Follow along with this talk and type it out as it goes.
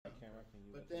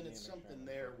then it's something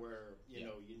there where, you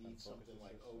know, you need something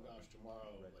like, oh gosh,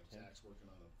 tomorrow, like Zach's working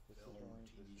on a film or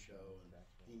TV show, and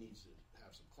he needs to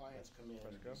have some clients come in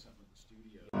and do something at the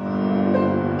studio.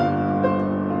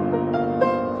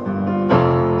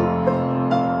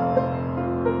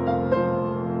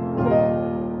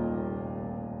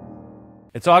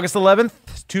 It's August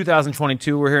 11th,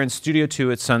 2022. We're here in Studio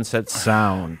 2 at Sunset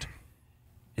Sound.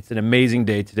 It's an amazing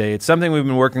day today. It's something we've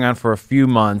been working on for a few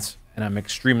months, and I'm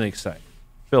extremely excited.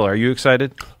 Phil, are you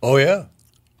excited? Oh, yeah.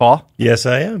 Paul? Yes,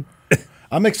 I am.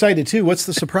 I'm excited, too. What's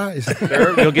the surprise?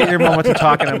 You'll get your moment to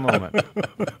talk in a moment.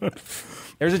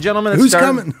 There's a gentleman that Who's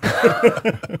started...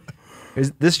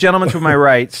 coming? This gentleman to my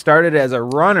right started as a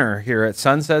runner here at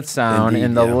Sunset Sound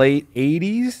in the late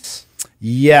 80s.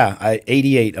 Yeah,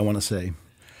 88, I want to say.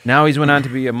 Now he's went on to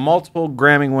be a multiple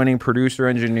Grammy-winning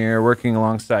producer-engineer working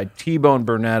alongside T-Bone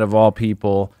Burnett, of all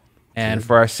people. And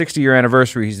for our 60-year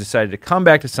anniversary, he's decided to come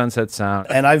back to Sunset Sound.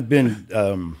 And I've been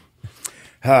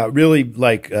really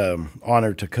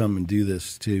honored to come and do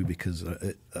this, too, because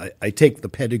I take the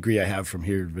pedigree I have from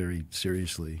here very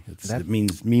seriously. It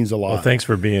means a lot. Well, thanks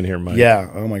for being here, Mike. Yeah,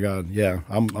 oh, my God, yeah.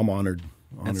 I'm honored.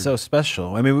 That's so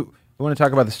special. I mean, we want to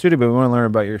talk about the studio, but we want to learn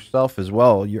about yourself as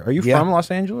well. Are you from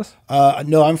Los Angeles?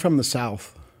 No, I'm from the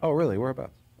South. Oh, really?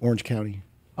 Whereabouts? Orange County.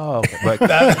 Oh, okay. But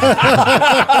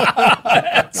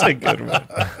That's a good one.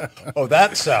 Oh,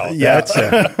 that's South. Yeah,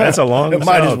 that's a long It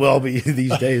might South. as well be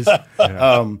these days.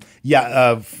 From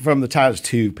the time I was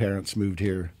 2, parents moved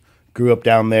here, grew up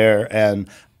down there, and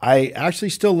I actually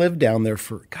still lived down there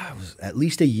for, it was at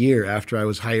least a year after I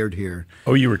was hired here.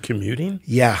 Oh, you were commuting?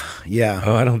 Yeah.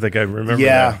 Oh, I don't think I remember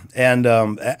Yeah, that. and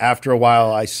after a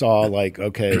while, I saw,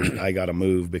 okay, I got to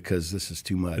move because this is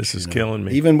too much. This is killing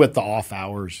me. Even with the off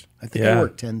hours. I think I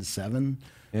worked 10 to 7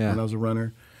 when I was a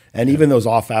runner. And even those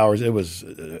off hours, it was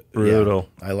brutal.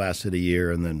 I lasted a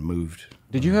year and then moved.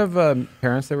 did you have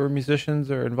parents that were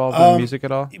musicians or involved in music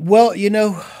at all? Well,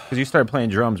 Because you started playing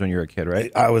drums when you were a kid,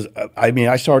 right?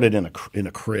 I started in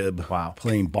a crib. Wow.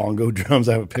 Playing bongo drums.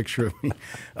 I have a picture of me.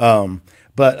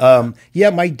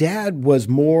 My dad was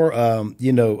more,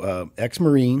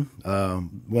 ex-Marine,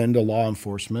 went into law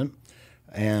enforcement,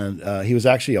 and he was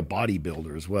actually a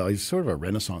bodybuilder as well. He's sort of a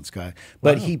Renaissance guy.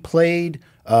 But he played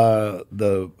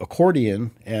the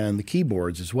accordion and the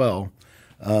keyboards as well.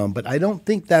 But I don't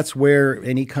think that's where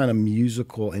any kind of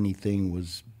musical anything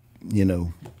was,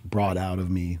 brought out of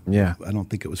me. Yeah. I don't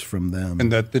think it was from them.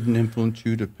 And that didn't influence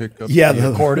you to pick up the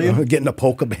accordion? Getting a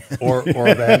polka band. or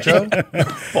a banjo?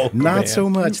 Not so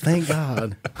much, thank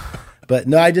God. But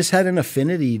no, I just had an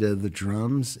affinity to the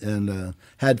drums and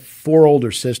had 4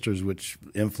 older sisters, which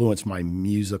influenced my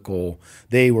musical.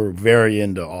 They were very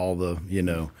into all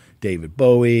the, David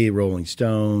Bowie, Rolling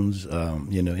Stones,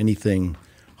 anything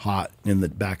hot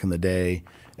back in the day.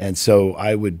 And so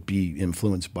I would be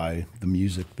influenced by the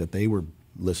music that they were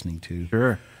listening to.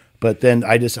 Sure. But then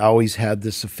I just always had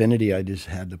this affinity. I just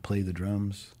had to play the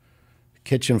drums.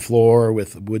 Kitchen floor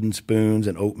with wooden spoons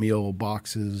and oatmeal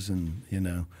boxes and,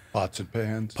 Pots and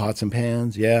pans. Pots and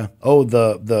pans, yeah. Oh,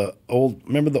 the old,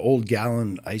 remember the old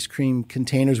gallon ice cream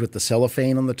containers with the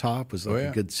cellophane on the top? Was like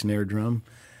a good snare drum.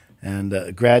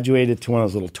 And graduated to one of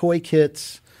those little toy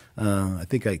kits. I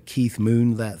think I Keith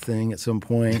Mooned that thing at some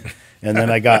point. And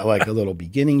then I got like a little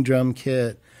beginning drum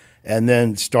kit. And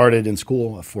then started in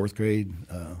school, 4th grade,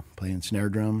 playing snare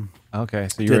drum. Okay,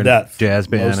 so you were in that jazz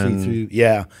band.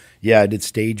 I did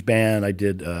stage band. I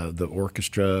did the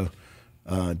orchestra.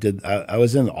 I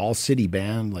was in an all-city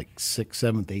band like 6th,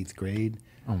 7th, 8th grade,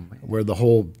 where the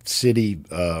whole city,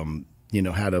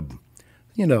 had a,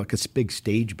 like a big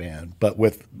stage band, but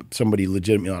with somebody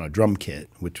legitimately on a drum kit,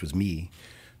 which was me.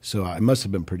 So I must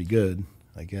have been pretty good,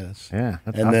 I guess. Yeah,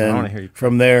 that's and awesome. then I want to hear you.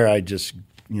 From there, I just,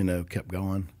 kept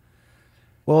going.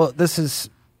 Well, this is,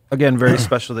 again, very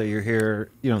special that you're here.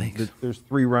 There's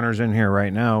 3 runners in here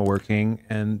right now working,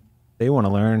 and they want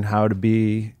to learn how to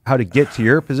get to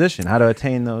your position, how to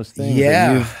attain those things.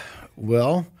 Yeah.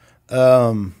 Well,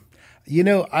 I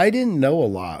didn't know a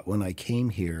lot when I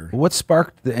came here. What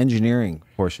sparked the engineering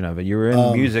portion of it? You were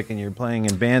in music and you're playing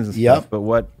in bands and stuff, but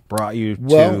what brought you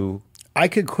to... I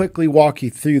could quickly walk you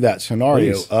through that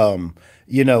scenario.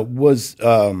 Was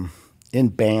in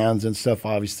bands and stuff,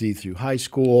 obviously, through high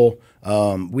school.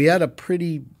 We had a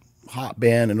pretty hot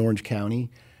band in Orange County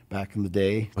back in the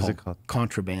day. What's it called?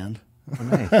 Contraband. Oh,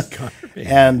 nice.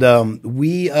 And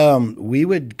we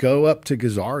would go up to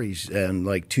Gazzari's and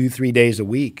like 2-3 days a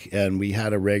week, and we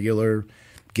had a regular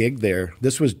gig there.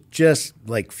 This was just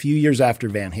like a few years after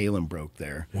Van Halen broke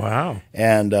there. Wow.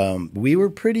 And we were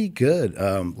pretty good.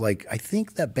 I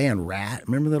think that band Rat,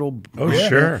 remember that old? Oh,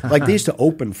 sure. Like they used to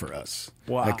open for us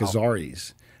Wow. at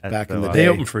Gazzari's. back in the awesome. day. They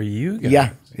opened for you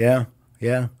guys.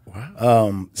 Yeah.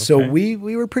 Wow. So we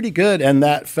were pretty good, and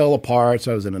that fell apart.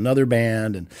 So I was in another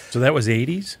band, and So that was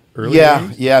 80s? Early yeah,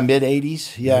 80s? mid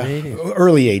 '80s, yeah, Mid-80s.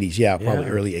 early '80s, yeah, probably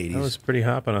early '80s. I was pretty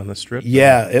hopping on the strip.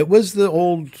 Yeah, it was the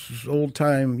old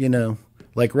time,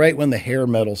 like right when the hair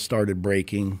metal started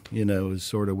breaking, is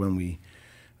sort of when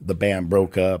the band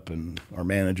broke up and our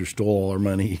manager stole all our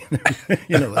money,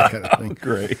 that kind of thing.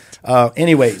 Great.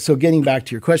 Anyway, so getting back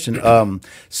to your question,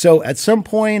 so at some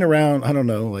point around, I don't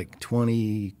know, like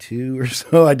 22 or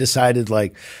so, I decided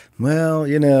like, well,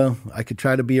 I could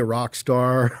try to be a rock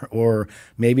star or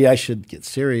maybe I should get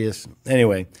serious.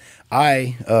 Anyway,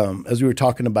 as we were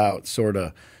talking about sort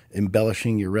of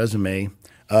embellishing your resume,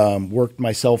 worked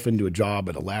myself into a job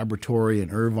at a laboratory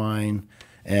in Irvine.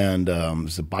 And it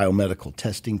was a biomedical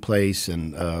testing place,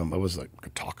 and I was like a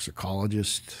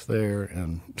toxicologist there,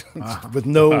 and with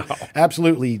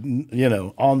absolutely,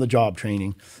 on-the-job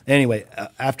training. Anyway,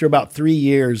 after about 3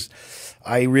 years,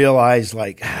 I realized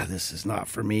like, this is not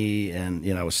for me, and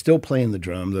I was still playing the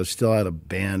drums. I was still at a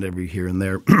band every here and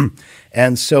there,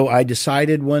 and so I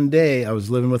decided one day I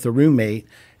was living with a roommate,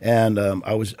 and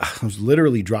I was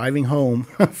literally driving home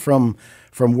from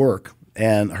work.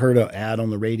 And heard an ad on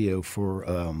the radio for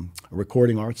a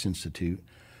Recording Arts Institute.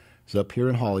 It's up here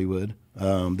in Hollywood.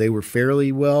 They were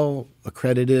fairly well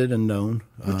accredited and known.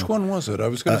 Which one was it? I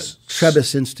was going to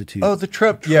Trebas Institute. Oh, the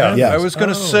Trebas. Yeah, Yes. I was going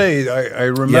to say. I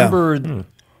remember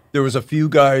there was a few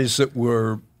guys that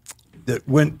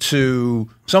went to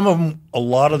some of them. A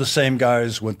lot of the same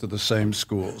guys went to the same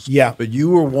schools. Yeah, but you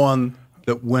were one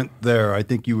that went there. I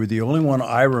think you were the only one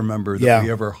I remember that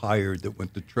we ever hired that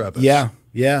went to Trebas.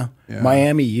 Yeah.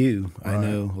 Miami U. Right. I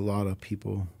know a lot of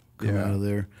people come out of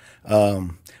there.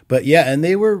 But and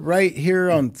they were right here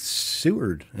on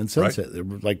Seward and Sunset. Right. They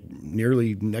were like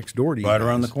nearly next door to you. Right guys.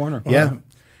 around the corner. Yeah.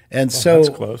 And that's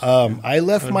close. I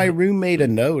left my roommate a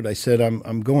note. I said,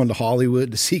 I'm going to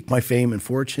Hollywood to seek my fame and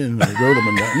fortune. And I wrote him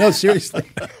a note. No,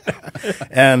 seriously.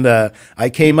 And I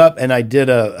came up and I did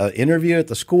a interview at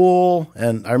the school.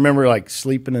 And I remember like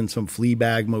sleeping in some flea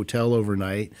bag motel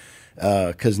overnight.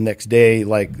 Because next day,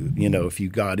 like, if you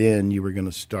got in, you were going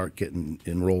to start getting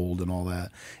enrolled and all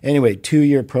that. Anyway,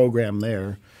 2-year program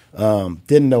there.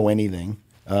 Didn't know anything.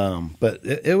 But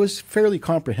it was fairly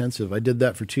comprehensive. I did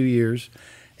that for 2 years.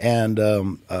 And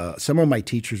some of my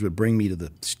teachers would bring me to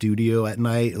the studio at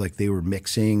night, like they were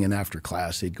mixing, and after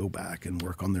class they'd go back and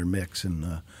work on their mix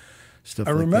and stuff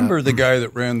like that. I remember the guy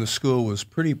that ran the school was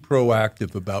pretty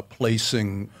proactive about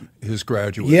placing his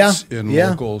graduates in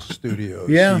local studios.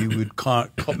 Yeah. He would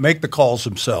make the calls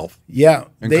himself. Yeah.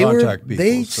 And contact people.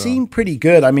 They seemed pretty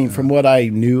good. I mean, from what I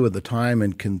knew at the time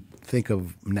and can think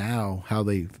of now how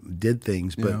they did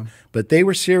things, but they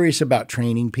were serious about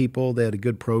training people. They had a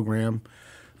good program.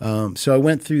 So I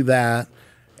went through that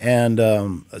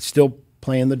and still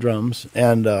playing the drums.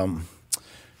 And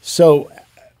so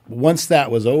once that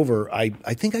was over, I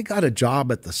think I got a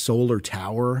job at the Solar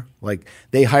Tower. Like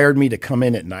they hired me to come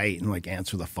in at night and like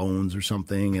answer the phones or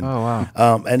something. And,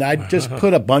 and I just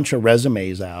put a bunch of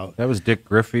resumes out. That was Dick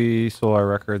Griffey, Solar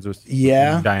Records. Was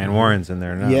Diane Warren's in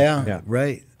there now. Yeah.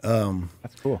 Right.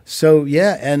 That's cool. So,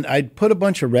 and I put a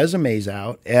bunch of resumes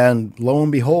out, and lo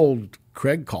and behold,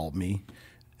 Craig called me.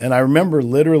 And I remember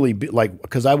literally,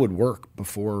 because I would work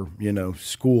before,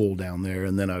 school down there,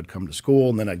 and then I would come to school,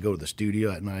 and then I'd go to the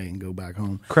studio at night and go back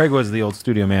home. Craig was the old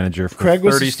studio manager for Craig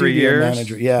was 33 the studio years.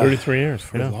 Manager, yeah. 33 years.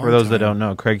 For those that don't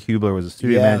know, Craig Hubler was a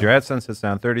studio manager at Sunset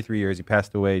Sound 33 years. He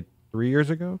passed away 3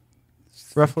 years ago,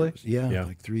 roughly. Yeah,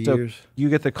 like 3 so years. You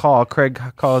get the call. Craig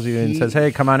calls you and says,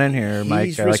 "Hey, come on in here, Mike.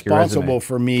 He's I like your resume." responsible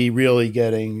for me really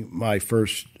getting my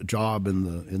first job in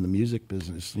the music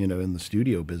business, in the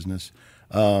studio business.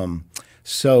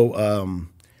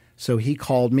 So he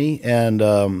called me, and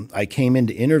I came in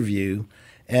to interview,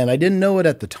 and I didn't know it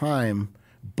at the time,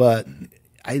 but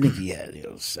I think he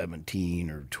had 17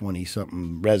 or 20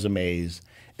 something resumes,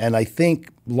 and I think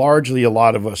largely a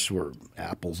lot of us were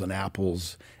apples and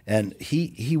apples. And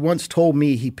he once told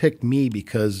me he picked me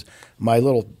because my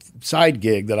little side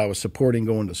gig that I was supporting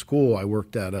going to school, I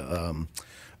worked at a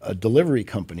delivery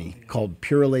company called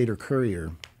Purolator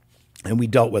Courier, and we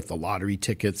dealt with the lottery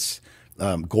tickets.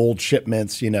 Gold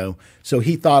shipments, So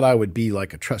he thought I would be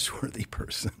like a trustworthy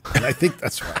person. And I think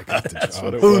that's why I got the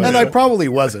job. And I probably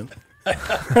wasn't.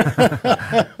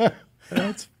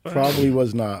 Probably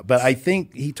was not. But I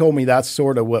think he told me that's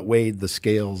sort of what weighed the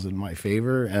scales in my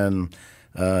favor. And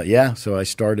so I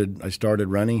started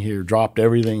running here, dropped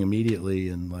everything immediately.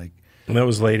 And that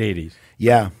was late 80s.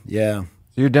 Yeah. So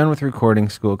you're done with recording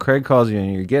school. Craig calls you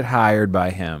and you get hired by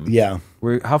him. Yeah.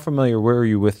 How familiar were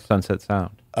you with Sunset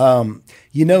Sound?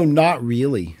 Not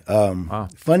really.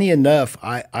 Funny enough,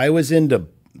 I was into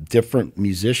different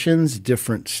musicians,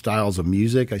 different styles of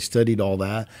music. I studied all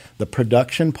that. The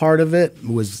production part of it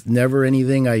was never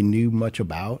anything I knew much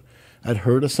about. I'd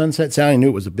heard of Sunset Sound. I knew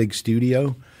it was a big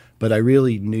studio, but I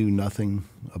really knew nothing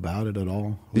about it at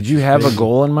all. Did you have a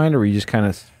goal in mind, or were you just kind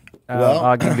of,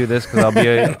 I can do this because I'll be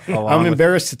I'm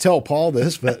embarrassed to tell Paul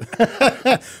this, but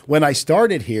when I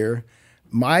started here,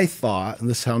 my thought, and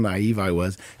this is how naive I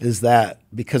was, is that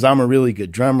because I'm a really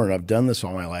good drummer and I've done this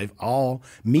all my life, I'll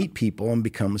meet people and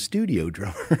become a studio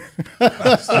drummer.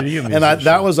 And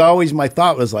that was always my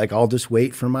thought, was like, I'll just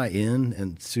wait for my in,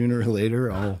 and sooner or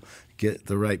later I'll get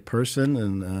the right person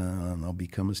and I'll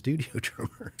become a studio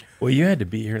drummer. Well, you had to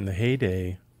be here in the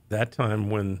heyday, that time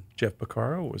when Jeff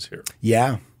Beccaro was here.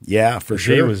 Yeah, for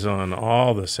sure. He was on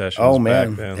all the sessions back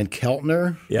then. And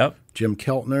Keltner. Yep. Jim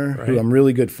Keltner, right. who I'm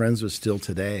really good friends with still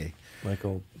today.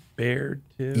 Michael Baird,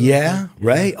 too. Yeah,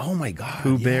 right. Oh, my God.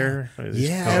 Pooh Bear.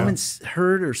 Yeah, I haven't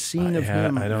heard or seen of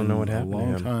him I don't know what in a happened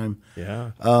long to him. time.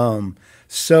 Yeah.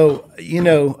 So,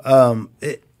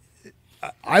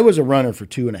 I was a runner for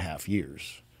 2.5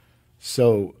 years.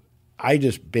 So I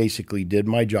just basically did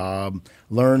my job,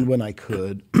 learned when I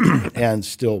could, and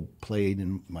still played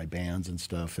in my bands and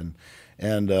stuff.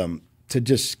 And to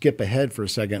just skip ahead for a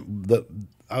second,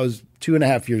 I was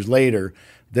 2.5 years later.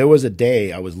 There was a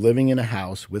day I was living in a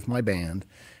house with my band,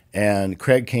 and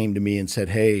Craig came to me and said,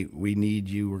 "Hey, we need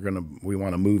you. We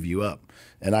want to move you up."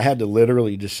 And I had to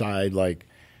literally decide, like,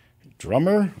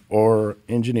 drummer or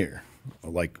engineer,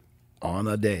 like, on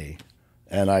a day.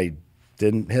 And I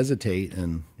didn't hesitate,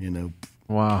 and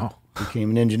wow, became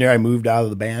an engineer. I moved out of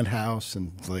the band house,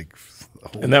 and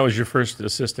and that was your first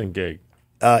assistant gig.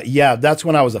 Yeah, that's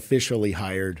when I was officially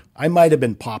hired. I might have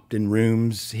been popped in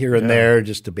rooms here and there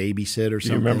just to babysit or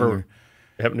something. You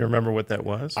happen to remember what that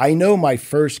was? I know my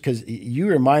first, because you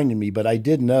reminded me, but I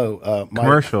did know.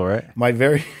 Commercial, right? My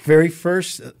very, very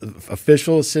first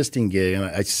official assisting gig, and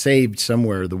I saved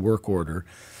somewhere the work order,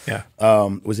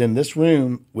 was in this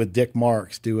room with Dick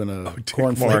Marks doing a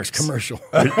cornflakes commercial.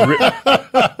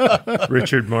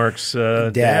 Richard Marks'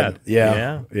 dad.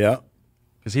 Yeah.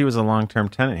 Because he was a long-term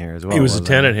tenant here as well. He was a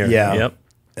tenant here. Yeah. Yep.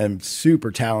 And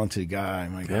super talented guy.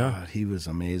 My God, he was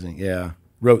amazing. Yeah.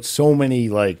 Wrote so many,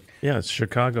 Yeah, it's a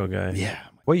Chicago guy. Yeah.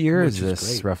 What year is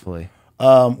this, roughly?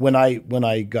 When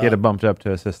I got... Get bumped up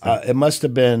to assistant. it must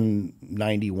have been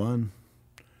 91.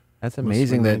 That's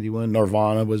amazing that 91.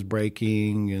 Nirvana was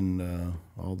breaking and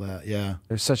all that. Yeah.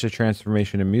 There's such a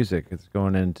transformation in music. It's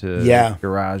going into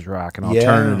garage rock and Yeah.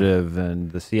 alternative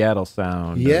and the Seattle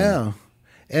sound. Yeah.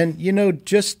 And,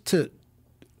 just to,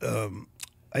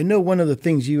 I know one of the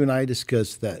things you and I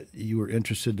discussed that you were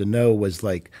interested to know was,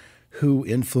 like, who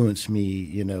influenced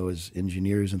me, as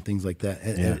engineers and things like that.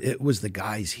 And it was the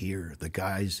guys here, the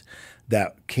guys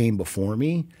that came before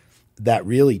me that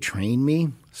really trained me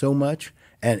so much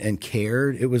and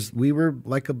cared. We were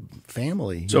like a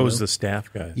family. So it was the staff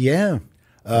guy. Yeah.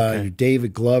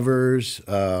 David Glovers,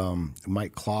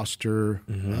 Mike Kloster,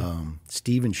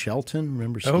 Stephen Shelton.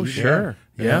 Remember Steve? Oh, sure.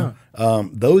 Yeah.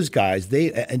 Those guys,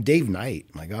 and Dave Knight,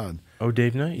 my God. Oh,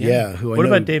 Dave Knight? Yeah. What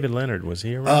about David Leonard? Was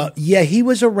he around? Yeah, he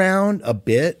was around a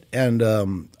bit, and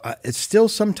it's still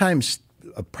sometimes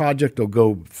a project will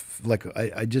go,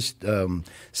 I just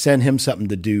send him something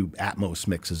to do Atmos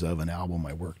mixes of an album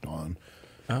I worked on,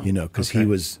 because he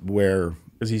was where...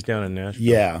 Because he's down in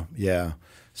Nashville. Yeah.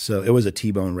 So it was a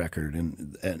T-Bone record,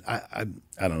 and I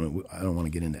don't know. I don't want to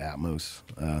get into Atmos,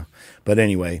 but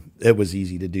anyway, it was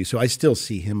easy to do. So I still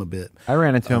see him a bit. I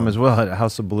ran into him as well at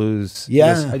House of Blues.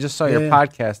 Yeah, I just saw your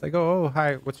podcast. I go, "Oh,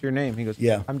 hi, what's your name?" He goes,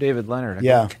 "I'm David Leonard." I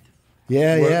go,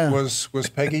 Yeah. Was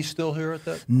Peggy still here at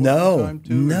that point No, in time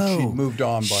too? no. She'd moved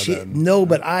on by then. No,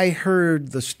 but I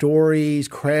heard the stories.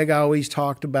 Craig always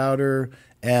talked about her.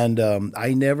 And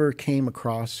I never came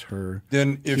across her.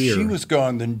 Then, if here. she was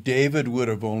gone, then David would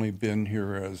have only been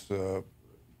here as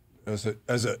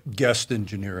a guest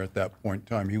engineer at that point in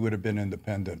time. He would have been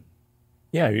independent.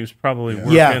 Yeah, he was probably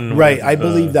working. Yeah, right. With, I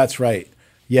believe that's right.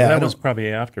 Yeah, that was probably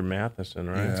after Matheson,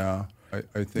 right? Yeah,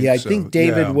 I think. Yeah, I so. think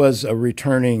David was a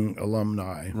returning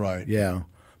alumni. Right. Yeah,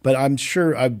 but I'm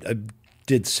sure I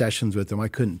did sessions with him. I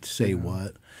couldn't say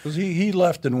what. Because he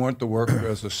left and went to work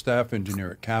as a staff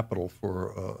engineer at Capitol for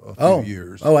a few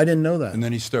years. Oh, I didn't know that. And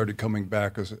then he started coming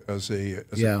back as a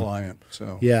client.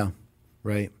 So Yeah.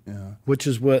 Right. Yeah. Which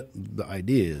is what the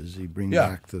idea is. You bring Yeah.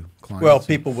 back the clients. Well,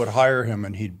 people would hire him,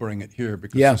 and he'd bring it here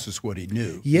because Yeah. this is what he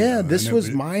knew. Yeah, this and it was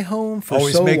would- my home for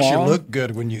always so makes long. you look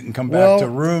good when you can come back to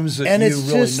rooms that and you it's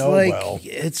really just know like, well.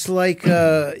 It's like,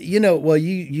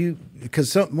 you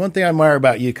because one thing I admire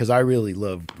about you, because I really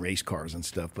love race cars and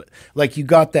stuff, but like you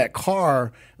got that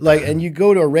car, like, and you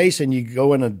go to a race and you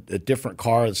go in a different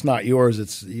car. It's not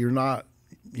yours. You're not,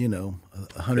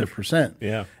 100%.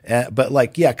 Yeah. But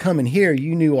like, yeah, coming here,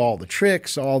 you knew all the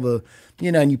tricks, all the,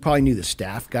 and you probably knew the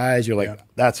staff guys. You're like, Yeah.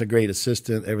 that's a great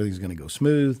assistant. Everything's going to go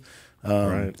smooth.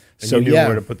 Right. And So you knew yeah,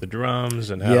 where to put the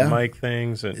drums and how Yeah. to mic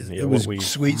things. And it was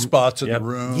Sweet spots in Yep. the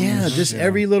room. yeah, just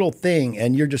every little thing,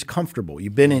 and you're just comfortable.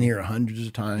 You've been in here hundreds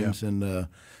of times, and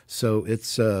so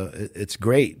it's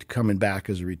great coming back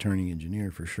as a returning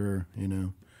engineer for sure.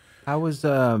 How was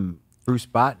Bruce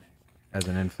Botnick as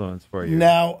an influence for you?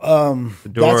 Now, The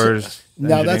Doors.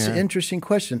 that's an engineer. interesting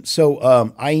question.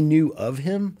 So I knew of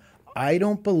him. I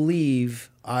don't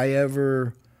believe I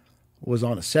ever was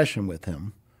on a session with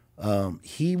him.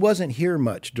 He wasn't here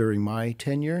much during my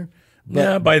tenure.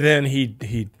 yeah, by then he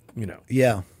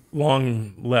Yeah.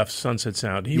 long left Sunset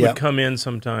Sound. He Yeah. would come in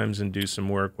sometimes and do some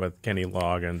work with Kenny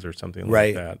Loggins or something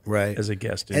Right, like that, right. as a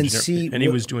guest And engineer. see, and he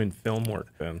what- was doing film work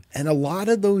then. And a lot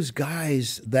of those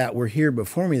guys that were here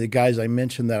before me, the guys I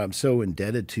mentioned that I'm so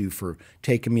indebted to for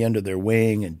taking me under their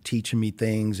wing and teaching me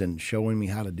things and showing me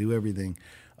how to do everything,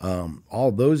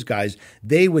 all those guys,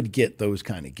 they would get those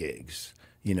kind of gigs.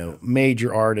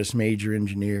 Major artist, major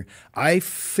engineer. I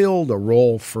filled a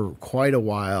role for quite a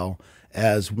while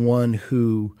as one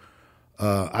who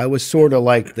I was sort of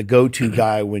like the go-to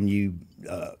guy when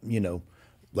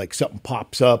like something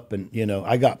pops up, and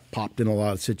I got popped in a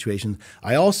lot of situations.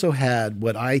 I also had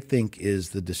what I think is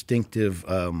the distinctive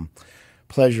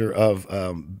pleasure of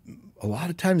a lot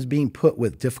of times being put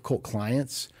with difficult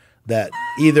clients that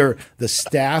either the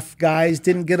staff guys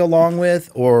didn't get along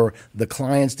with, or the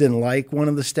clients didn't like one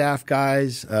of the staff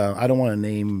guys. I don't want to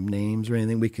name names or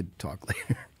anything. We could talk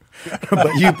later.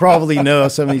 But you probably know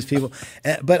some of these people.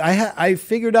 But I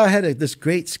figured out I had this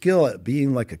great skill at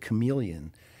being like a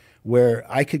chameleon, where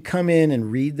I could come in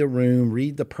and read the room,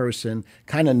 read the person,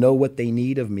 kind of know what they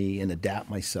need of me and adapt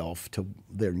myself to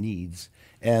their needs.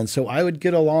 And so I would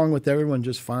get along with everyone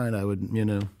just fine. I would,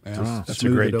 just That's a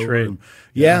smooth great it over trait. them.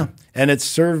 Yeah. And it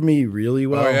served me really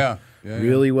well. Oh, yeah. Yeah,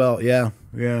 really well. Yeah.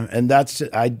 Yeah. And that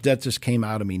just came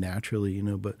out of me naturally,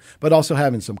 but also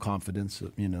having some confidence,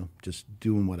 just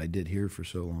doing what I did here for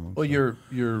so long. Well, you're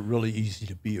really easy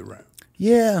to be around.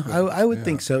 Yeah, I would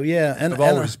think so. Yeah, and I've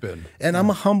always been. And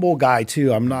I'm a humble guy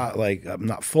too. I'm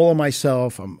not full of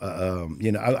myself.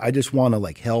 I just want to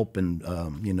like help and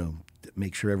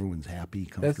make sure everyone's happy,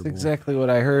 comfortable. That's exactly what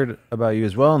I heard about you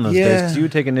as well in those days. Yeah. 'Cause you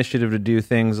would take initiative to do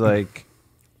things like,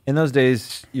 in those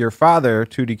days, your father,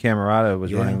 Tootie Camerata,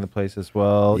 was Yeah. running the place as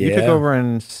well. You took Yeah. over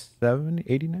in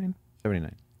 89?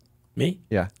 79. Me?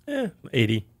 Yeah.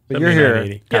 80. But you're 79, here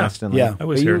 80. Yeah. constantly. Yeah. I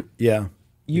was But here. Yeah.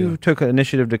 You took an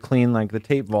initiative to clean like the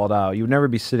tape vault out. You would never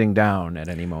be sitting down at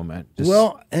any moment. Just-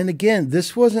 Well, and again,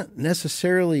 this wasn't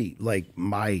necessarily like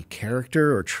my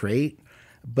character or trait,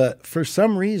 but for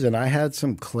some reason I had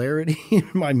some clarity in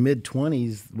my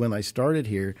mid-20s when I started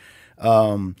here.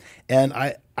 And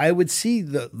I would see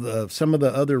the some of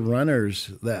the other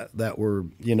runners that were,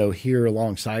 here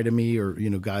alongside of me, or,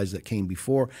 guys that came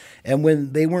before. And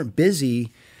when they weren't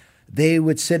busy, they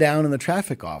would sit down in the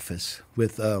traffic office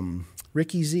with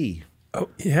Ricky Z. Oh,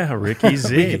 yeah, Ricky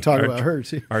Z. We could talk Our- about her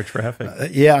too. Our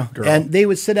traffic. Yeah, and they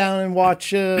would sit down and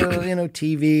watch,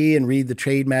 TV and read the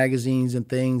trade magazines and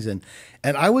things, and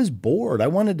I was bored. I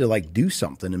wanted to like do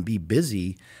something and be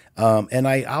busy, and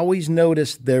I always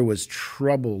noticed there was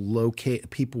trouble locate.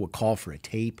 People would call for a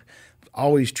tape,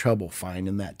 always trouble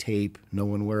finding that tape,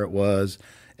 knowing where it was.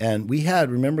 And we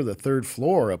had, remember, the third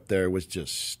floor up there was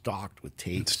just stocked with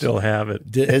tapes. Still have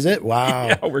it. Is it? Wow,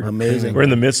 Yeah, we're amazing. We're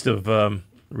in the midst of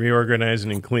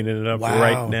reorganizing and cleaning it up Wow.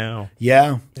 right now.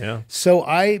 Yeah. Yeah. So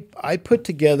I put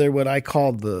together what I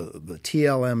called the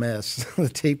TLMS, the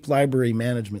Tape Library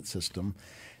Management System.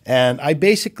 And I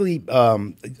basically, I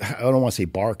don't want to say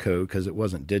barcode because it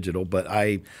wasn't digital, but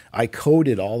I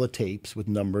coded all the tapes with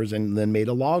numbers and then made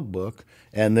a logbook.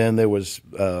 And then there was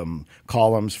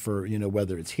columns for,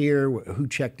 whether it's here, who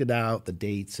checked it out, the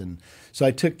dates. And so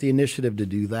I took the initiative to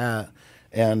do that.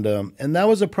 And that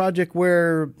was a project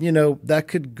where, that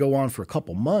could go on for a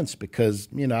couple months because,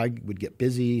 I would get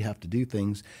busy, have to do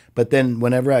things. But then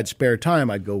whenever I had spare time,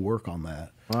 I'd go work on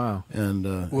that. Wow.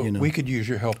 And we could use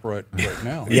your help right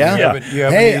now. Yeah. You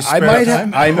have hey, any spare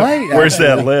time? I might. Where's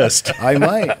that list? I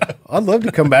might. I'd love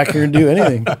to come back here and do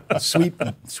anything. Sweep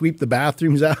the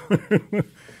bathrooms out,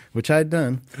 which I'd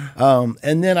done.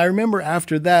 And then I remember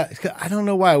after that, I don't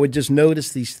know why, I would just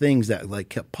notice these things that like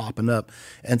kept popping up.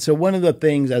 And so one of the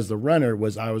things as the runner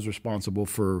was I was responsible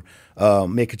for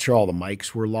making sure all the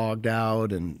mics were logged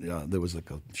out, and there was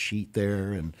like a sheet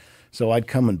there, and so I'd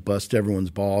come and bust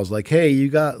everyone's balls, like, hey, you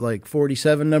got like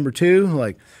 47 number 2?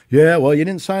 Like, yeah, well, you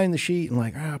didn't sign the sheet. And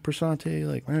like, Persante,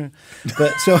 like,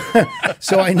 But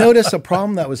so I noticed a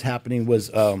problem that was happening was,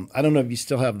 I don't know if you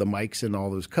still have the mics in all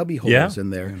those cubby holes in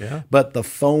there, but the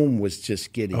foam was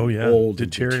just getting old and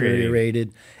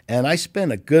deteriorated. And I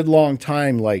spent a good long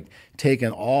time like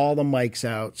taking all the mics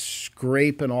out,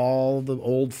 scraping all the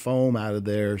old foam out of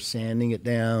there, sanding it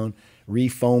down,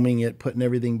 refoaming it, putting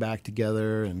everything back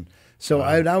together. And so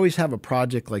I'd always have a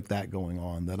project like that going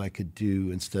on that I could do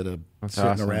instead of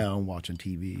sitting around watching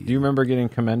TV. Do you remember getting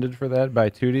commended for that by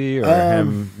Tootie or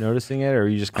him noticing it, or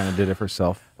you just kind of did it for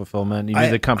self-fulfillment? You knew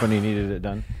the company needed it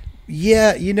done?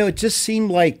 Yeah, it just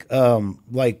seemed like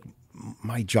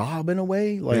my job in a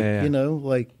way.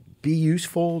 Like, be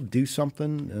useful, do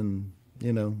something, and,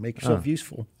 make yourself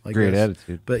useful. I Great guess.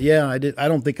 attitude. But yeah, I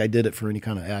don't think I did it for any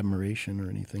kind of admiration or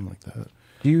anything like that.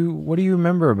 What do you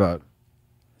remember about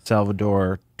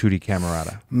Salvador Tootie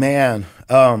Camerata? Man,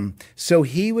 so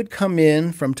he would come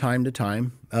in from time to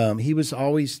time. He was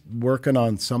always working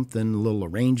on something, a little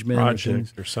arrangement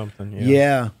project or something.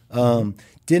 Yeah.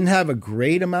 Didn't have a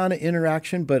great amount of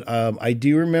interaction, but I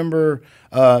do remember,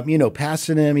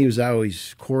 passing him. He was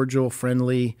always cordial,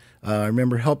 friendly. I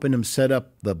remember helping him set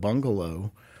up the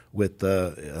bungalow with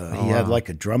he had like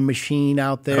a drum machine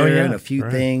out there and a few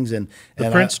things. And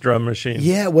Prince drum machine.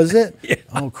 Yeah, was it? Yeah.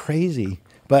 Oh, crazy.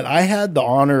 But I had the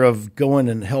honor of going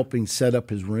and helping set up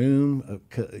his room.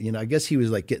 I guess he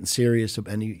was like getting serious,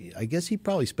 and I guess he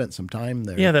probably spent some time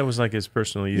there. Yeah, that was like his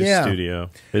personal use studio,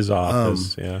 his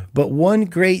office. But one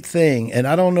great thing, and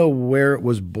I don't know where it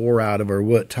was bore out of or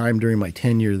what time during my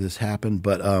tenure this happened,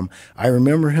 but I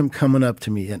remember him coming up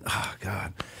to me, and oh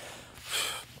God,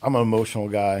 I'm an emotional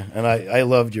guy, and I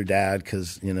loved your dad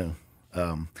because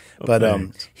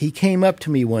he came up to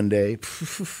me one day.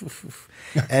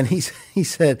 And he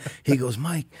said,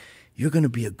 Mike, you're going to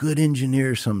be a good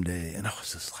engineer someday. And I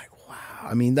was just like, wow.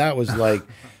 I mean, that was like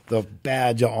the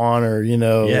badge of honor,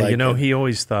 Yeah, he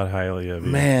always thought highly of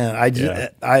you. Man,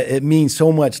 it means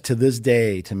so much to this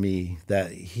day to me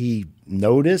that he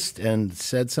noticed and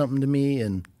said something to me.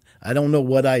 And I don't know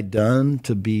what I'd done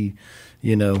to be,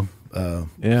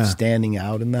 standing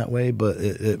out in that way, but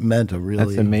it meant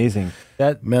That's amazing.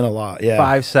 That meant a lot. Yeah.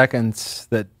 5 seconds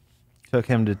that took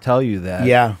him to tell you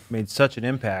that made such an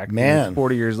impact. Man. It's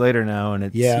 40 years later now, and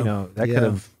it's that could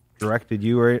have directed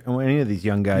you or any of these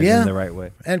young guys in the right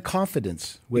way. And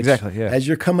confidence. Which, exactly, yeah. As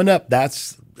you're coming up,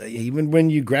 that's even when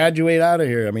you graduate out of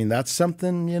here, I mean, that's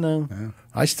something,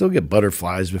 I still get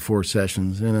butterflies before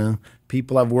sessions,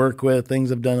 people I've worked with,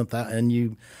 things I've done with that,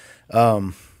 and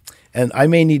and I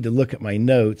may need to look at my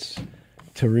notes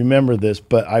to remember this,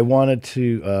 but I wanted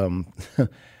to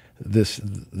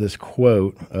this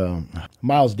quote,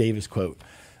 Miles Davis quote: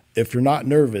 "If you're not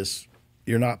nervous,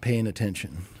 you're not paying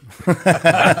attention."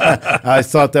 I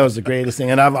thought that was the greatest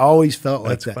thing, and I've always felt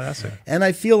like that. Classic. And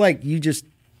I feel like you just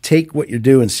take what you're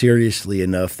doing seriously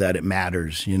enough that it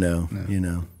matters,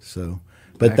 So,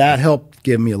 but that helped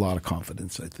give me a lot of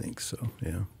confidence, I think. So,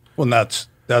 yeah. Well,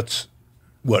 that's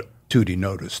what Tootie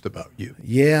noticed about you.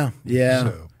 Yeah.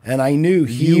 So. And I knew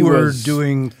you were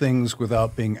doing things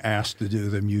without being asked to do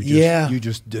them. You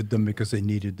just did them because they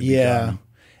needed to be done.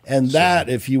 And that,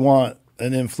 if you want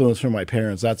an influence from my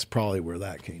parents, that's probably where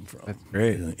that came from. That's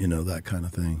great. That kind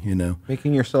of thing,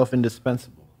 Making yourself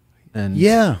indispensable. And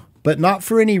but not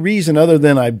for any reason other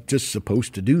than I'm just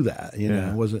supposed to do that.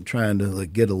 I wasn't trying to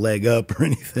get a leg up or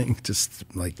anything. Just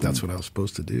like that's what I was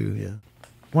supposed to do,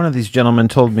 One of these gentlemen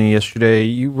told me yesterday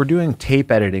you were doing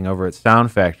tape editing over at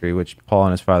Sound Factory, which Paul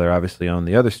and his father obviously owned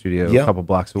the other studio a couple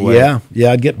blocks away.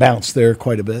 Yeah, I'd get bounced there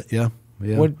quite a bit. Yeah.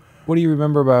 What do you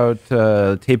remember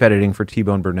about tape editing for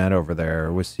T-Bone Burnett over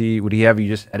there? Would he have you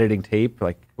just editing tape?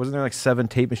 Like, wasn't there 7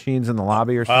 tape machines in the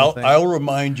lobby or something? I'll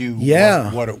remind you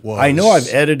what it was. I know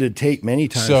I've edited tape many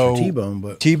times for T-Bone,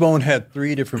 but T-Bone had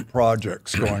 3 different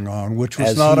projects going on, which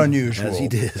was not unusual. As he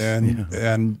did.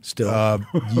 And still.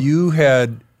 You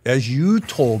had, as you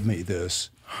told me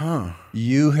this,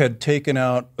 you had taken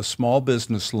out a small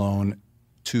business loan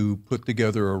to put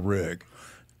together a rig.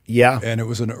 Yeah. And it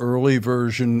was an early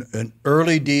version, an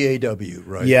early DAW,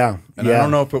 right? Yeah. And I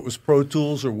don't know if it was Pro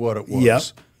Tools or what it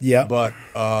was. Yeah. But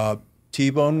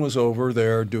T-Bone was over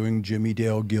there doing Jimmy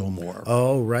Dale Gilmore.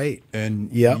 Oh, right.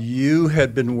 And Yep. you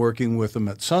had been working with him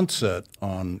at Sunset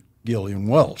on Gillian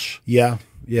Welsh. Yeah.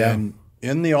 And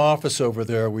in the office over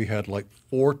there, we had like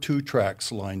 4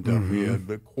 2-tracks lined up. We had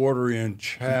the 1/4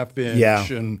 inch, 1/2 inch, Yeah.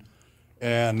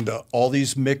 and all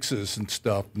these mixes and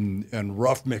stuff, and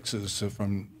rough mixes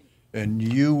and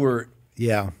you were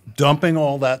dumping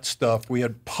all that stuff. We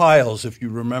had piles, if you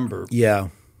remember,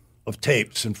 of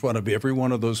tapes in front of every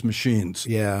one of those machines.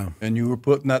 Yeah. And you were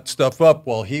putting that stuff up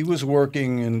while he was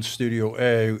working in Studio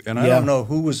A. And I don't know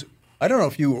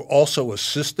if you were also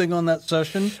assisting on that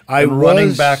session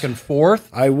running back and forth.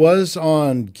 I was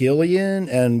on Gillian,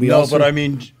 and but I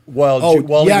mean, while he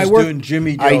was doing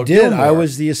Jimmy Dale I did. Gilmore. I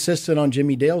was the assistant on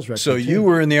Jimmy Dale's record. So you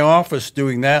were in the office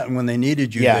doing that, and when they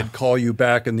needed you, they'd call you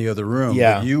back in the other room.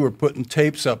 Yeah. But you were putting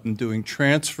tapes up and doing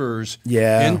transfers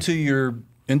into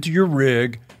your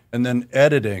rig, and then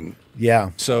editing.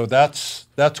 Yeah. So that's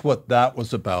what that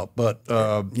was about. But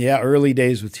early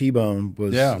days with T-Bone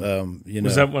was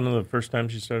Was that one of the first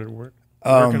times you started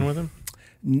working with him?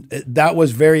 That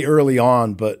was very early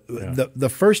on, but the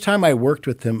first time I worked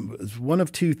with him was one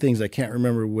of 2 things. I can't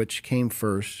remember which came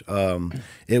first.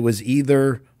 It was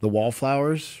either the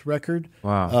Wallflowers record.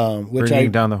 Wow. Which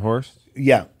Bringing Down the Horse?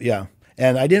 Yeah.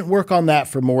 And I didn't work on that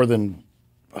for more than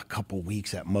a couple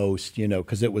weeks at most,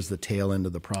 because it was the tail end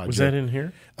of the project. Was that in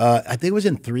here? I think it was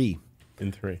in 3.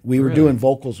 In 3. We were doing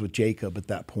vocals with Jacob at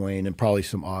that point and probably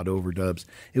some odd overdubs.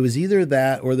 It was either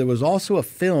that or there was also a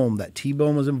film that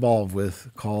T-Bone was involved with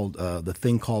called The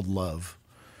Thing Called Love.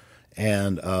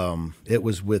 And it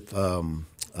was with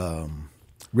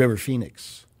River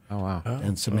Phoenix. Oh, wow.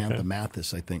 And Samantha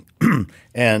Mathis, I think.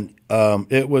 And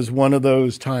it was one of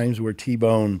those times where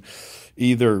T-Bone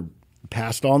either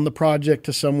passed on the project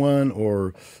to someone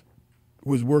or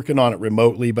was working on it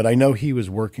remotely, but I know he was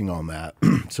working on that.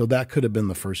 So that could have been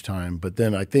the first time. But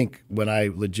then I think when I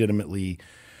legitimately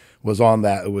was on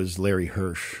that, it was Larry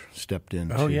Hirsch stepped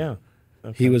in. Oh, yeah.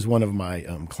 Okay. He was one of my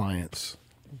clients.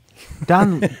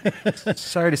 Don,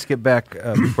 sorry to skip back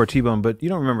before T-Bone, but you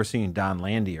don't remember seeing Don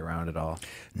Landy around at all?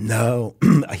 No.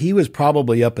 He was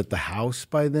probably up at the house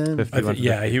by then.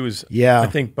 He was. Yeah. I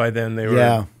think by then they were.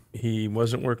 Yeah. He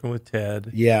wasn't working with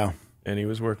Ted. Yeah. And he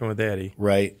was working with Eddie.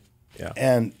 Right. Yeah.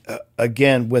 And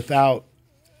again, without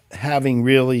having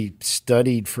really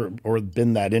studied or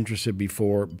been that interested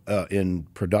before in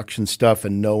production stuff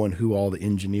and knowing who all the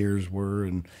engineers were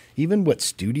and even what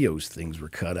studios things were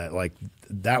cut at, like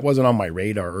that wasn't on my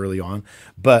radar early on,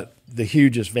 but the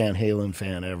hugest Van Halen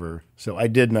fan ever. So I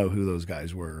did know who those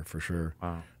guys were for sure.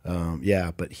 Wow.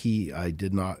 But I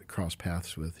did not cross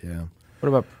paths with, What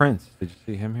about Prince? Did you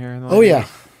see him here? Oh, yeah.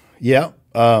 Yeah.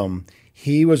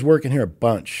 He was working here a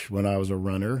bunch when I was a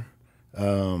runner.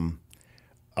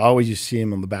 I always used to see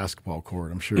him on the basketball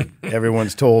court. I'm sure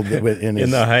everyone's told that in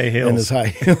the high heels. In his high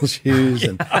heel shoes.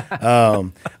 And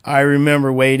I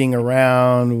remember waiting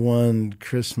around one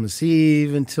Christmas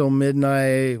Eve until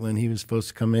midnight when he was supposed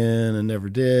to come in and never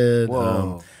did.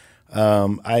 Whoa.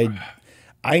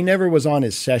 I never was on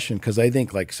his session because I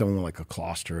think like someone like a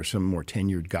Kloster or some more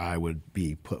tenured guy would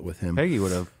be put with him. Peggy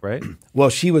would have, right? Well,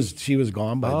 she was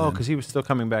gone by then. Oh, because he was still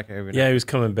coming back every night. Yeah, he was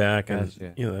coming back, and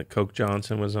Gotcha. that Coke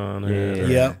Johnson was on.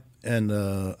 Yeah. And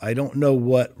I don't know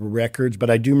what records,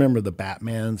 but I do remember the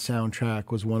Batman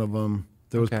soundtrack was one of them.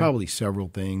 There was probably several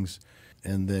things.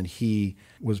 And then he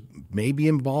was maybe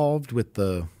involved with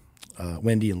the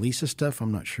Wendy and Lisa stuff.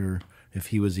 I'm not sure if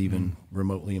he was even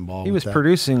remotely involved. He was with that.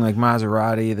 producing like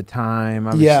Maserati at the time.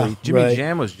 Obviously. Yeah, Jimmy right.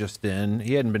 Jam was just in.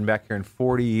 He hadn't been back here in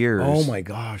 40 years. Oh my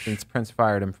gosh! Since Prince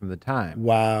fired him from the time.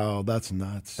 Wow, that's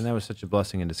nuts. And that was such a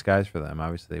blessing in disguise for them.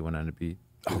 Obviously, they went on to be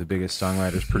the biggest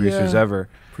songwriters, producers ever.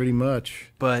 Pretty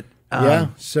much. But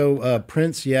so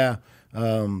Prince, I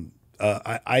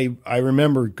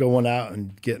remember going out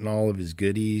and getting all of his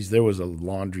goodies. There was a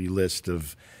laundry list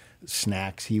of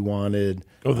snacks he wanted.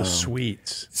 Oh, the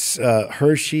sweets.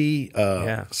 Hershey,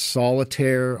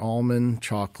 Solitaire almond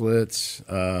chocolates,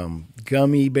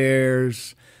 gummy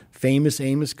bears, Famous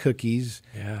Amos cookies,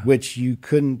 which you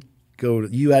couldn't go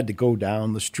to. You had to go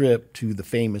down the strip to the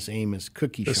Famous Amos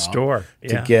cookie shop store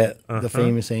to get the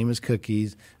Famous Amos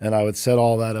cookies. And I would set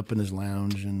all that up in his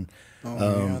lounge and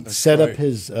set up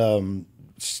his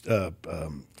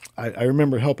I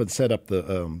remember helping set up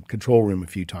the control room a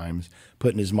few times,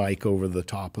 putting his mic over the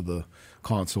top of the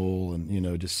console and,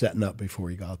 just setting up before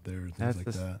he got there and things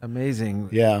that's like that. Amazing.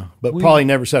 Yeah, but probably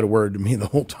never said a word to me the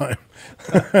whole time.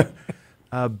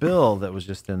 Bill that was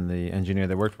just in the engineer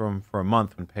that worked for him for a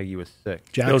month when Peggy was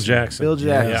sick. Bill Jackson. Bill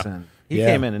Jackson. Yeah. He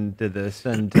came in and did this,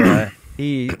 and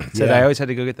he said, Yeah. I always had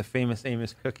to go get the famous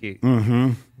Amos cookie.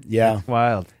 Mm-hmm. Yeah. It's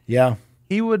wild. Yeah.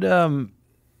 He would,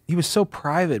 he was so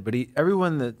private, but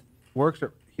everyone that works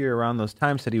here around those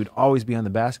times said he would always be on the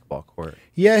basketball court.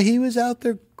 Yeah, he was out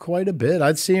there quite a bit.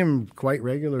 I'd see him quite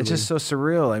regularly. It's just so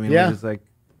surreal. I mean, Yeah. it was like,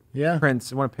 yeah.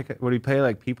 Prince, would he play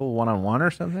like people one-on-one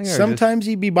or something? Or Sometimes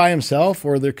he'd be by himself,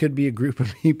 or there could be a group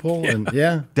of people. And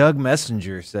Doug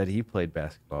Messenger said he played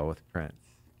basketball with Prince.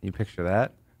 You picture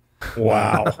that?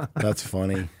 Wow, that's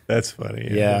funny. That's funny.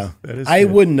 Yeah, That is I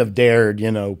good. wouldn't have dared,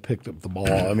 picked up the ball.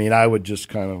 I mean, I would just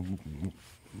kind of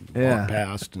walk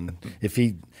past, and if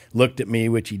he looked at me,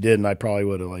 which he didn't, I probably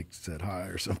would have said hi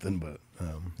or something. But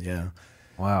yeah,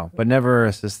 Wow, but never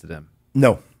assisted him.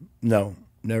 no,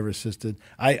 never assisted.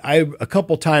 I a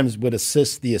couple times would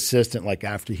assist the assistant, like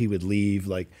after he would leave,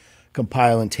 like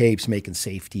compiling tapes, making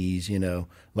safeties,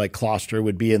 like Kloster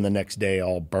would be in the next day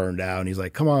all burned out. And he's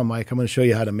like, come on, Mike, I'm going to show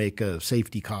you how to make a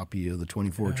safety copy of the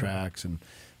 24 tracks and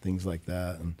things like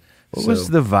that. And What was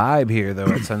the vibe here, though,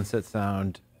 at Sunset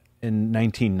Sound in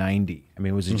 1990? I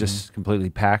mean, was it just completely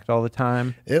packed all the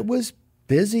time? It was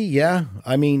busy, yeah.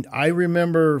 I mean, I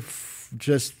remember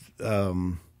just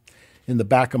in the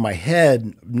back of my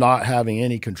head not having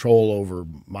any control over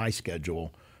my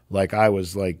schedule. Like I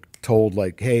was told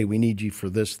hey, we need you for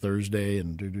this Thursday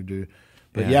and do.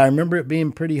 But yeah, I remember it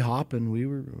being pretty hopping. We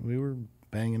were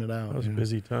banging it out. That was a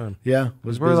busy time. Yeah, it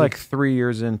was We're busy. like 3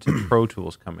 years into Pro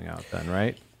Tools coming out then,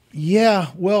 right? Yeah,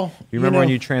 well, You remember when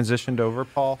you transitioned over,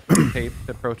 Paul, from tape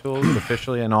to Pro Tools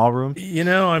officially in all rooms?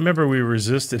 I remember we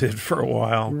resisted it for a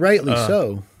while. rightly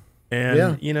so.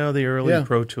 And, Yeah. the early Yeah.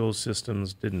 Pro Tools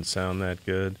systems didn't sound that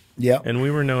good. Yeah. And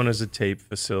we were known as a tape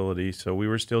facility, so we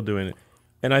were still doing it.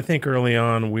 And I think early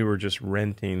on we were just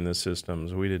renting the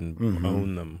systems. We didn't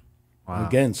own them. Wow.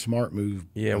 Again, smart move.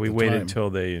 Yeah, at we the waited time. till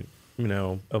they,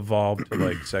 evolved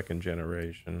to second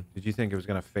generation. Did you think it was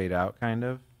going to fade out, kind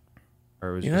of?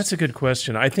 Or was That's a good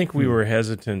question. I think we were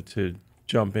hesitant to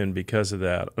jump in because of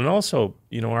that. And also,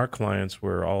 our clients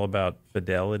were all about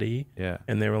fidelity. Yeah.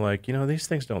 And they were like, these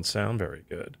things don't sound very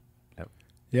good.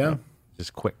 Yeah.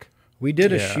 just quick? We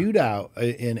did a Yeah. shootout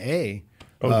in A.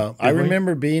 Oh, I did we?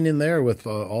 remember being in there with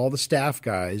all the staff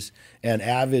guys, and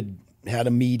Avid had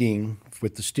a meeting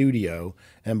with the studio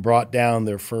and brought down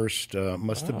their first,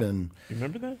 must have been, You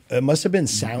remember that? it must have been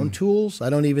Sound Tools. I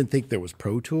don't even think there was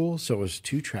Pro Tools, so it was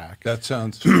 2-track. That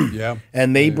sounds, yeah.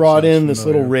 And they Yeah, brought sounds in this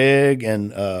little familiar. rig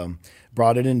and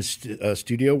brought it into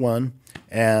Studio One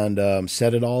and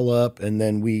set it all up. And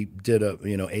then we did a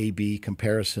A/B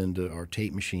comparison to our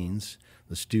tape machines,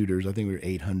 the Studers. I think we were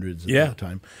 800s at Yeah. that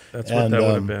time. That's what that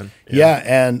would have been. Yeah.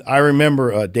 And I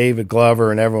remember David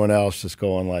Glover and everyone else just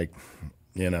going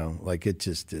it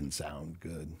just didn't sound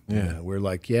good. Yeah. We're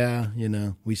like,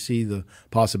 we see the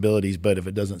possibilities, but if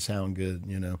it doesn't sound good,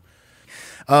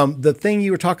 the thing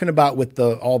you were talking about with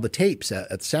all the tapes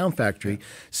at Sound Factory.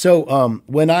 So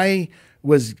when I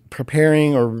was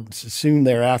preparing, or soon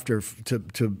thereafter,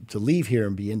 to leave here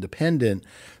and be independent,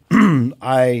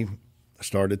 I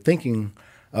started thinking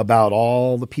about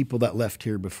all the people that left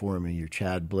here before me, your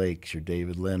Chad Blakes, your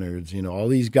David Leonards, all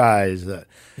these guys that,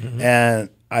 and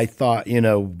I thought,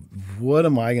 what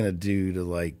am I going to do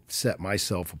to set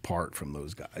myself apart from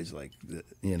those guys?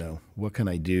 What can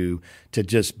I do to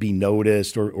just be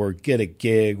noticed or get a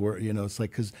gig where, it's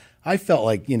because I felt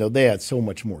like, they had so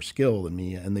much more skill than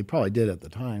me, and they probably did at the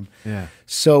time. Yeah.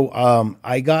 So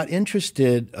I got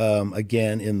interested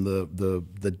again in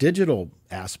the digital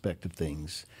aspect of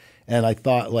things. And I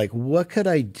thought, what could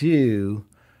I do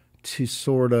to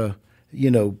sort of,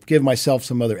 give myself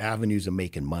some other avenues of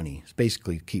making money,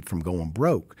 basically keep from going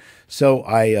broke. So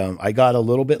I got a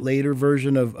little bit later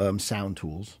version of Sound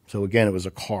Tools. So again, it was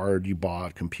a card you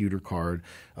bought, computer card.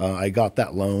 I got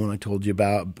that loan I told you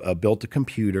about, built a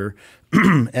computer,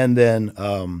 and then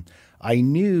I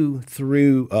knew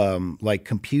through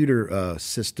computer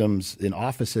systems in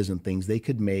offices and things, they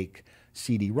could make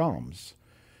CD-ROMs.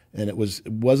 And it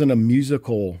wasn't a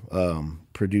musical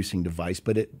producing device,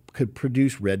 but it could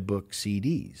produce Redbook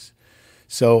CDs.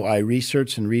 So I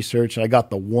researched, and I got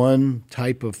the one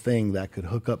type of thing that could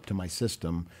hook up to my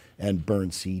system and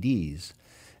burn CDs.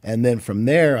 And then from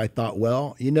there, I thought,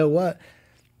 well, you know what?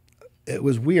 It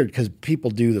was weird because people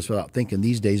do this without thinking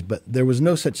these days, but there was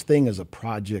no such thing as a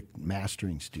project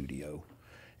mastering studio.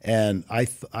 And I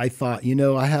thought,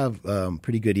 I have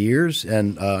pretty good ears,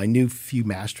 and I knew a few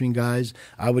mastering guys.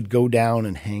 I would go down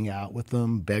and hang out with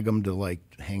them, beg them to like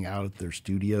hang out at their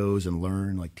studios and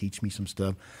learn, like teach me some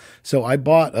stuff. So I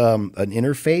bought an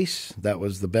interface that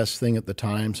was the best thing at the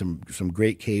time. Some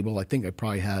great cable. I think I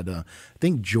probably had. I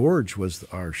think George was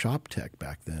our shop tech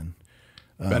back then.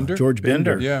 Bender? George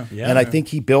Bender. Yeah. And I think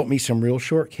he built me some real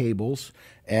short cables,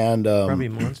 and probably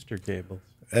monster cables.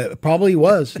 It probably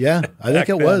was, yeah. I think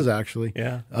it was actually.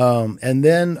 Yeah. And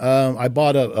then I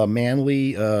bought a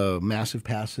Manley massive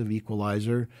passive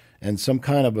equalizer and some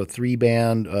kind of a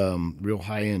 3-band, real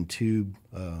high-end tube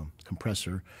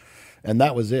compressor, and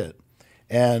that was it.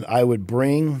 And I would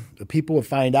people would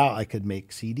find out I could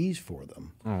make CDs for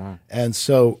them. Uh-huh. And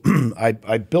so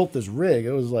I built this rig.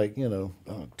 It was like,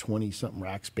 20-something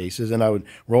rack spaces. And I would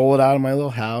roll it out of my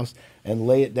little house and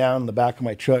lay it down in the back of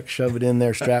my truck, shove it in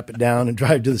there, strap it down, and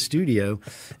drive to the studio.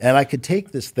 And I could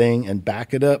take this thing and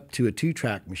back it up to a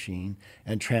 2-track machine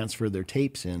and transfer their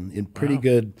tapes in pretty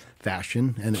good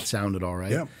fashion, and it sounded all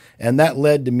right. Yeah. And that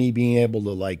led to me being able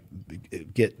to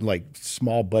get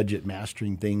small budget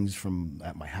mastering things from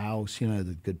at my house.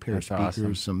 The good pair of speakers,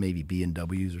 awesome. Some maybe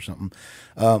B&Ws or something.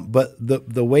 But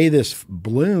the way this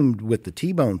bloomed with the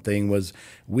T-Bone thing was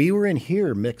we were in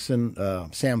here mixing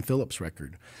Sam Phillips'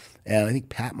 record. And I think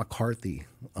Pat McCarthy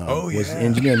was the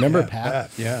engineer. Remember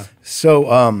Pat? Yeah.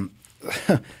 So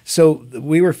so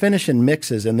we were finishing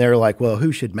mixes, and they're like, well,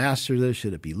 who should master this?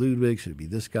 Should it be Ludwig? Should it be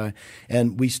this guy?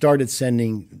 And we started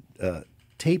sending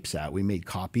tapes out. We made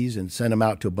copies and sent them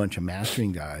out to a bunch of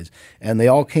mastering guys. And they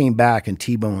all came back, and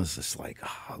T-Bone was just like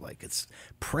it's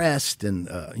pressed, and,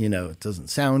 it doesn't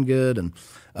sound good.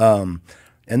 And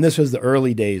this was the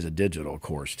early days of digital, of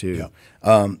course, too.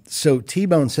 Yeah. So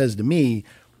T-Bone says to me,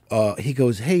 he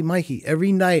goes, hey, Mikey,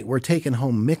 every night we're taking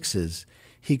home mixes.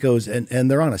 He goes, and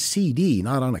they're on a CD,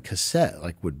 not on a cassette,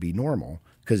 like would be normal,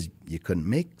 because you couldn't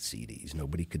make CDs.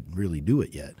 Nobody could really do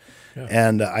it yet. Yeah.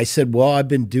 And I said, well, I've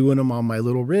been doing them on my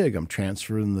little rig. I'm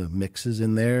transferring the mixes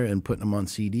in there and putting them on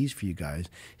CDs for you guys.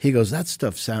 He goes, that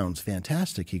stuff sounds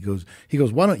fantastic. He goes,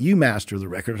 why don't you master the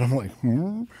record? I'm like,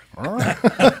 all right.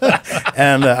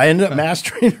 And I ended up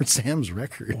mastering Sam's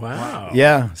record. Wow.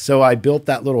 Yeah. So I built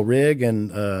that little rig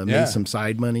and made some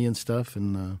side money and stuff.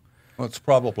 And well, it's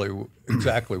probably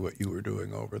exactly what you were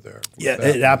doing over there. Yeah,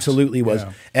 it absolutely was.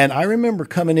 Yeah. And I remember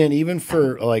coming in, even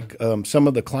for some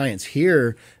of the clients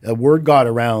here, word got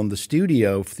around the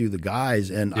studio through the guys.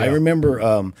 And I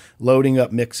remember loading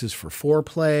up mixes for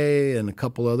Foreplay and a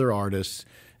couple other artists.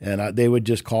 And they would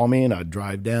just call me, and I'd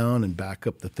drive down and back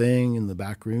up the thing in the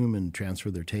back room and transfer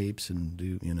their tapes and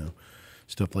do,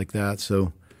 stuff like that.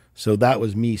 So that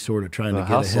was me sort of trying to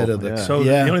get ahead of the... Yeah. So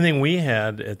the only thing we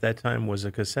had at that time was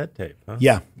a cassette tape, huh?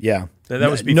 Yeah. That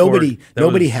was before...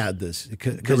 Nobody had this.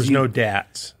 There was no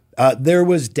DATs. There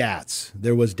was DATs.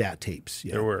 There was DAT tapes.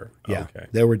 Yeah. There were? Yeah. Okay.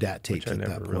 There were DAT tapes Which at I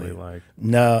never that point. really liked.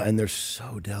 No, and they're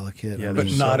so delicate. Yeah,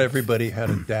 but not everybody had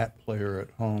a DAT player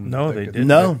at home. No, they didn't.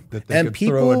 No, and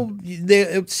people,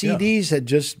 CDs had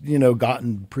just,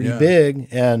 gotten pretty big,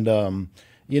 and...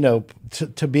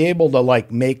 to be able to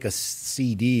make a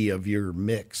CD of your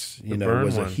mix,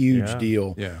 was a huge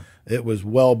deal. Yeah. It was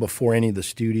well before any of the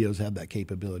studios had that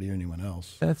capability or anyone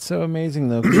else. That's so amazing,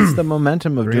 though. It's the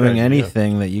momentum of doing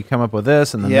anything that you come up with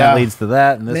this, and then that leads to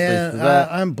that, and this leads to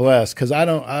that. I'm blessed because I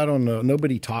don't know.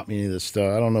 Nobody taught me any of this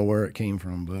stuff. I don't know where it came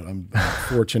from, but I'm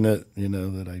fortunate,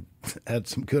 that I had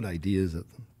some good ideas at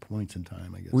points in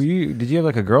time, I guess. Did you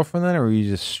have a girlfriend then, or were you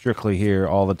just strictly here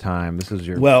all the time? This is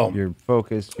your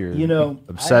focus, your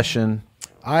obsession.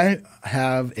 I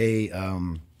have a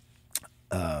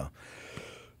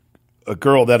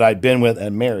girl that I'd been with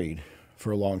and married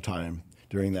for a long time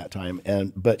during that time,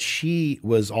 but she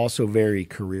was also very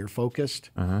career focused,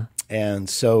 and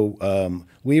so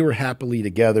we were happily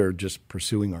together, just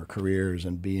pursuing our careers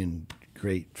and being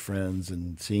great friends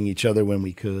and seeing each other when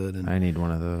we could. And I need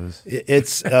one of those.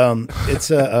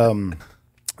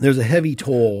 There's a heavy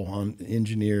toll on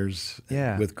engineers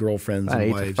with girlfriends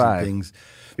and wives and things.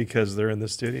 Because they're in the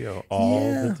studio all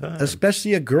the time.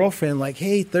 Especially a girlfriend, like,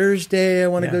 hey, Thursday, I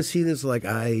want to go see this. Like,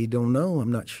 I don't know.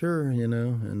 I'm not sure,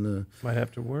 and might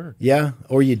have to work. Yeah.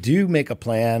 Or you do make a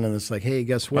plan, and it's like, hey,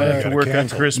 guess what? I have to work on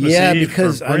Christmas Eve. Yeah,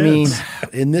 because,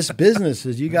 in this business,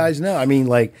 as you guys know,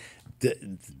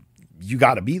 you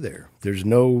got to be there. There's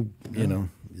no,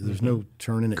 there's no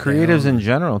turning it Creatives down. in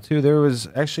general, too. There was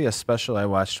actually a special I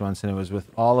watched once, and it was with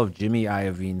all of Jimmy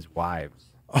Iovine's wives.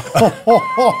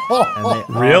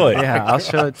 Really? Yeah, I'll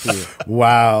show it to you.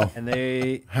 Wow.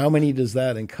 And how many does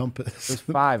that encompass? It was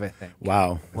 5, I think.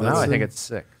 Wow. Well, now I think it's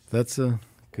 6. That's a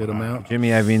good amount. Jimmy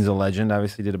Iovine's a legend.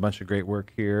 Obviously, did a bunch of great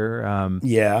work here.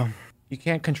 You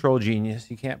can't control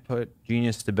genius. You can't put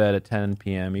genius to bed at 10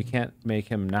 p.m. You can't make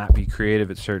him not be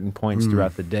creative at certain points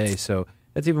throughout the day. So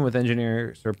that's even with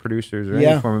engineers or producers or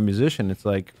any form of musician. It's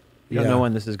like you don't know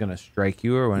when this is going to strike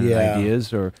you or when an idea is.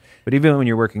 But even when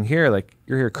you're working here, like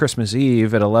you're here Christmas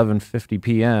Eve at 11:50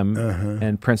 p.m.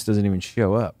 And Prince doesn't even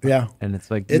show up. Yeah, and it's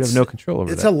like you have no control over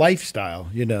that. It's a lifestyle,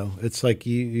 It's like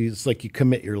you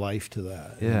commit your life to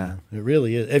that. Yeah, it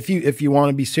really is. If you want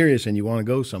to be serious and you want to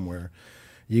go somewhere,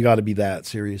 you got to be that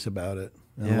serious about it.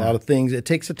 And a lot of things, it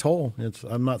takes a toll.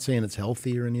 I'm not saying it's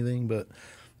healthy or anything, but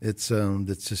it's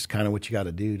just kind of what you got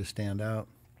to do to stand out.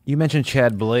 You mentioned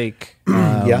Chad Blake.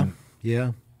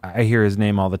 Yeah. I hear his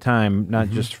name all the time, not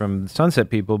just from the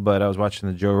Sunset people, but I was watching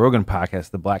the Joe Rogan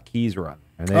podcast, the Black Keys run.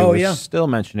 And they were still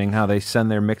mentioning how they send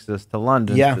their mixes to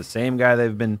London. Yeah. The same guy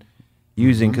they've been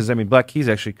using, because, Black Keys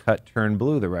actually cut Turn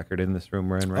Blue, the record, in this room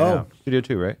we're in right now. Studio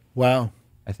 2, right? Wow.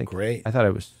 I think. Great. I thought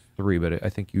it was 3, but I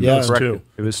think you corrected. Two.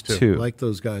 It was 2. I like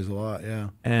those guys a lot, yeah.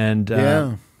 And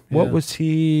what was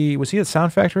he? Was he at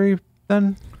Sound Factory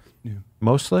then?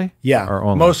 Mostly? Yeah. Or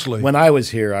only? Mostly. When I was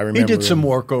here, I remember. He did some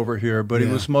work over here, but he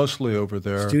was mostly over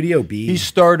there. Studio B.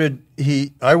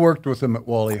 I worked with him at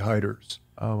Wally Heider's.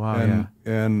 Oh, wow,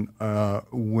 And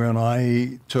when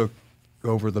I took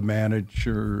over the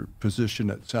manager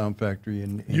position at Sound Factory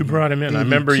in You brought him in. I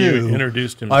remember you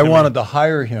introduced him I to wanted me. to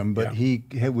hire him, but he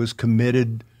was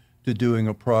committed to doing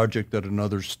a project at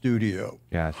another studio.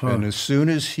 Yeah. And as soon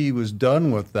as he was done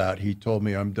with that, he told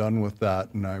me, I'm done with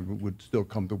that, and I would still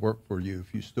come to work for you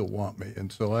if you still want me.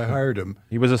 And so I hired him.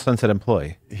 He was a Sunset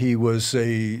employee. He was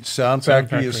a Sound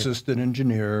Factory assistant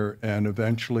engineer, and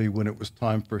eventually when it was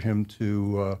time for him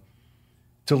to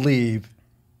leave,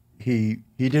 he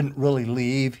didn't really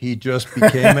leave. He just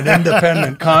became an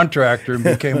independent contractor and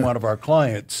became one of our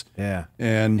clients. Yeah.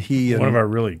 And one of our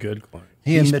really good clients.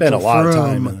 He and spent Mitchell a lot of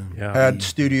Froome time had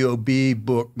Studio B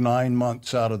booked 9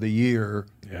 months out of the year,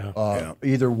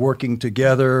 either working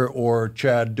together or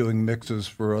Chad doing mixes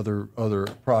for other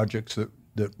projects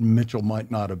that Mitchell might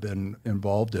not have been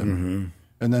involved in.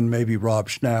 And then maybe Rob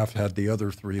Schnaff had the other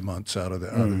 3 months out of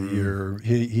the year.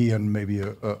 He and maybe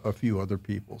a few other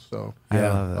people. So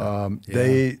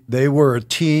they were a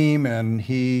team, and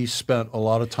he spent a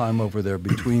lot of time over there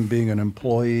between being an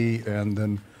employee and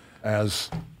then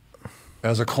as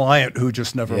a client who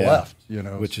just never left,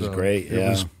 which is great. It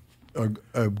was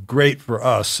great for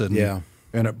us, and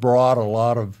it brought a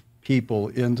lot of people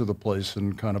into the place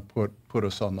and kind of put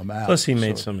us on the map. Plus, he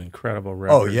made some incredible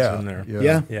records in there.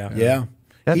 Yeah.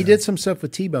 He did some stuff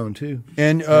with T-Bone too,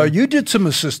 and you did some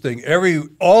assisting.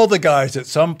 All the guys at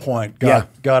some point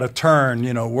got a turn,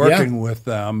 working with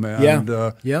them, and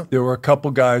there were a couple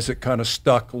guys that kind of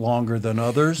stuck longer than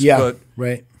others. Yeah,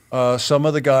 but some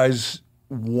of the guys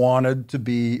wanted to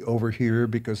be over here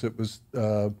because it was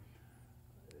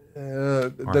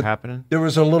happening. There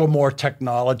was a little more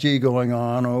technology going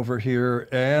on over here,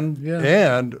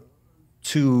 and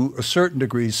to a certain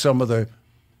degree, some of the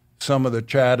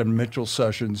Chad and Mitchell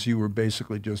sessions, you were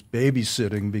basically just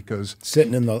babysitting because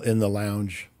sitting in the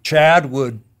lounge. Chad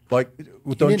would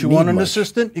don't you want an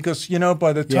assistant? Because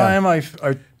by the time I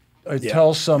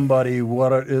tell somebody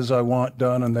what it is I want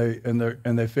done,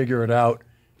 and they figure it out.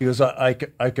 He goes, I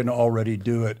can already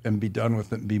do it and be done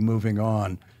with it and be moving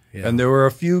on. Yeah. And there were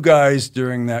a few guys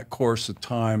during that course of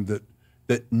time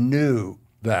that knew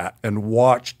that and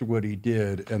watched what he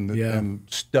did and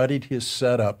studied his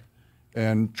setup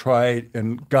and tried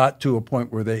and got to a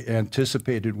point where they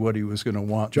anticipated what he was going to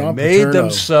want. They made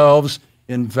themselves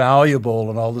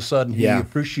invaluable, and all of a sudden he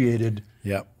appreciated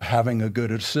having a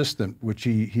good assistant, which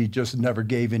he just never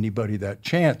gave anybody that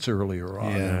chance earlier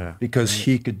on because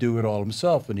he could do it all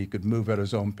himself and he could move at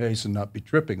his own pace and not be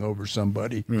tripping over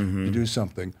somebody to do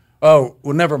something. Oh,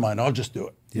 well, never mind. I'll just do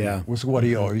it. Yeah. Was what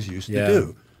he always used to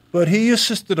do. But he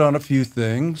assisted on a few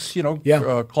things.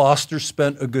 Kloster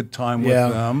spent a good time with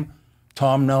them.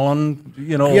 Tom Nellen,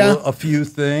 a few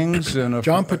things, and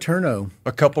John Paterno,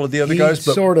 a couple of the other guys.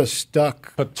 But sort of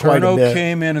stuck. Paterno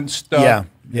came in and stuck.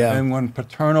 Yeah. And when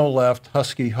Paterno left,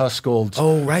 Husky Huskolds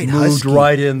moved Husky.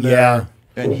 right in there. Yeah.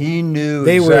 And he knew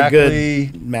they exactly were a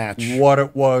good match. What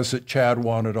it was that Chad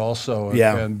wanted also. And,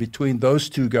 yeah. And between those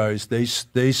two guys, they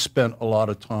spent a lot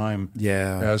of time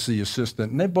as the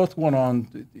assistant. And they both went on,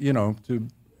 to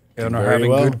and are having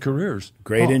good careers.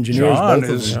 Great engineers. John both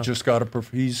has of them. just got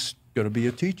he's going to be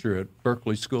a teacher at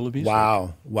Berkeley School of Music.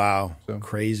 Wow. So,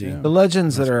 crazy. The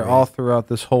legends that are all throughout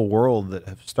this whole world that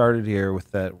have started here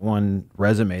with that one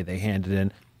resume they handed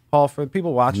in. Paul, for the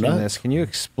people watching this, can you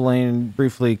explain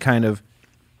briefly kind of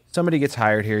somebody gets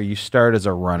hired here, you start as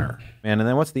a runner, man, and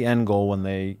then what's the end goal when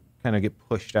they kind of get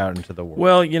pushed out into the world?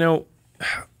 Well,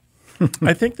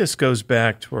 I think this goes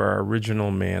back to our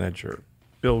original manager,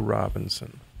 Bill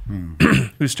Robinson,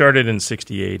 who started in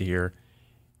 '68 here.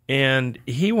 And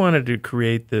he wanted to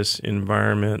create this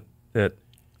environment that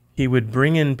he would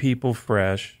bring in people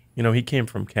fresh. He came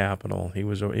from Capitol. He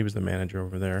was the manager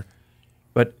over there.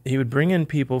 But he would bring in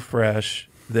people fresh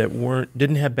that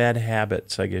didn't have bad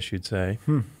habits, I guess you'd say,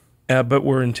 but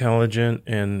were intelligent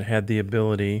and had the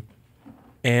ability.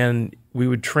 And he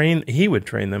would train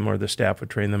them, or the staff would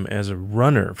train them as a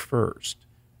runner first,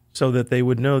 so that they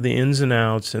would know the ins and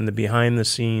outs and the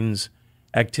behind-the-scenes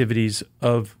activities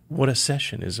of what a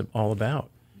session is all about.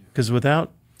 Because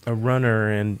without a runner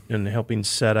and helping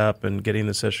set up and getting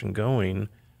the session going,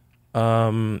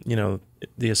 the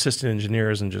assistant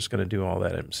engineer isn't just going to do all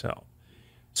that himself.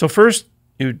 So first,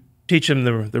 you would teach him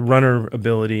the runner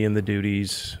ability and the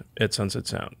duties at Sunset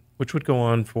Sound, which would go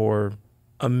on for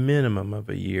a minimum of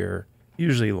a year,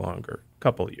 usually longer, a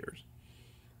couple of years.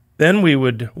 Then we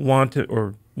would want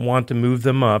to move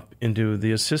them up into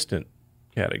the assistant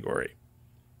category.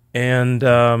 And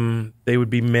they would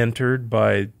be mentored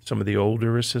by some of the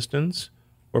older assistants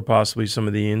or possibly some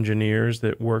of the engineers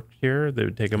that worked here. They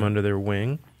would take them under their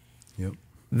wing. Yep.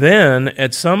 Then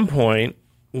at some point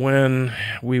when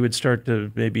we would start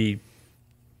to maybe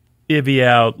divvy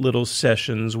out little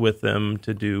sessions with them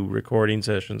to do recording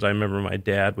sessions. I remember my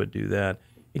dad would do that.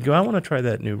 He'd go, I want to try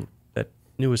that new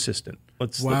assistant.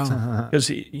 Because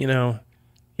he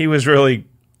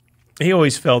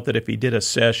always felt that if he did a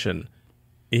session,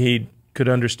 he could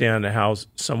understand how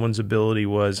someone's ability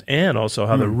was and also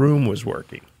how the room was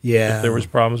working. Yeah. If there was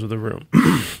problems with the room.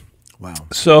 Wow.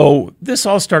 So this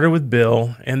all started with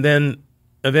Bill, and then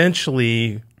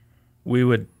eventually we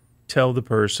would tell the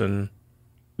person,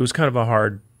 it was kind of a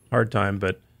hard time,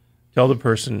 but tell the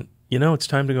person, it's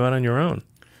time to go out on your own.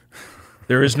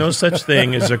 There is no such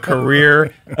thing as a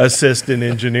career assistant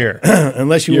engineer.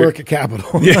 Unless you work at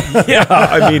Capitol. Yeah,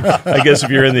 I guess if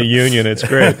you're in the union, it's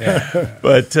great.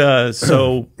 But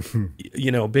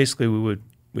basically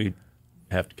we'd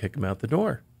have to kick them out the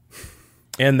door.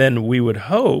 And then we would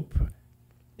hope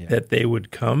that they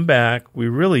would come back. We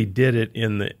really did it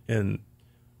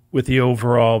with the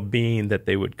overall being that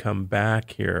they would come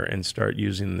back here and start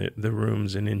using the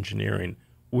rooms in engineering,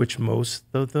 which most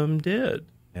of them did.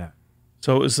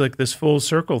 So it was like this full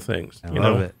circle thing. I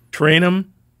love it. Train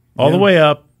them all the way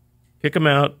up, kick them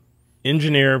out,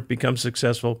 engineer, become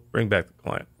successful, bring back the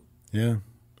client. Yeah.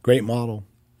 Great model.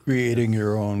 Creating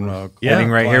your own Sitting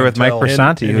right here with Mike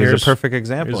Persanti, who's a perfect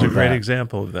example of that. Here's a great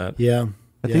example of that. Yeah.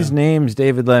 But these names,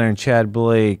 David Leonard, Chad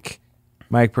Blake,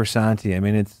 Mike Persanti,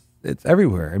 it's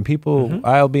everywhere. And people,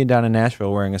 I'll be down in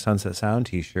Nashville wearing a Sunset Sound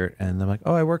T-shirt, and I'm like,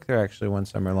 oh, I worked there actually one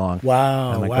summer long.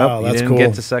 Wow, I'm like, that's cool.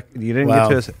 You didn't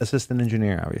get to assistant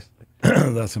engineer, obviously.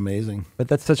 That's amazing. But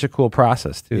that's such a cool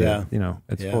process, too. Yeah.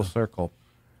 It's full circle.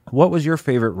 What was your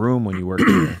favorite room when you worked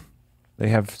there? They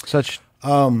have such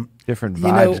different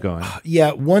vibes going.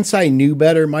 Yeah, once I knew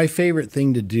better, my favorite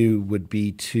thing to do would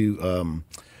be to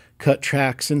cut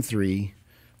tracks in 3,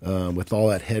 with all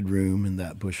that headroom and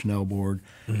that Bushnell board,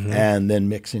 and then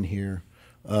mix in here,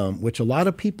 which a lot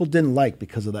of people didn't like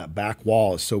because of that back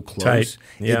wall is so close. Tight.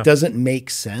 Yeah. It doesn't make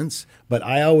sense, but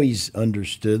I always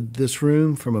understood this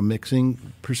room from a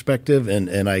mixing perspective,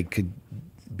 and I could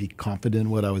be confident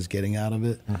what I was getting out of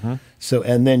it. So,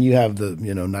 and then you have the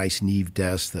nice Neve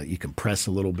desk that you can press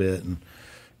a little bit, and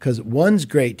because one's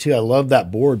great too. I love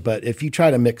that board, but if you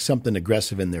try to mix something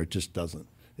aggressive in there, it just doesn't.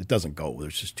 It doesn't go.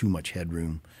 There's just too much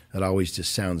headroom. It always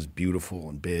just sounds beautiful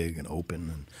and big and open.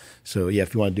 And so,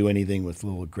 if you want to do anything with a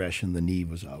little aggression, the Neve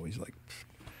was always like.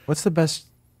 What's the best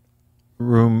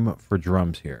room for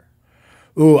drums here?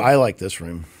 Ooh, I like this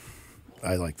room.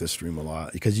 I like this room a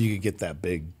lot because you could get that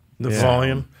big. The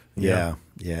volume? Yeah.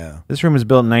 This room was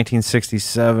built in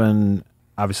 1967,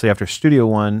 obviously after Studio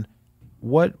One.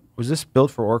 What was this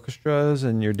built for orchestras,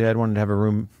 and your dad wanted to have a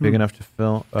room big enough to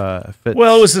fit?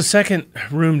 Well, it was the second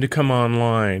room to come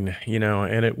online,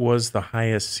 and it was the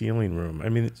highest ceiling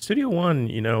room. Studio One,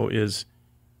 is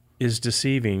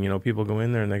deceiving. People go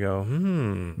in there and they go,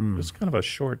 there's kind of a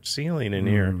short ceiling in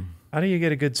here. How do you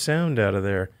get a good sound out of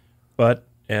there? But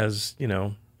as,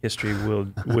 history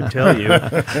would tell you,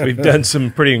 we've done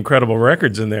some pretty incredible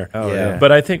records in there. Oh, yeah.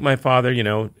 But I think my father,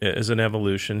 as an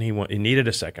evolution, he needed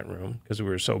a second room because we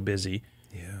were so busy.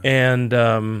 Yeah.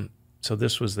 And so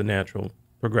this was the natural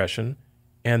progression.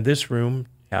 And this room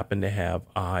happened to have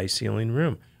a high ceiling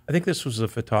room. I think this was a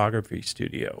photography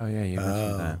studio. Oh, yeah, you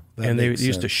mentioned that. And they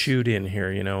used to shoot in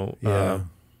here, Yeah.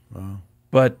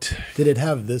 But did it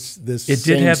have this it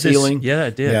same did have ceiling? This, yeah,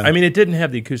 it did. Yeah. I mean, it didn't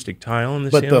have the acoustic tile in the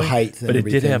but ceiling, the height, but it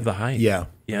did have the height. Yeah,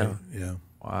 yeah.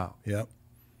 Wow. Yep.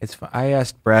 It's. I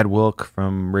asked Brad Wilk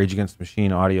from Rage Against the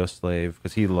Machine, Audio Slave,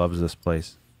 because he loves this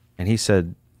place, and he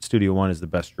said Studio One is the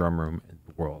best drum room in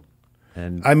the world.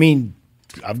 And I mean,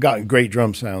 I've gotten great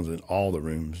drum sounds in all the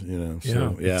rooms, you know.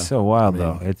 So, yeah. It's so wild,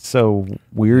 though. It's so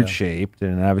weird shaped,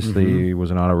 and obviously it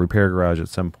was an auto repair garage at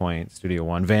some point, Studio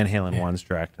One. Van Halen 1's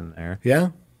tracked in there.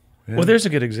 Yeah. Well, there's a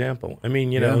good example. I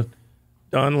mean, you know,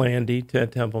 Don Landy,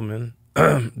 Ted Templeman,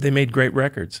 they made great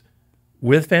records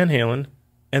with Van Halen,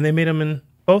 and they made them in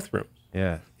both rooms.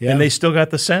 Yeah. And they still got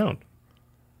the sound.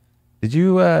 Did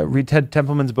you read Ted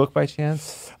Templeman's book by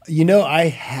chance? You know, I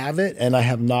have it, and I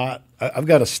have not. I've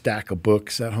got a stack of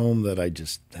books at home that I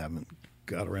just haven't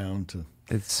got around to.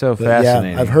 It's so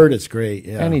fascinating. Yeah, I've heard it's great.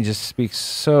 Yeah. And he just speaks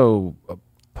so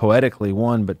poetically,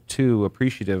 one, but two,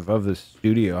 appreciative of the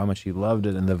studio, how much he loved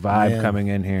it and the vibe coming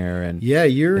in here. And yeah,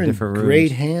 you're in great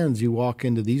rooms. hands. You walk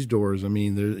into these doors. I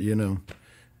mean, there, you know,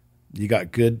 you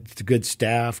got good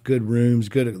staff, good rooms,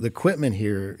 good the equipment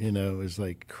here. You know, is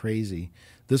like crazy.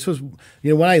 This was, you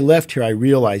know, when I left here, I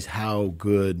realized how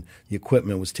good the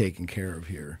equipment was taken care of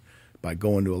here by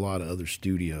going to a lot of other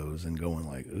studios and going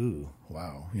like, ooh,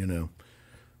 wow, you know.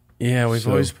 Yeah, we've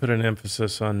always put an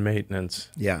emphasis on maintenance.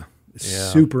 Yeah.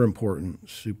 Super important,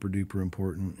 super duper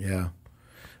important. Yeah.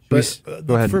 But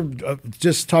go ahead. For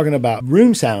just talking about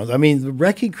room sounds, I mean, the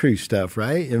Wrecking Crew stuff,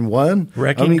 right? In one,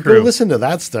 Wrecking Crew. Go listen to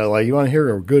that stuff. Like, you want to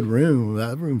hear a good room?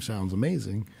 That room sounds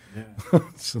amazing. Yeah,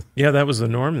 yeah, that was the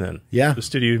norm then. Yeah, the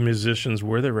studio musicians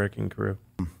were the Wrecking Crew.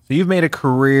 So you've made a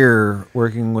career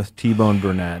working with T-Bone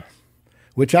Burnett,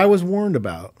 which I was warned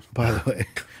about, by the way.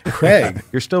 Craig,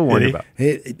 you're still warned about.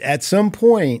 At some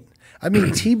point. I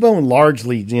mean, T-Bone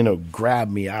largely, you know,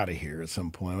 grabbed me out of here at some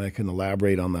point. I can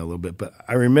elaborate on that a little bit. But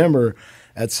I remember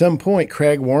at some point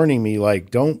Craig warning me,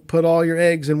 like, don't put all your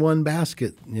eggs in one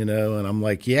basket, you know. And I'm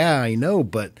like, yeah, I know,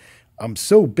 but I'm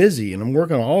so busy and I'm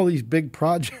working on all these big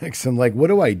projects. And, like, what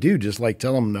do I do? Just, like,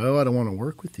 tell them, no, I don't want to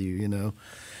work with you, you know.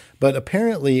 But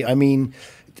apparently, I mean,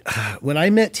 when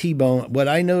I met T-Bone, what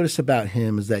I noticed about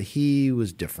him is that he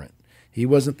was different. He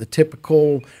wasn't the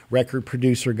typical record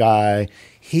producer guy.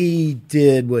 He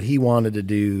did what he wanted to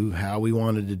do, how he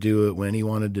wanted to do it, when he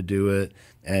wanted to do it,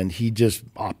 and he just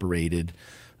operated.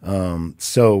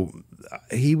 So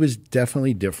he was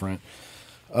definitely different.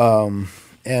 And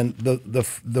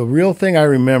the real thing I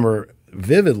remember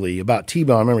vividly about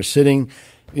T-Bone, I remember sitting,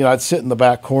 you know, I'd sit in the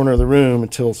back corner of the room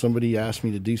until somebody asked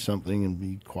me to do something and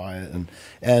be quiet.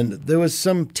 And there was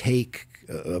some take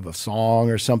of a song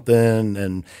or something,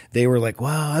 and they were like,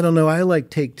 wow, I don't know, I like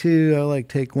take two, I like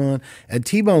take one. And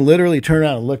T-Bone literally turned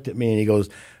around and looked at me and he goes,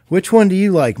 which one do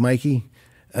you like, Mikey?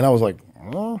 And I was like,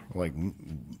 oh, like,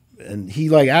 and he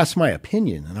like asked my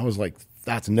opinion, and I was like,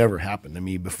 that's never happened to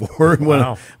me before.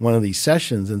 Wow. one of these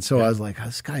sessions. And so I was like, oh,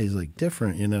 this guy is like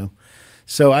different, you know.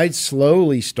 So I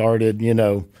slowly started, you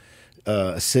know,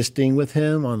 assisting with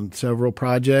him on several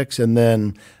projects. And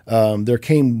then there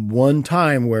came one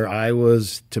time where I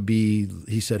was to be,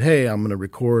 he said, hey, I'm going to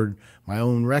record my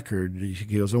own record. He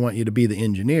goes, I want you to be the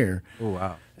engineer. Oh,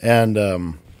 wow.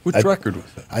 And which record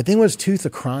was that? I think it was Tooth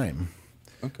of Crime.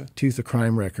 Okay. Tooth of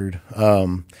Crime record.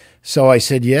 So I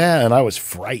said, yeah, and I was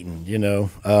frightened, you know.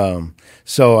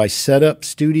 So I set up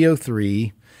Studio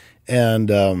 3.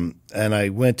 And I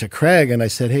went to Craig and I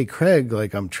said, hey, Craig,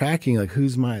 like, I'm tracking, like,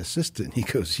 who's my assistant? He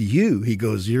goes, you. He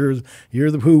goes, you're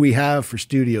the who we have for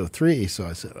Studio 3. So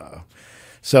I said, oh.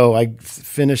 So I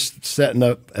finished setting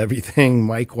up everything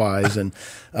mic-wise, and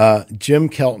Jim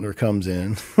Keltner comes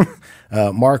in,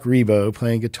 Mark Rebo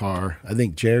playing guitar, I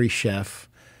think Jerry Sheff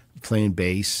playing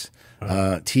bass,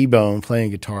 T-Bone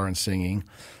playing guitar and singing.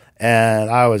 And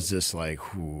I was just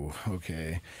like, whew,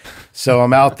 okay. So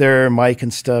I'm out there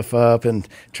miking stuff up and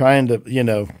trying to, you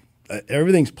know,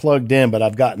 everything's plugged in, but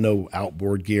I've got no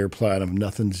outboard gear plugged.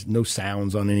 I've no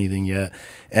sounds on anything yet.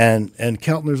 And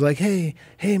Keltner's like, hey,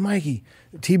 Mikey.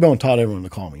 T-Bone taught everyone to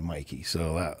call me Mikey,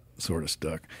 so that sort of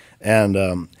stuck.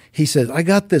 And he says, I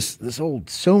got this old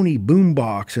Sony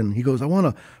boombox, and he goes, I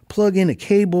want to plug in a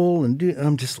cable and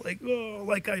I'm just like, oh,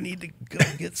 like I need to go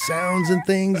get sounds and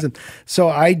things. And so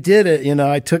I did it, you know,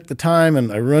 I took the time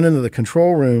and I run into the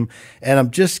control room and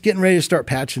I'm just getting ready to start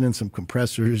patching in some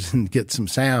compressors and get some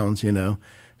sounds, you know.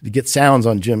 To get sounds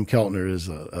on Jim Keltner is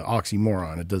an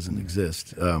oxymoron. It doesn't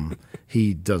exist.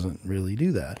 He doesn't really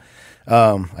do that.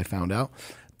 I found out.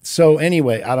 So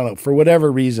anyway, I don't know, for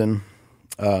whatever reason,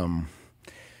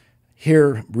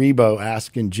 hear Rebo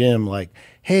asking Jim, like,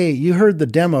 hey, you heard the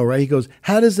demo, right? He goes,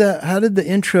 how did the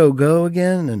intro go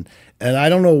again? And I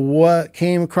don't know what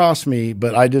came across me,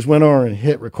 but I just went over and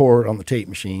hit record on the tape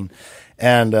machine.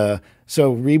 And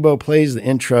so Rebo plays the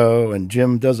intro and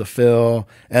Jim does a fill.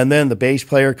 And then the bass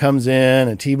player comes in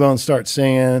and T-Bone starts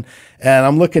singing. And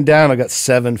I'm looking down, I got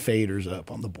 7 faders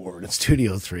up on the board in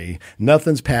Studio 3.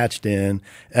 Nothing's patched in.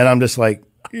 And I'm just like,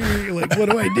 what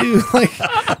do I do? Like,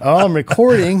 oh, I'm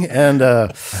recording. And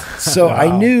so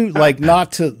I knew like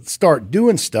not to start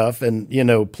doing stuff and,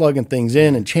 plugging things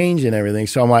in and changing everything.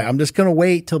 So I'm like, I'm just going to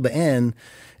wait till the end.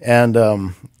 And,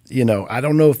 I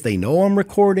don't know if they know I'm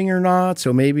recording or not,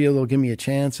 so maybe they'll give me a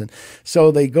chance. And so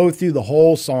they go through the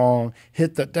whole song,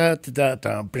 hit the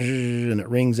da-da-da-da, and it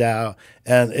rings out.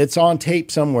 And it's on tape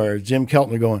somewhere. Jim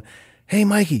Keltner going, hey,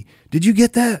 Mikey, did you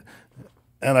get that?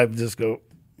 And I just go,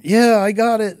 yeah, I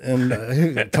got it.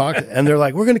 And talk, and they're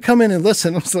like, we're going to come in and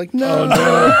listen. I was like, no.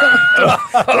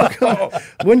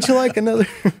 Wouldn't you like another?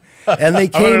 And they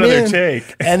came in,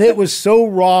 take. And it was so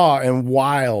raw and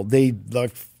wild. They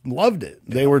loved it.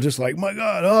 They were just like, my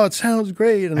God, oh, it sounds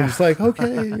great. And I was like,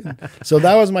 okay. So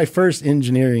that was my first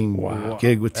engineering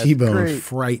gig with T-Bone. Great.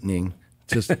 Frightening,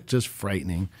 just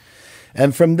frightening.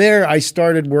 And from there, I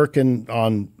started working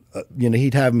on,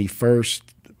 he'd have me first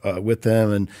with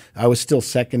them, and I was still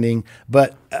seconding.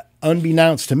 But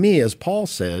unbeknownst to me, as Paul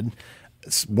said,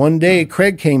 one day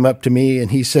Craig came up to me and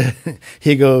he said,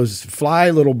 he goes, fly,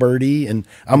 little birdie. And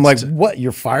I'm like, what,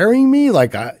 you're firing me?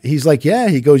 Like, he's like, yeah.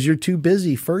 He goes, you're too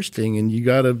busy firsting and you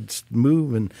got to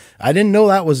move. And I didn't know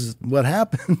that was what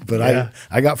happened, but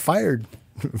I got fired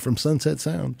from Sunset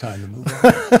Sound. Time to move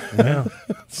on. Yeah.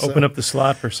 Open up the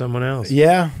slot for someone else.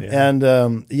 Yeah. And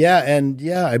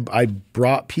I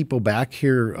brought people back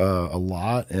here a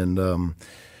lot and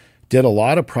did a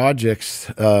lot of projects.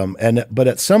 But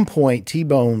at some point,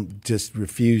 T-Bone just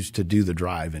refused to do the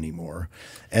drive anymore.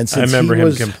 And since I remember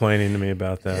him complaining to me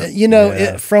about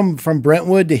that. From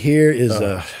Brentwood to here is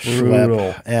a brutal.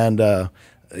 schlep. And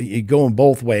you going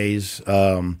both ways.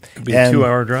 Could be a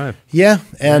 2-hour drive. Yeah,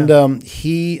 and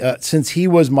he since he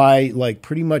was my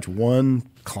pretty much one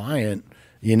client,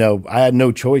 I had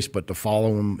no choice but to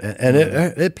follow him, and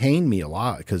it pained me a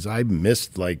lot because I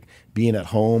missed being at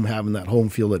home, having that home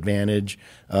field advantage,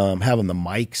 having the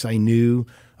mics. I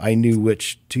knew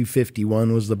which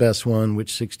 251 was the best one,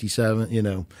 which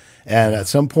 67, And at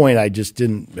some point, I just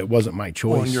didn't. It wasn't my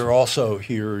choice. Well, and you're also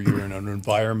here. You're in an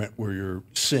environment where you're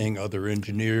seeing other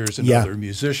engineers and other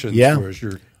musicians, whereas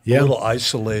you're a little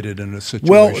isolated in a situation.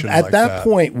 Well, at that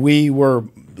point, we were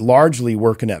largely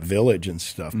working at Village and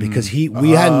stuff because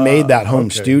we hadn't made that home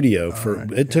studio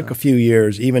for. It took a few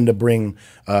years even to bring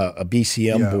a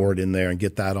BCM board in there and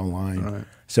get that online. Right.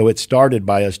 So it started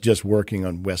by us just working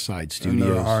on West Side Studios.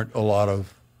 And there aren't a lot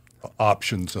of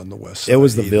options on the West Side. It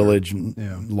was the Village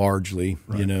largely,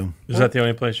 Is that the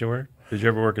only place you worked? Did you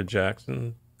ever work at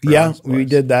Jackson? Yeah, we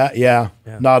did that. Yeah.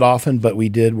 Not often, but we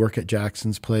did work at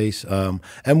Jackson's place. And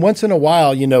once in a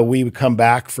while, we would come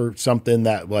back for something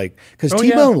that because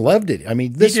T-Bone loved it. I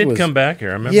mean, he did come back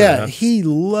here. I remember that. He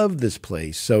loved this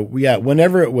place. So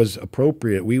whenever it was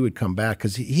appropriate, we would come back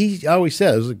because he always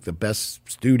said it was the best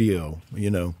studio,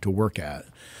 to work at.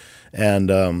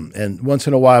 And once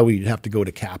in a while we'd have to go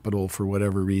to Capitol for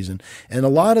whatever reason. And a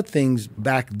lot of things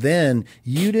back then,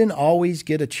 you didn't always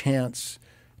get a chance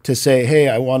to say, hey,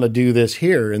 I want to do this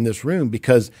here in this room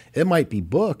because it might be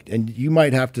booked and you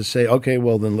might have to say, okay,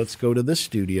 well then let's go to this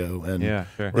studio. And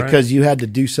because you had to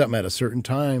do something at a certain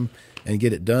time and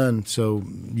get it done. So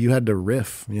you had to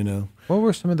riff, What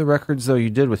were some of the records though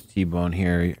you did with T-Bone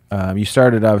here? You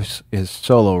started off his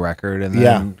solo record and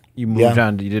then you moved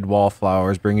on to, you did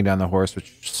Wallflowers, Bringing Down the Horse,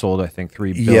 which sold I think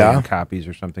 3 billion copies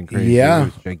or something crazy. Yeah. It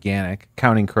was gigantic.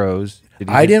 Counting Crows.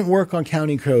 I didn't work on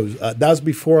Counting Crows. That was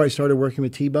before I started working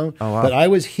with T-Bone. Oh, wow. But I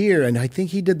was here, and I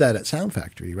think he did that at Sound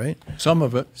Factory, right? Some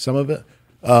of it.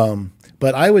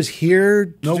 But I was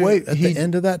here at the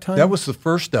end of that time. That was the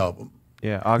first album.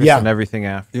 Yeah, August and everything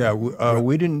after. Yeah,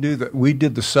 we didn't do that. We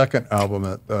did the second album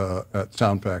at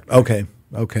Sound Factory.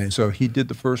 Okay. So he did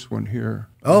the first one here.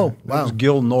 Oh, wow. It was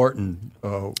Gil Norton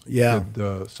did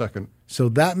the second. So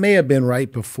that may have been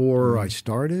right before I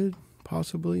started,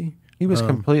 possibly. He was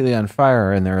completely on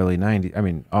fire in the early 90s. I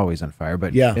mean, always on fire,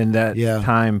 but in that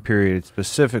time period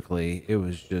specifically, it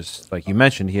was just, like you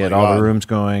mentioned, he had all the rooms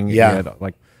going. He had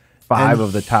 5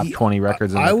 of the top 20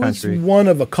 records in the country. I was one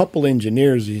of a couple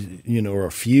engineers, or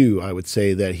a few, I would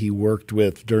say, that he worked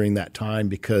with during that time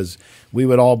because we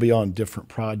would all be on different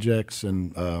projects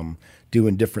and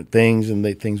doing different things, and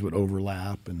things would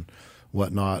overlap and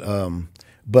whatnot.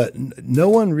 but no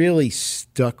one really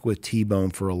stuck with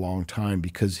T-Bone for a long time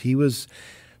because he was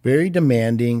very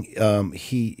demanding.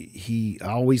 He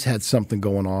always had something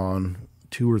going on,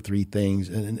 2 or 3 things,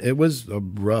 and it was a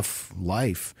rough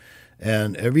life.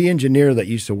 And every engineer that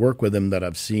used to work with him that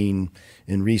I've seen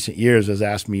in recent years has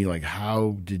asked me, like,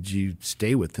 how did you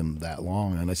stay with him that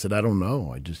long? And I said, I don't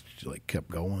know. I just kept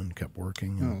going, kept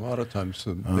working. A lot of times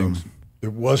things,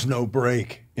 there was no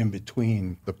break in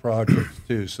between the projects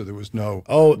too, so there was no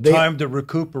time to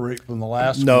recuperate from the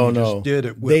last one. You just did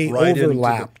it. They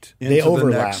overlapped. They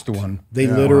overlapped. The next one. They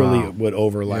literally would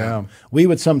overlap. Yeah. We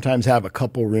would sometimes have a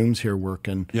couple rooms here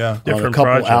working on a couple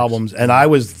projects. albums, and I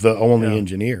was the only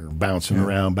engineer bouncing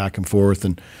around back and forth,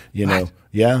 and yeah.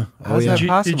 How is that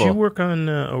possible? Did you work on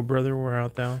Oh Brother, Where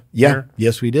Art Thou? Yeah. Here?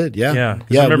 Yes, we did. Yeah.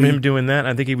 Yeah. I remember him doing that.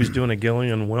 I think he was doing a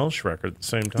Gillian Welsh record at the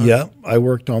same time. Yeah, I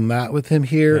worked on that with him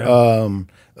here.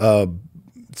 Yeah.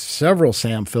 Several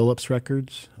Sam Phillips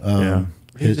records.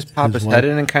 He just pop his head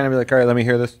in and kind of be like, all right, let me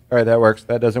hear this. All right, that works.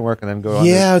 That doesn't work, and then go on.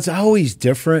 Yeah, it's always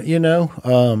different,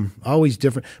 always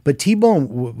different. But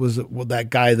T-Bone was that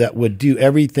guy that would do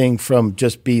everything from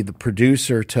just be the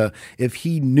producer to if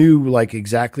he knew like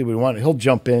exactly what he wanted, he'll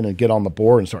jump in and get on the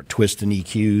board and start twisting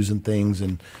EQs and things.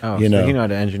 And so you know how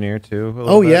to engineer too?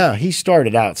 Oh, yeah. He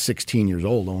started out 16 years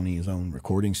old owning his own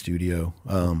recording studio.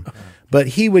 But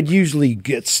he would usually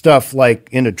get stuff like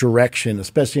in a direction,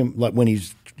 especially like when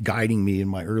he's guiding me in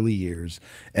my early years.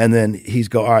 And then he's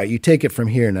go, all right, you take it from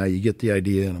here now. You get the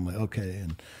idea. And I'm like, okay.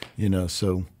 And,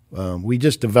 so we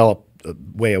just developed a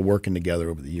way of working together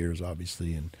over the years,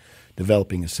 obviously, and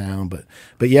developing a sound. But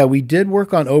yeah, we did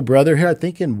work on Oh Brother here, I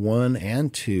think in 1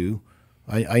 and 2.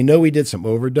 I know we did some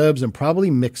overdubs and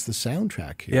probably mixed the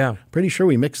soundtrack here. Yeah. Pretty sure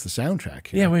we mixed the soundtrack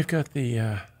here. Yeah, we've got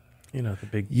the the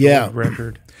big gold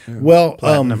record. Well,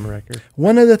 platinum record.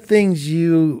 One of the things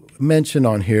you mentioned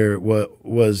on here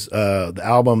was the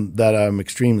album that I'm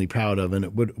extremely proud of, and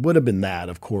it would have been that,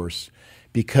 of course,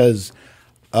 because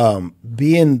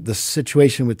being the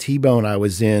situation with T-Bone I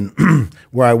was in,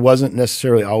 where I wasn't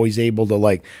necessarily always able to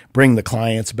like bring the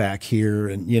clients back here,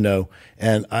 and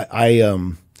and I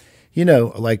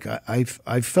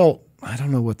felt, I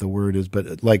don't know what the word is,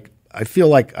 but like, I feel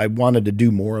like I wanted to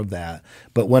do more of that.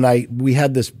 But when we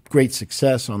had this great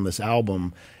success on this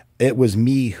album, it was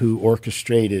me who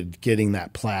orchestrated getting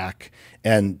that plaque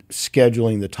and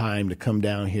scheduling the time to come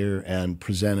down here and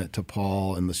present it to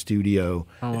Paul in the studio.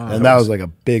 Oh, wow. And that was like a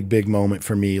big, big moment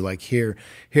for me. Like, here,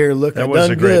 look, I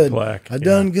done good. I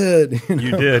done good.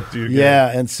 You did.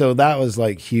 Yeah, and so that was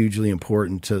like hugely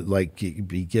important to like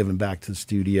be given back to the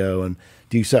studio and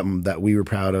do something that we were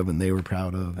proud of and they were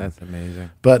proud of. That's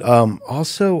amazing. But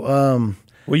also,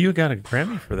 well, you got a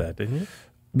Grammy for that, didn't you?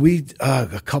 We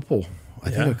a couple. I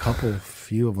think a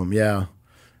few of them. Yeah.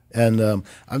 And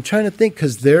I'm trying to think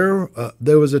because there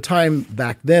was a time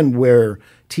back then where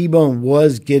T-Bone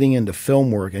was getting into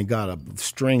film work and got a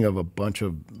string of a bunch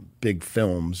of big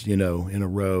films, in a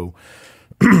row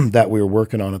that we were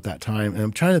working on at that time. And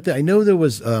I'm trying to think. I know there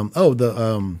was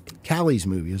the Callie's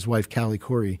movie. His wife Callie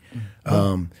Corey.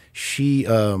 She's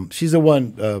the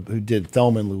one who did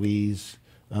Thelma and Louise.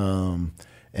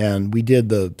 And we did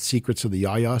the Secrets of the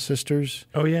Yaya Sisters.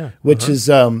 Oh yeah, which is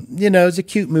it's a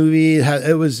cute movie.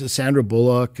 It was Sandra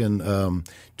Bullock and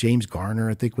James Garner,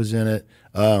 I think, was in it.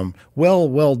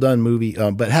 Well done movie,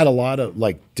 but had a lot of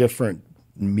like different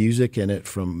music in it,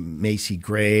 from Macy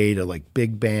Gray to like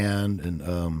big band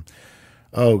and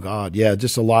oh god, yeah,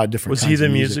 just a lot of different. Was he the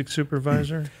music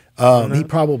supervisor? He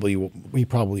probably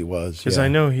was, because I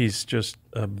know he's just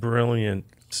a brilliant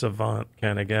savant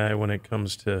kind of guy when it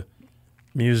comes to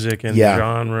music and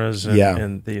genres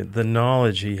and the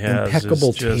knowledge he has. Impeccable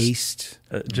is just, taste,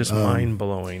 just mind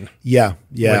blowing. Yeah.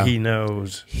 What he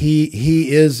knows.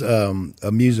 He is a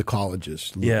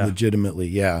musicologist, legitimately.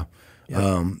 Yeah.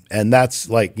 And that's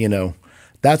like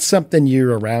that's something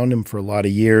you're around him for a lot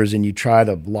of years and you try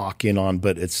to lock in on,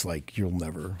 but it's like you'll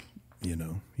never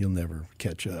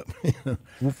catch up.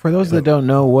 Well, for those that don't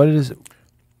know, what is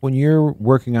when you're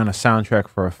working on a soundtrack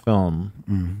for a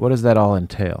film? What does that all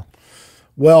entail?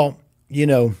 Well, it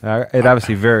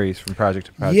obviously varies from project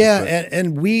to project. Yeah,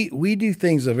 and we do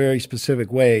things a very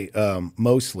specific way,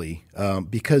 mostly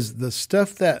because the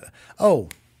stuff that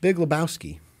Big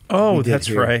Lebowski. Oh,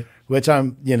 that's right. Which I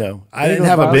didn't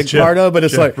have a big part of, but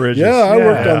it's Jeff Bridges. I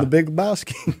worked on the Big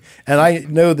Lebowski, and I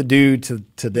know the dude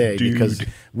today because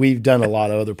we've done a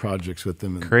lot of other projects with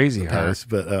them. Crazy Heart,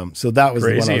 but so that was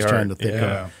Crazy the one I was Heart, trying to think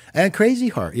of. And Crazy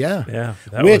Heart, that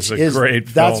was a great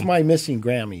film. That's my missing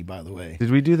Grammy, by the way. Did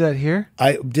we do that here?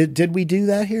 Did we do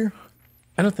that here?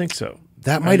 I don't think so.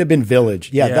 That might have been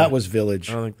Village. Yeah, that was Village.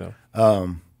 I don't think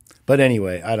so. But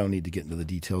anyway, I don't need to get into the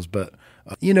details. But,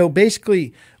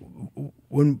 basically,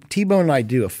 when T-Bone and I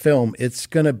do a film, it's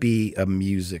going to be a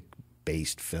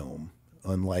music-based film.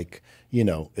 Unlike,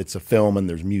 it's a film and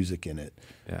there's music in it,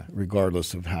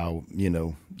 regardless of how,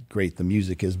 great the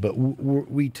music is. But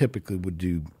we typically would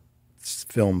do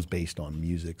films based on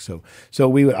music. So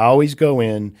we would always go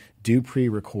in, do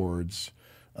pre-records,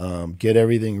 get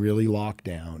everything really locked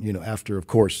down, after, of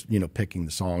course, picking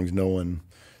the songs, knowing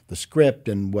the script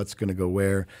and what's going to go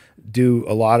where, do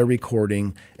a lot of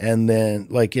recording. And then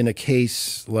like in a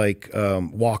case like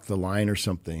Walk the Line or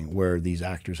something where these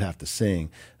actors have to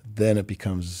sing, then it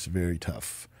becomes very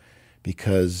tough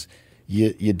because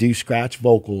you do scratch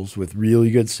vocals with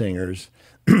really good singers.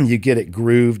 You get it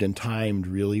grooved and timed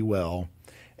really well.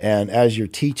 And as you're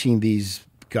teaching these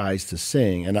guys to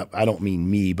sing, and I don't mean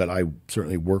me, but I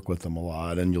certainly work with them a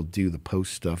lot, and you'll do the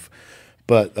post stuff.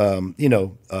 But,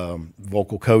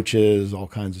 vocal coaches, all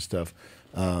kinds of stuff,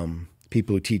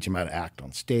 people who teach them how to act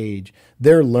on stage,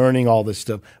 they're learning all this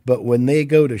stuff. But when they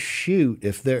go to shoot,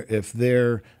 if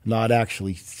they're not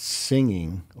actually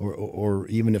singing, or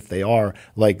even if they are,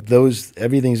 like those,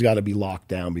 everything's got to be locked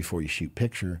down before you shoot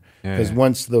picture. Because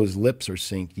once those lips are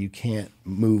synced, you can't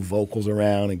move vocals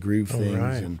around and groove things.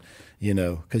 Right. And,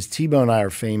 because T-Bone and I are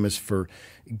famous for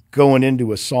going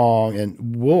into a song,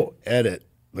 and we'll edit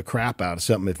the crap out of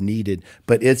something if needed,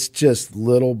 but it's just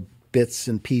little bits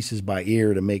and pieces by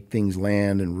ear to make things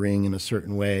land and ring in a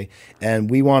certain way. And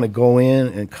we want to go in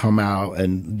and come out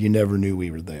and you never knew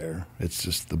we were there. It's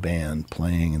just the band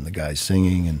playing and the guys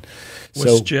singing. And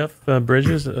was Jeff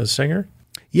Bridges a singer?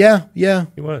 Yeah.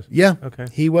 He was? Yeah. Okay.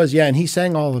 He was, and he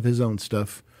sang all of his own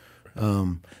stuff.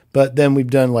 But then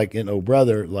we've done like in Oh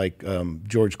Brother, like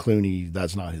George Clooney,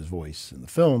 that's not his voice in the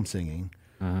film singing.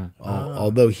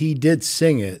 Although he did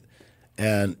sing it,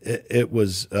 and it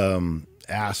was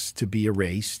asked to be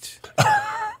erased.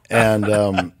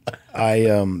 And I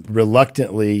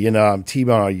reluctantly, I'm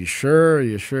T-Bone, are you sure? Are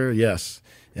you sure? Yes.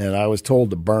 And I was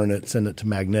told to burn it, send it to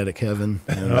magnetic heaven,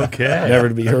 and never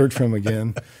to be heard from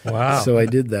again. Wow. So I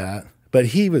did that. But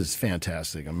he was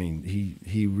fantastic. I mean,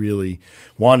 he really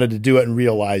wanted to do it and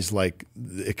realized like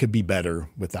it could be better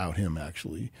without him.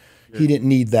 Actually, he didn't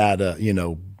need that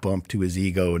bump to his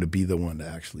ego to be the one to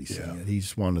actually sing it. He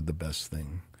just wanted the best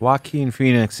thing. Joaquin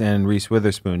Phoenix and Reese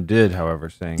Witherspoon did,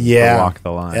 however, sing Walk the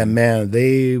Line. And man,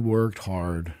 they worked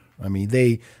hard. I mean,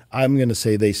 I'm going to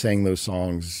say they sang those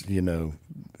songs, oh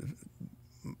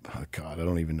God, I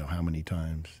don't even know how many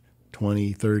times,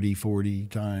 20, 30, 40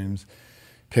 times,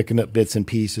 picking up bits and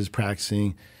pieces,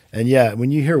 practicing. And yeah,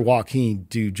 when you hear Joaquin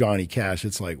do Johnny Cash,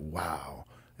 it's like, wow.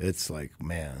 It's like,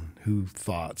 man, who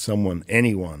thought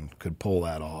anyone could pull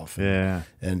that off? Yeah.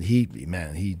 And he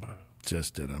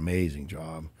just did an amazing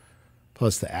job.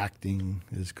 Plus the acting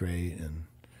is great. And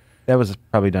that was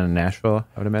probably done in Nashville,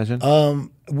 I would imagine.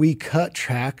 We cut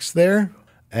tracks there.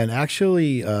 And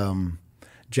actually,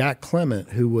 Jack Clement,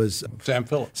 who was Sam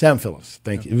Phillips,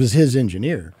 thank you. It was his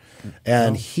engineer.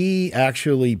 And he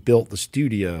actually built the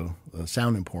studio,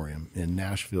 Sound Emporium in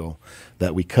Nashville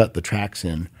that we cut the tracks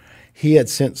in. He had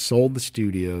since sold the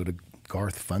studio to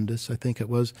Garth Fundus, I think it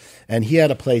was, and he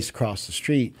had a place across the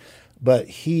street, but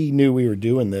he knew we were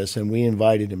doing this, and we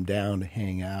invited him down to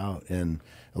hang out and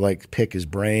like pick his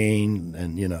brain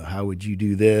and, how would you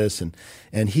do this?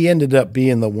 And he ended up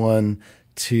being the one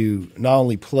to not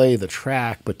only play the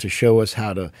track, but to show us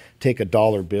how to take a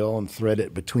dollar bill and thread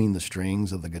it between the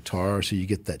strings of the guitar so you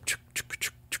get that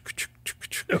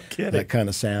that kind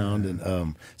of sound.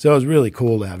 And so it was really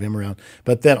cool to have him around.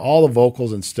 But then all the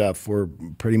vocals and stuff were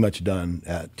pretty much done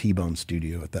at T-Bone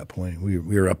Studio at that point. We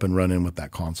were up and running with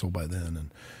that console by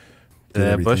then.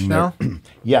 And Bushnell?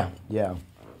 Yeah.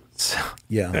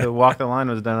 The Walk the Line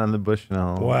was done on the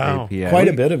Bushnell API. Quite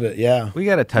a bit of it, yeah. We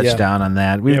got to touch down on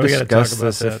that. We've discussed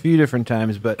this a few different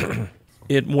times, but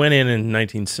it went in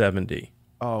 1970.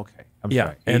 Oh, okay. I'm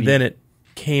sorry. And then it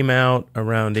came out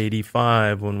around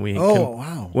 85 when we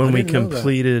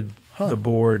completed the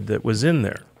board that was in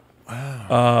there.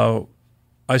 Wow.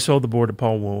 I sold the board to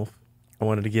Paul Wolf. I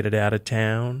wanted to get it out of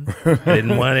town. I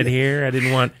didn't want it here. I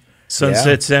didn't want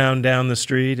Sunset Sound down the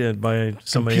street by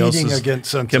somebody else's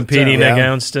competing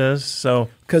against us. So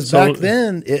because back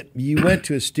then you went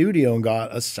to a studio and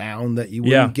got a sound that you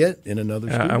wouldn't get in another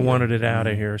studio. I wanted it out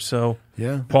of here. So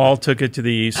Paul took it to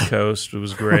the East Coast. It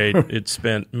was great. It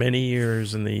spent many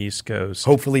years in the East Coast.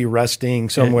 Hopefully resting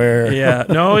somewhere.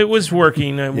 No, it was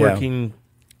working.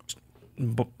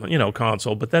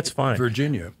 Console, but that's fine.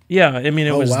 Virginia. Yeah, I mean,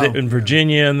 it was in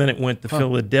Virginia, and then it went to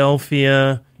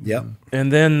Philadelphia. Yep.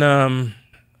 And then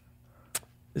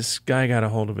this guy got a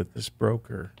hold of it, this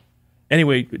broker,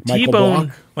 Anyway,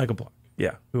 T-Bone, Michael Block,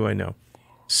 yeah, who I know.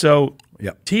 So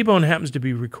T-Bone happens to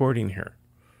be recording here.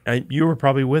 You were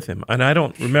probably with him, and I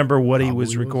don't remember what he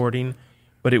was recording,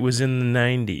 but it was in the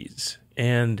 90s.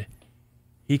 And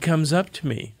he comes up to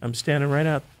me. I'm standing right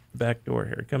out the back door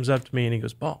here. He comes up to me and he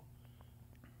goes, Paul,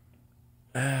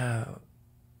 I'm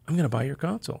going to buy your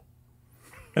console.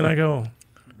 And I go,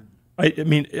 I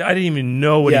mean, I didn't even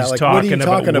know what he's talking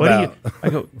about. I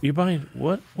go, you buying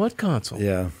what console?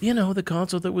 Yeah. You know, the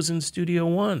console that was in Studio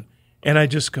One. And I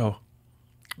just go,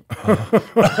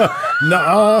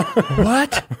 no.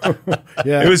 What?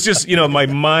 Yeah. It was just, my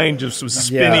mind just was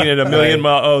spinning at a million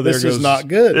miles. Oh, there this goes. This is not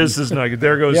good. This is not good.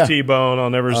 There goes T-Bone. I'll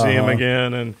never see him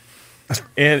again. And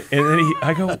then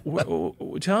I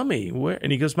go, tell me where?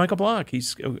 And he goes, Michael Block.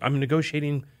 I'm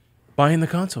negotiating buying the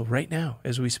console right now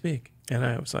as we speak. And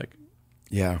I was like,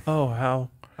 oh, how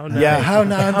nice. Yeah, how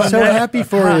nice. I'm so happy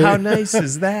for you. How nice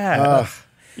is that?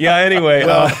 Yeah, anyway.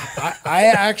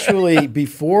 I actually,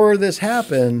 before this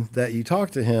happened, that you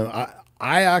talked to him,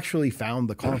 I actually found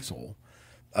the console.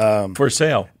 For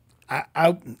sale.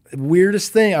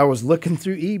 Weirdest thing, I was looking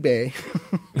through eBay.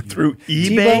 Through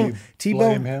eBay? T-Bone.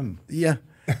 Blame him. Yeah.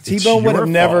 T-Bone would have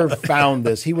never found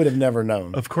this. He would have never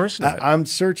known. Of course not. I'm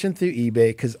searching through eBay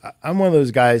because I'm one of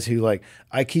those guys who,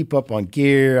 I keep up on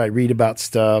gear. I read about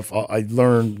stuff. I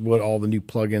learn what all the new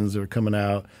plugins are coming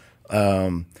out.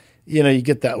 You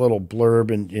get that little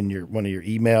blurb in one of your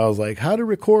emails, like how to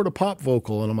record a pop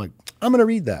vocal. And I'm like, I'm going to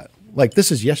read that. Like,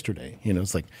 this is yesterday.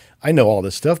 It's like, I know all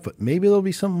this stuff, but maybe there'll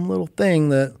be some little thing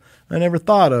that I never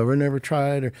thought of or never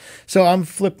tried. So I'm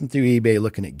flipping through eBay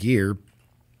looking at gear.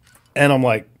 And I'm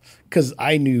like, because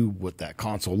I knew what that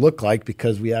console looked like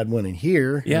because we had one in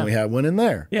here and we had one in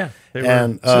there. Yeah, they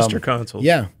were sister consoles.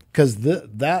 Yeah, because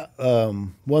that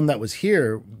one that was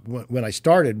here when I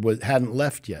started hadn't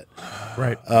left yet.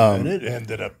 Right. And it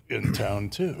ended up in town,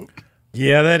 too.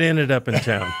 Yeah, that ended up in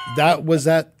town. That was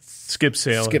that Skip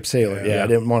Saylor. Skip Saylor. Yeah, I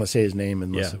didn't want to say his name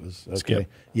unless it was okay.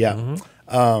 Skip. Yeah.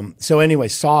 Mm-hmm. So anyway,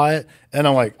 saw it, and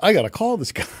I'm like, I got to call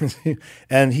this guy.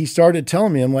 And he started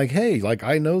telling me, I'm like, hey,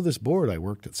 I know this board. I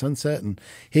worked at Sunset. And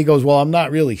he goes, well, I'm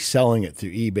not really selling it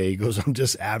through eBay. He goes, I'm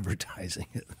just advertising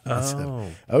it. I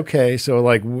said, okay. So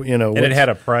and it had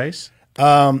a price?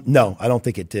 No, I don't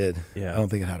think it did. Yeah. I don't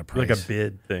think it had a price. Like a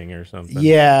bid thing or something.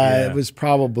 Yeah, it was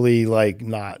probably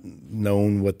not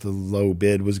known what the low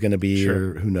bid was going to be,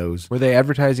 or who knows. Were they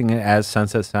advertising it as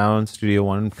Sunset Sound Studio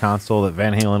One console that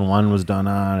Van Halen 1 was done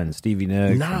on, and Stevie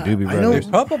Nicks and Doobie Brothers?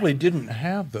 They probably didn't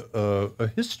have a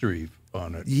history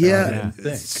on it. Yeah,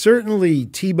 certainly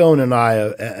T-Bone and I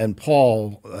and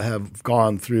Paul have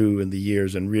gone through in the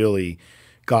years and really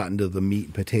gotten to the meat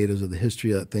and potatoes of the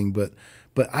history of that thing, but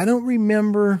I don't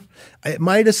remember. It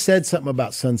might have said something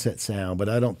about Sunset Sound, but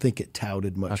I don't think it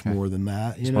touted much more than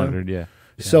that. Just wondered, yeah.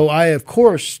 So I, of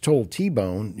course, told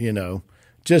T-Bone,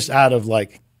 just out of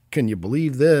can you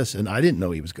believe this? And I didn't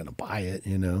know he was going to buy it,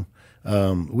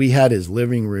 We had his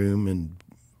living room, and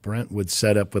Brent would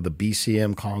set up with a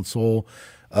BCM console.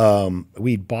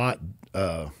 We bought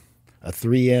a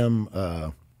 3M,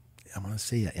 I want to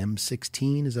say a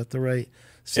M16. Is that the right?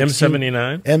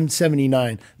 M79?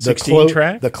 M79. 16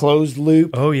 track? The closed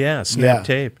loop. Oh, yeah. Snap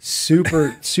tape.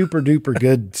 Super duper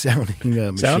good sounding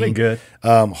machine. Sounding good.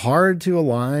 Hard to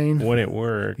align. When it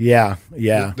worked. Yeah.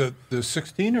 The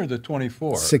 16 or the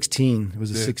 24? 16. It was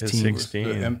a 16. The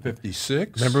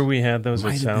M56? Remember we had those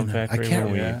at Sound Factory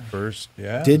when we first?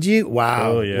 Yeah. Did you?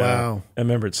 Wow. Oh, yeah. Wow. I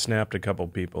remember it snapped a couple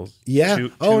people's. Yeah.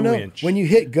 Two no. inch. When you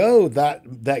hit go, that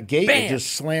gate would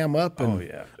just slam up.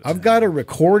 And I've got a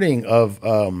recording of,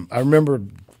 I remember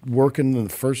working the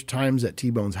first times at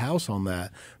T-Bone's house on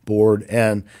that board,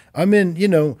 and I'm in,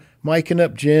 micing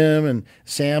up Jim, and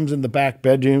Sam's in the back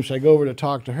bedroom, so I go over to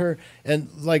talk to her, and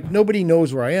nobody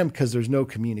knows where I am because there's no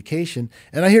communication,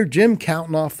 and I hear Jim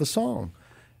counting off the song.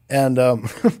 And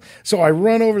so I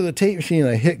run over to the tape machine, and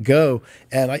I hit go,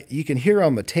 and you can hear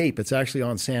on the tape, it's actually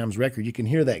on Sam's record, you can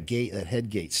hear that head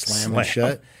gate slamming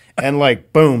shut. And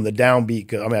boom, the downbeat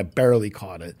goes. I mean, I barely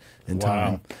caught it in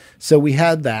time. So we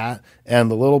had that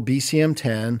and the little BCM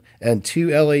 10 and 2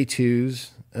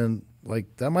 LA2s, and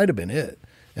that might have been it.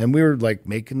 And we were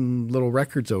making little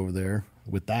records over there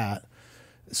with that.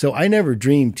 So I never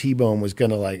dreamed T-Bone was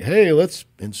going to hey, let's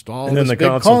install this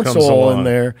big console in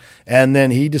there. And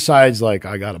then he decides I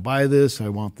got to buy this. I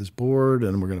want this board,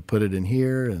 and we're going to put it in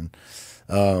here.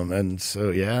 And so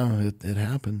it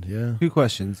happened. Yeah. 2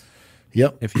 questions.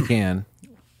 Yep. If you can.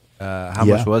 How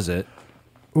much was it?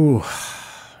 Ooh.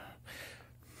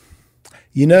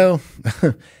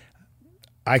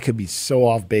 I could be so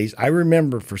off base. I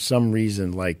remember for some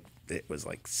reason, it was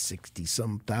like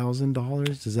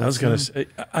 $60,000. Does that? I was going to say,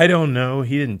 I don't know.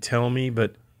 He didn't tell me,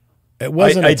 but it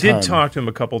wasn't. I did talk to him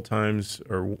a couple times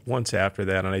or once after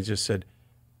that, and I just said,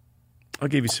 I'll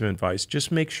give you some advice.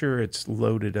 Just make sure it's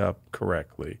loaded up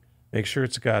correctly. Make sure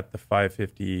it's got the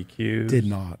 550 EQs. Did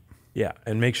not. Yeah,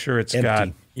 and make sure it's empty. got.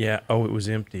 Yeah. Oh, it was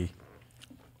empty.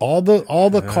 All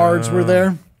the cards were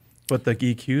there, but the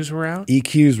EQs were out.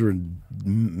 EQs were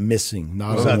missing.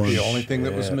 Was that the only thing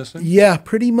that was missing? Yeah,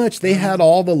 pretty much. They had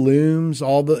all the looms,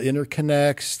 all the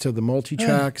interconnects to the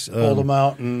multi-tracks. Pulled them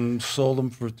out and sold them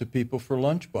to people for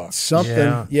lunchbox.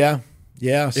 Something. Yeah.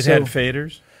 It had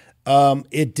faders.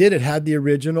 It did. It had the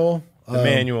original. The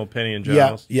manual Penny and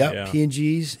Giles. Yeah,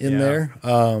 P&Gs in there.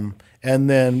 And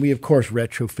then we, of course,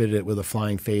 retrofitted it with the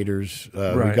flying faders.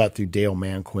 We got through Dale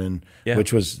Manquin,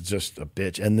 which was just a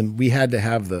bitch. And then we had to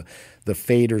have the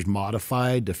faders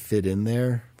modified to fit in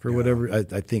there for whatever.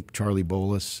 I think Charlie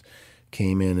Bolus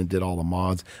came in and did all the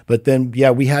mods. But then,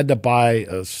 we had to buy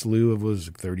a slew of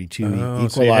 32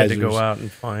 equalizers. So you had to go out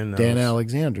and find those. Dan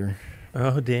Alexander.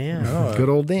 Oh, Dan. Good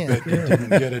old Dan. Didn't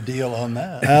get a deal on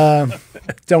that.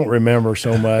 Don't remember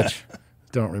so much.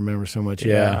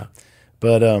 Yeah.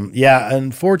 But,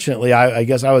 unfortunately, I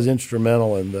guess I was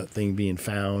instrumental in the thing being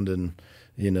found and,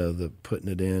 the putting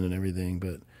it in and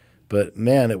everything. But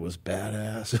man, it was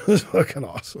badass. It was fucking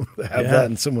awesome to have that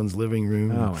in someone's living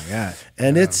room. Oh, my God.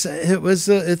 And it's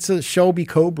a Shelby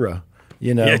Cobra,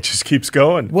 Yeah, it just keeps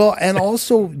going. Well, and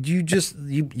also you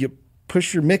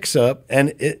push your mix up, and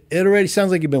it already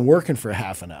sounds like you've been working for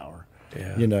half an hour.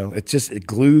 Yeah. It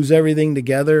glues everything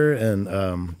together, and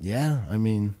I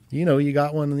mean, you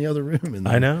got one in the other room. And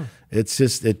I know. It's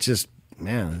just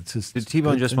man, it's just. Did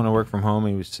T-Bone just want to work from home?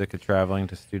 He was sick of traveling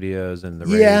to studios and the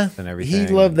rates and everything.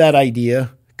 He loved that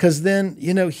idea. Because then,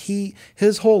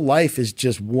 his whole life is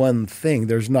just one thing.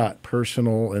 There's not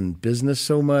personal and business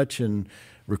so much, and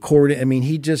recording. I mean,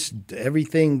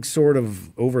 everything sort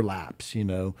of overlaps,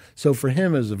 So for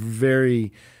him, it was a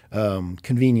very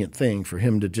convenient thing for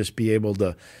him to just be able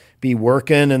to be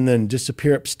working and then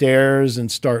disappear upstairs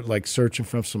and start like searching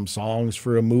for some songs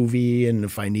for a movie. And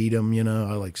if I need them,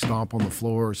 I like stomp on the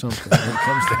floor or something when it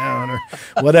comes down or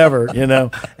whatever,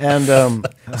 And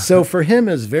so for him,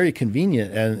 it's very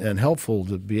convenient and helpful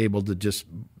to be able to just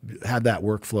have that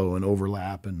workflow and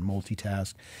overlap and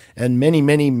multitask. And many,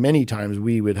 many, many times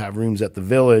we would have rooms at the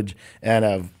Village and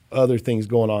have other things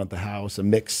going on at the house, a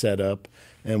mix set up,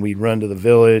 and we'd run to the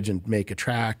Village and make a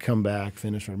track, come back,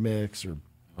 finish our mix or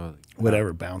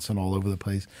whatever, bouncing all over the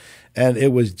place. And it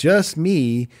was just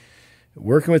me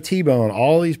working with T-Bone,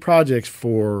 all these projects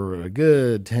for a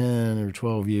good 10 or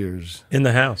 12 years. In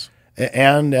the house.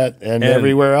 And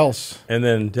everywhere else. And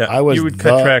then you would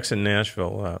cut tracks in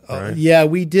Nashville up, right? Yeah,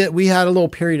 we did. We had a little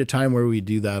period of time where we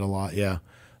do that a lot, yeah.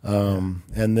 And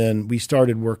then we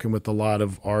started working with a lot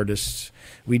of artists.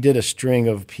 We did a string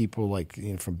of people like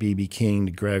from B.B. King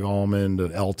to Greg Allman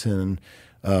to Elton,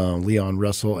 Leon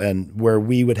Russell, and where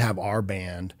we would have our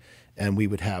band and we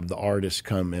would have the artists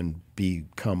come and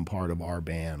become part of our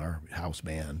band, our house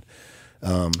band.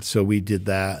 So we did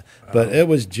that, but it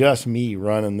was just me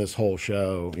running this whole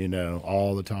show,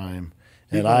 all the time.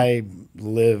 And I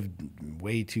lived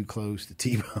way too close to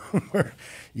T-Bone where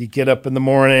you get up in the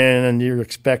morning and you're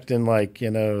expecting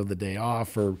the day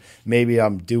off, or maybe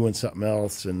I'm doing something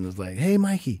else and it's like, hey,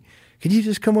 Mikey, could you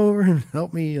just come over and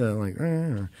help me?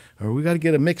 Or we got to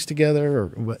get a mix together,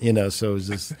 or, so it's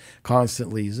just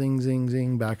constantly zing, zing,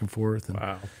 zing, back and forth. And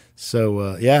wow.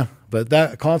 So, but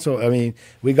that console, I mean,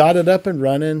 we got it up and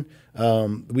running.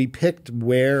 We picked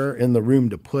where in the room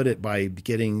to put it by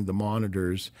getting the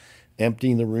monitors,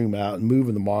 emptying the room out and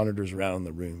moving the monitors around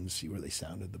the room to see where they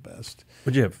sounded the best.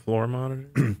 Would you have floor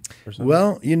monitors or something?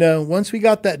 Well, once we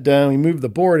got that done, we moved the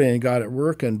board in and got it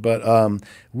working. But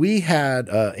we had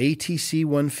ATC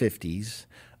 150s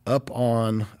up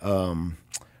on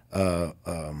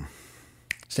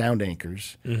sound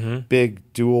anchors,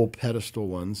 big dual pedestal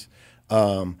ones,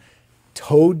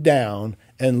 towed down,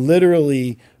 and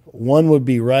literally one would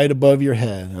be right above your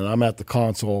head, and I'm at the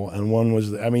console, and one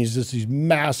was, it's just these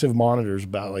massive monitors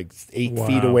about like 8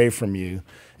 feet away from you,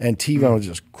 and T-Bone would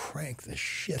just crank the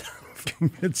shit out of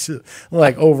them. It's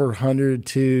like over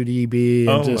 102 dB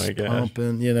and just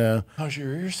pumping, How's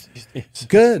your ears these days?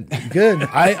 Good.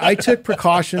 I took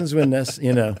precautions when this,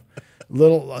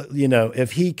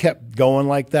 if he kept going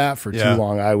like that for too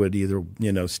long, I would either,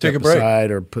 step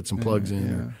aside or put some plugs in.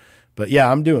 Yeah. But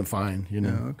I'm doing fine.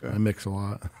 I mix a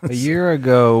lot. A year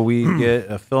ago, we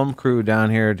get a film crew down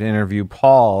here to interview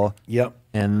Paul. Yep.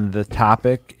 And the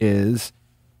topic is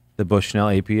the Bushnell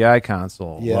API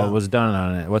console. Yeah. What was done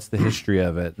on it? What's the history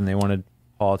of it? And they wanted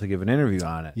Paul to give an interview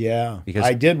on it. Yeah, because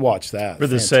I did watch that for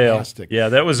the Fantastic. sale. Yeah,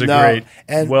 that was great.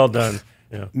 And well done.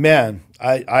 Yeah, man,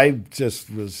 I just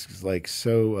was like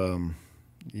so,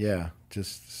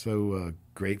 just so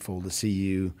grateful to see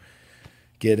you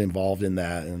get involved in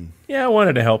that. And I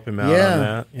wanted to help him out on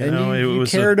that. You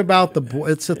cared about the boy.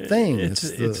 It's a thing. It's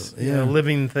a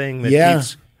living thing that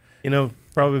keeps,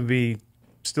 probably be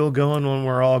still going when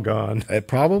we're all gone. It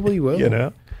probably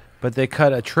will. But they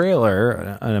cut a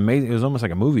trailer, it was almost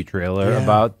like a movie trailer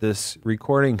about this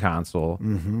recording console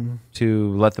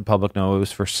to let the public know it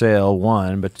was for sale,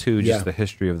 one, but two, just the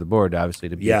history of the board, obviously,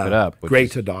 to beef it up.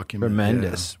 Great to document.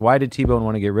 Tremendous. Why did T-Bone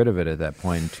want to get rid of it at that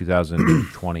point in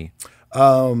 2020?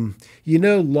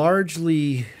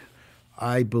 Largely,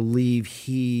 I believe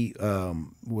he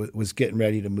was getting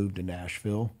ready to move to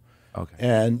Nashville. Okay.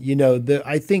 And,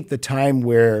 I think the time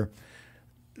where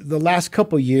the last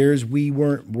couple of years we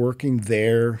weren't working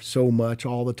there so much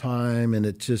all the time, and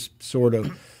it just sort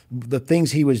of the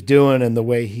things he was doing and the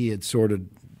way he had sort of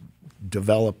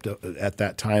developed at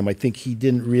that time, I think he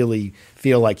didn't really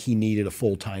feel like he needed a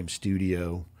full-time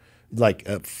studio, like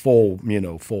a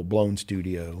full-blown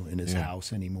studio in his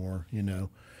house anymore,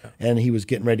 And he was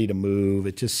getting ready to move.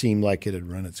 It just seemed like it had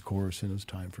run its course, and it was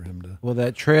time for him to. Well,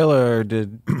 that trailer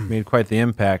made quite the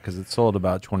impact because it sold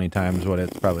about 20 times what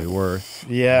it's probably worth.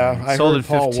 Yeah, I sold in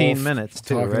 15 minutes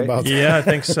too, right? I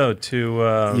think so too.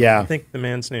 I think the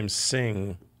man's name's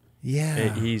Singh.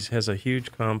 Yeah, he has a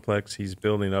huge complex. He's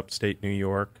building upstate New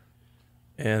York,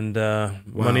 and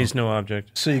money's no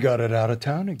object. So you got it out of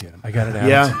town again. I got it out.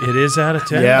 Yeah, it is out of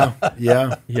town.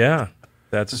 Yeah.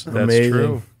 That's amazing.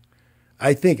 True.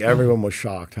 I think everyone was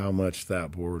shocked how much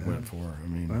that board went for. I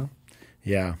mean,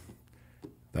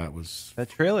 that was that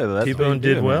trailer. Though, T-Bone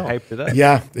did well. Hyped it up.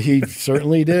 Yeah, he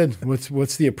certainly did.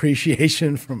 What's the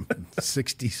appreciation from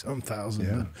 60-some thousand?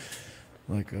 Yeah.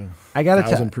 Like I got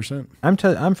 1,000%.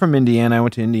 I'm from Indiana. I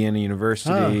went to Indiana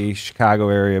University, Chicago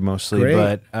area mostly,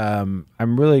 but I'm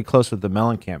really close with the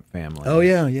Mellencamp family. Oh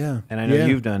yeah. And I know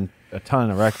you've done a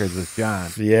ton of records with John.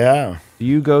 Yeah. Do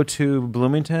you go to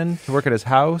Bloomington to work at his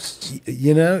house?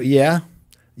 Yeah,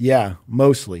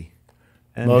 mostly.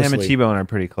 And him and T-Bone are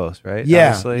pretty close, right? Yeah,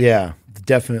 Obviously? Yeah,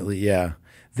 definitely, yeah.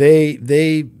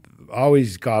 They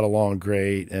always got along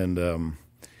great, and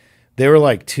they were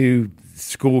like two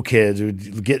school kids who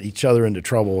would get each other into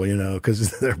trouble,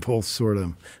 because they're both sort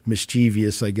of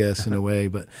mischievous, I guess, in a way.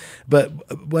 But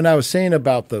when I was saying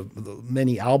about the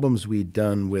many albums we'd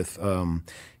done with,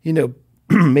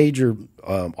 major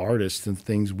artists and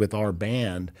things with our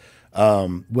band,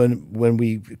 when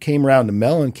we came around to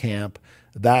Mellencamp,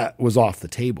 that was off the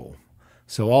table.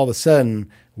 So all of a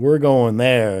sudden, we're going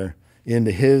there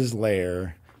into his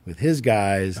lair with his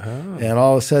guys, and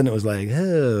all of a sudden it was like,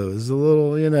 oh, it was a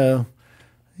little,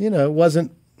 it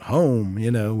wasn't home,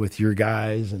 with your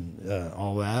guys and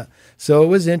all that. So it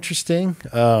was interesting.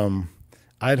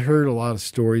 I'd heard a lot of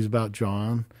stories about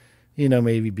John,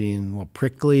 maybe being a little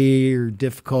prickly or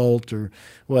difficult or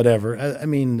whatever. I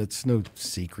mean, it's no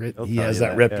secret. He has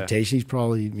that reputation. He's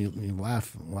probably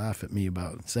laugh at me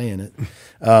about saying it.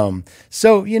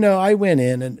 So, I went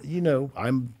in and,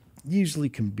 I'm usually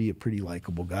can be a pretty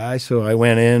likable guy. So I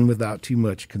went in without too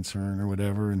much concern or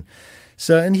whatever.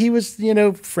 And he was,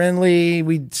 friendly.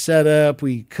 We'd set up,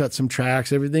 we cut some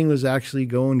tracks. Everything was actually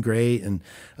going great. And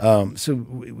so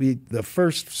the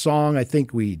first song I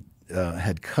think we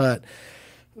had cut,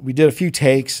 we did a few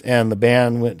takes, and the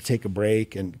band went to take a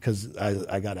break. And because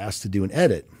I got asked to do an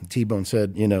edit, T-Bone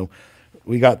said,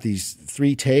 we got these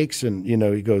 3 takes, and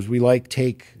he goes, we like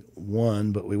take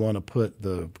 1, but we want to put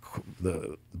the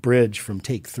bridge from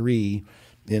take 3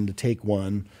 into take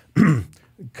 1,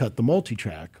 cut the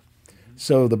multi-track.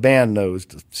 So the band knows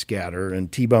to scatter,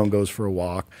 and T-Bone goes for a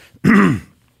walk.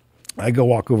 I go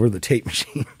walk over to the tape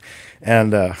machine,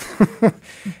 and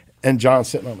and John's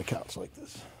sitting on the couch like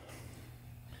this,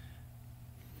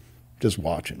 just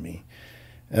watching me.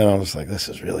 And I was like, this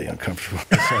is really uncomfortable.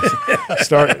 So I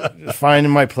start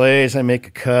finding my place. I make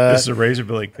a cut. This is a razor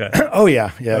blade cut. Cut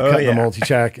the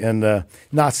multi-track, and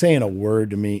not saying a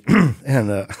word to me.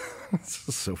 And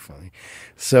it's so funny.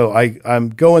 So I'm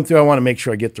going through. I want to make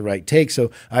sure I get the right take.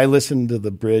 So I listened to the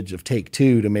bridge of take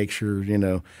 2 to make sure, and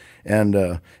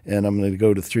I'm going to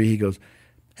go to 3. He goes,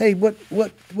 hey,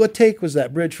 what take was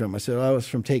that bridge from? I said, I was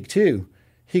from take 2.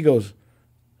 He goes,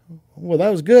 well, that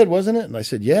was good, wasn't it? And I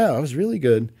said, yeah, it was really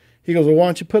good. He goes, well, why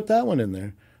don't you put that one in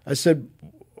there? I said,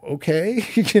 okay,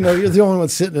 you're the only one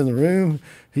sitting in the room.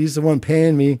 He's the one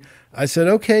paying me. I said,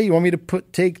 okay, you want me to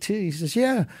put take 2? He says,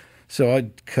 yeah. So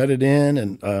I cut it in,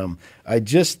 and I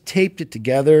just taped it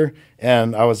together,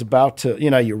 and I was about to,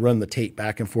 you run the tape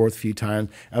back and forth a few times.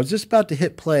 I was just about to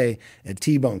hit play, and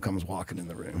T-Bone comes walking in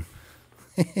the room.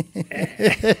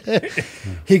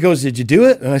 He goes, "Did you do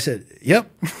it?" And I said, "Yep,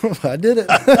 I did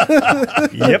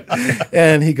it." Yep.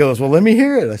 And he goes, "Well, let me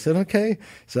hear it." I said, "Okay."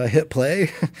 So I hit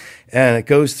play, and it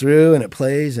goes through, and it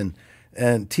plays,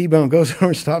 and T-Bone goes over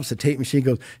and stops the tape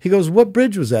machine. He goes, "What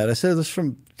bridge was that?" I said, "That's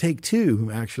from take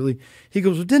 2, actually." He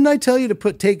goes, "Well, didn't I tell you to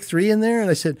put take 3 in there?" And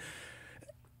I said,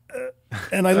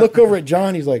 and I look over at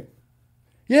John. He's like,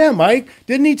 "Yeah, Mike,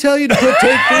 didn't he tell you to put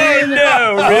take 3 in there?"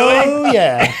 No, really?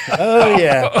 Oh,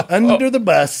 yeah. Under the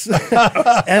bus.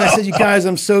 And I said, "You guys,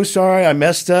 I'm so sorry. I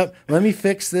messed up. Let me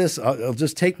fix this. It'll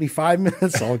just take me 5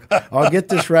 minutes. I'll get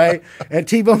this right." And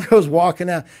T-Bone goes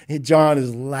walking out. And John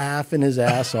is laughing his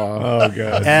ass off. Oh,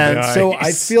 God. And Nice. so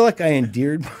I feel like I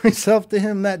endeared myself to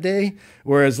him that day.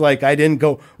 Whereas, like, I didn't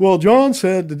go, "Well, John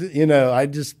said," I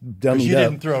just dummied You up.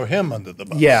 didn't throw him under the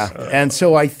bus. Yeah. And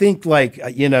so I think, like,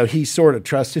 he sort of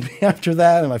trusted me after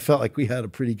that. And I felt like we had a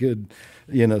pretty good,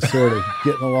 sort of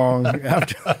getting along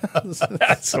after that.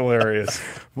 That's hilarious.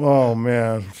 Oh,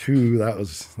 man. Phew, that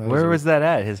was Where was that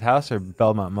at? His house or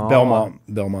Belmont Mall?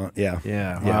 Belmont. Yeah.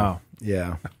 Yeah. Wow.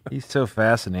 Yeah. He's so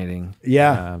fascinating.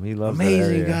 Yeah. He loves that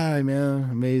Amazing area. guy, man.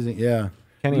 Amazing. Yeah.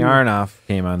 Kenny Aronoff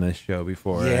came on this show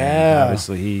before. and Yeah.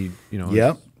 obviously, he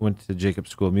Yep. went to Jacob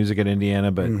School of Music at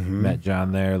Indiana, but met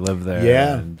John there, lived there.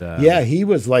 Yeah. And, He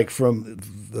was like from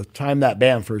the time that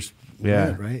band first yeah.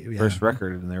 went, right? Yeah. First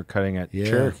record, and they were cutting at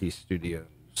Cherokee Studios.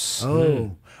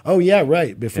 Oh, yeah,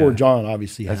 right. Before Yeah. John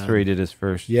obviously That's had where he did his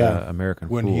first American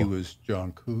When Fool. he was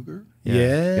John Cougar.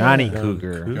 Yeah. Johnny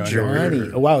Cougar.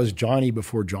 Johnny. Oh, wow, it was Johnny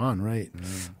before John, right?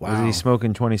 Wow. Was he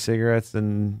smoking 20 cigarettes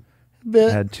and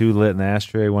Bit. had 2 lit in the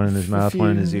ashtray, one in his mouth,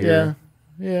 one in his ear?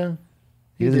 Yeah.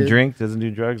 He doesn't did. drink, doesn't do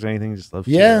drugs or anything, just loves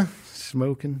Yeah. cigarettes.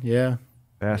 Smoking. Yeah.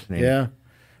 Fascinating. Yeah.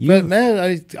 But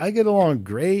man, I get along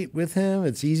great with him.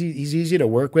 It's easy. He's easy to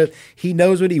work with. He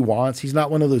knows what he wants. He's not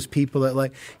one of those people that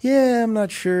like, yeah, I'm not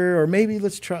sure, or maybe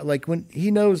let's try. Like when he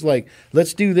knows, like,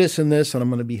 let's do this and this, and I'm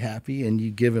going to be happy. And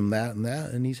you give him that,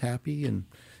 and he's happy and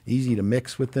easy to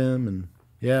mix with them. And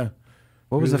yeah.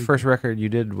 What was the first record you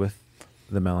did with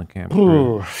the Mellencamp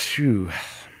crew? Oh, shoo.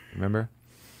 Remember?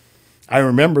 I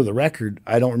remember the record.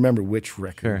 I don't remember which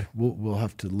record. Sure. We'll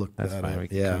have to look That's that fine. We up.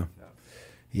 can Yeah. check.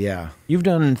 Yeah. You've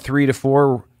done 3 to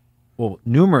 4,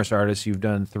 numerous artists. You've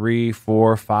done 3,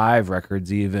 4, 5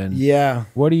 records even. Yeah.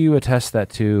 What do you attest that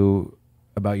to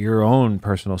about your own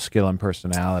personal skill and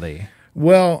personality?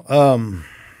 Well,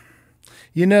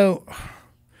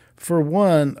 for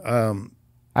one,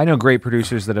 I know great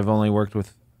producers that have only worked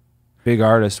with big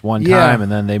artists one Yeah. time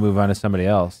and then they move on to somebody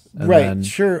else. And right, then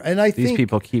sure. And I these think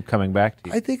people keep coming back to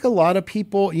you. I think a lot of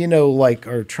people, like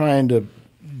are trying to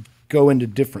go into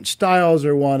different styles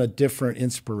or want a different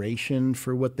inspiration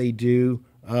for what they do.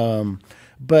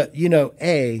 But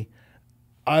I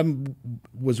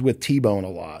was with T-Bone a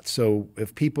lot. So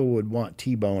if people would want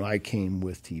T-Bone, I came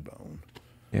with T-Bone.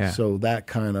 Yeah. So that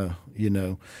kind of,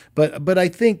 but I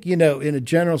think, in a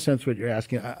general sense, what you're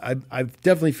asking, I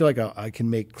definitely feel like I can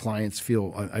make clients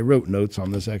feel, I wrote notes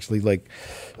on this actually, like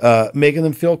making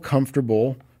them feel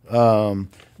comfortable,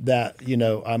 that,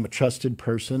 I'm a trusted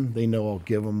person. They know I'll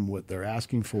give them what they're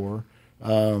asking for.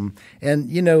 I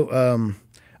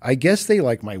guess they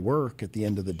like my work at the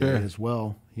end of the day as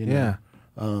well. Yeah.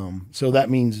 So that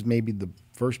means maybe the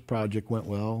first project went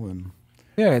well and.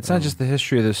 Yeah, it's not just the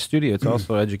history of the studio; it's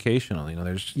also educational.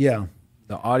 There's the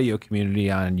audio community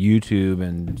on YouTube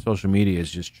and social media is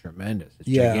just tremendous. It's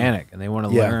gigantic, and they want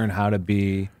to learn how to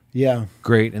be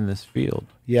great in this field,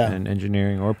 in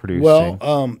engineering or producing.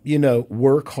 Well,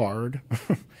 work hard,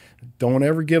 don't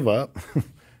ever give up,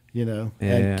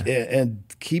 and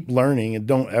keep learning, and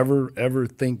don't ever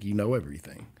think you know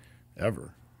everything,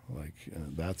 ever. Like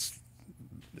that's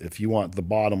if you want the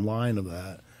bottom line of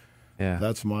that. Yeah,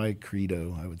 that's my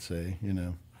credo, I would say,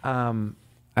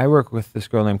 I work with this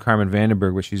girl named Carmen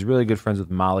Vandenberg, but she's really good friends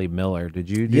with Molly Miller. Did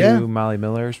you do Molly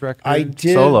Miller's record? I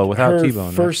did. Solo, without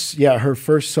T-Bone. Her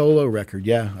first solo record.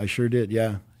 Yeah, I sure did.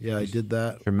 Yeah, I did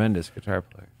that. Tremendous guitar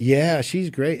player. Yeah,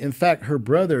 she's great. In fact, her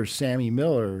brother, Sammy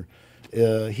Miller,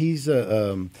 he's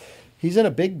in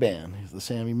a big band. He's the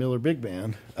Sammy Miller Big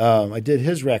Band. I did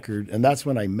his record, and that's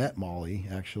when I met Molly,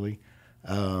 actually.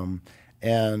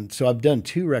 And so I've done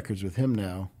 2 records with him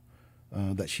now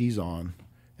that she's on,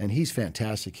 and he's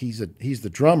fantastic. He's the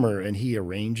drummer, and he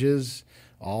arranges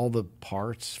all the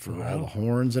parts for all the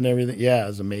horns and everything. Yeah,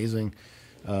 it's amazing.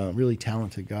 Really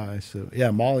talented guy. So yeah,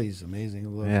 Molly's amazing.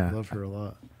 I love her a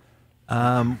lot.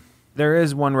 there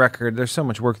is one record. There's so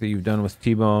much work that you've done with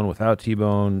T-Bone, without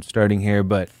T-Bone, starting here,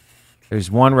 but there's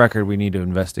one record we need to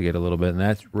investigate a little bit, and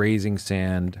that's Raising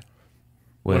Sand.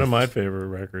 One of my favorite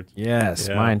records. Yes,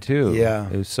 mine too. Yeah.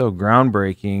 It was so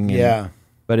groundbreaking.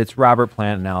 But it's Robert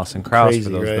Plant and Alison Krauss, for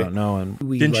those who don't know. And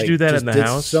didn't you do that in the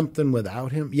house? Something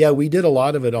without him? Yeah, we did a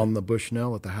lot of it on the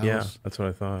Bushnell at the house. Yeah, that's what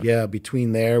I thought. Yeah,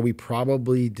 between there, we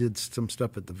probably did some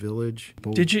stuff at the Village.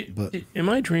 Did you? Am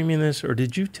I dreaming this, or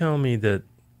did you tell me that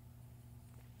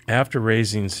after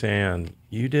Raising Sand,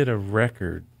 you did a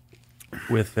record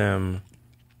with them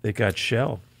that got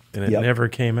shelved and it never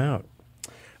came out?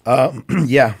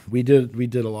 Yeah, we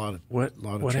did a lot of what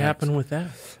tracks. Happened with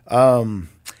that?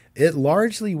 It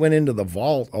largely went into the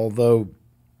vault, although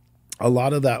a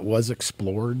lot of that was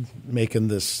explored, making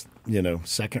this,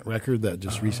 second record that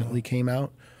just recently came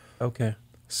out. Okay.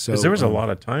 So there was a lot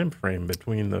of time frame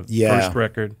between the first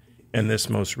record and this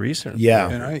most recent. Yeah.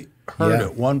 And I heard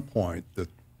at one point that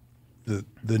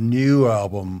the new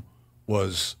album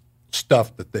was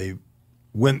stuff that they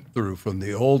went through from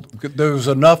the old. There was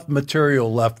enough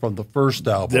material left from the first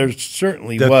album. There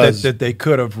certainly was that they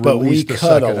could have but released we a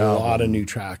cut second a album. lot of new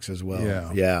tracks as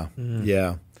well.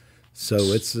 Yeah. So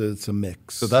it's a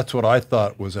mix. So that's what I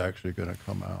thought was actually going to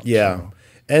come out. Yeah,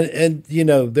 so. and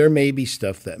there may be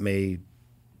stuff that may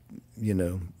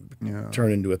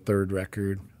turn into a third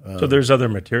record. So there's other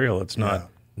material that's not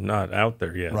out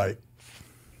there yet. Right.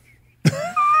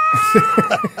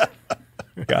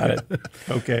 Got it.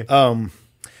 Okay.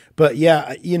 But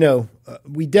yeah,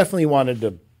 we definitely wanted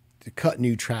to cut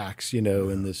new tracks,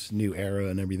 in this new era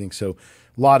and everything. So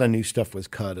a lot of new stuff was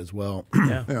cut as well.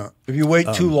 Yeah. If you wait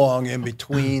too long in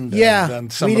between,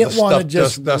 then some we of didn't the want to stuff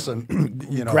just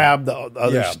doesn't, grab the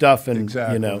other stuff and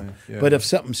exactly. Yeah. But if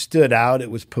something stood out,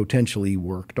 it was potentially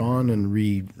worked on and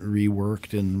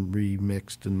reworked and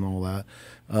remixed and all that.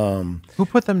 Who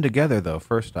put them together, though?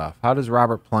 First off, how does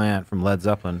Robert Plant from Led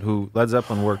Zeppelin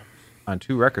worked on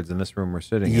 2 records in this room we're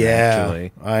sitting in,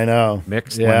 actually. I know.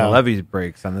 Mixed when the Levy's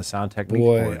breaks on the Sound Technique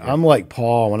board. I'm like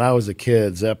Paul. When I was a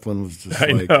kid, Zeppelin was just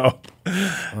know.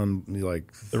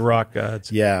 Like the rock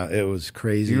gods. Yeah, it was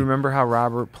crazy. Do you remember how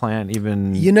Robert Plant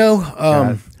even...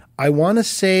 I want to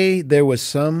say there was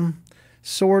some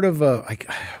sort of I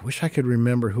wish I could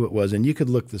remember who it was, and you could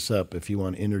look this up if you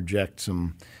want to interject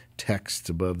some text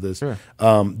above this. Sure.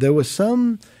 There was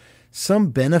some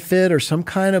benefit or some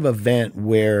kind of event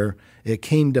where it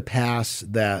came to pass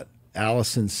that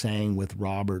Allison sang with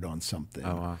Robert on something.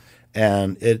 Oh, wow.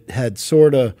 And it had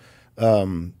sort of,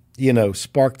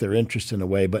 sparked their interest in a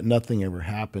way, but nothing ever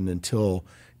happened until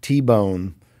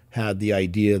T-Bone had the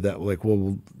idea that,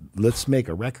 let's make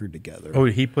a record together. Oh,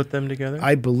 he put them together?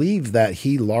 I believe that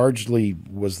he largely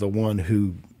was the one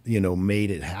who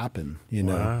made it happen,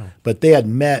 Wow. But they had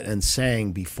met and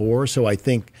sang before, so I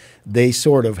think they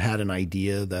sort of had an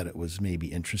idea that it was maybe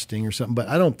interesting or something, but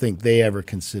I don't think they ever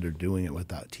considered doing it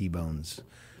without T-Bone's,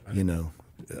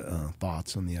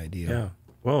 thoughts on the idea. Yeah.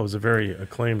 Well, it was a very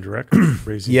acclaimed record,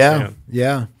 Raising Sand.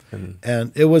 Yeah.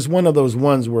 And it was one of those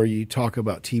ones where you talk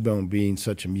about T-Bone being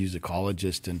such a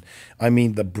musicologist, and I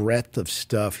mean the breadth of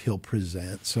stuff he'll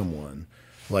present someone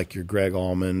like your Greg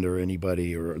Almond or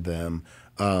anybody or them.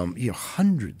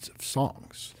 Hundreds of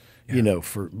songs,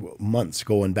 for months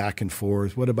going back and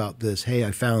forth. What about this? Hey,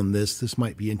 I found this. This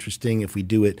might be interesting if we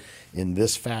do it in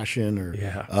this fashion, or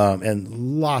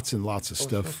and lots and lots of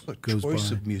stuff goes by. Choice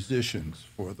of musicians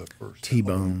for the first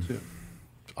T-Bone, too.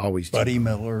 Always Buddy T-Bone.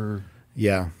 Miller,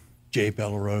 Jay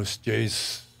Bellerose,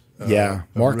 Jay's.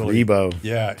 Mark Rebo.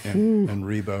 Yeah, and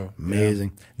Rebo.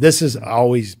 Amazing. Yeah. This has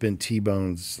always been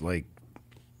T-Bone's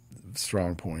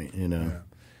strong point,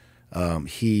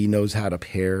 he knows how to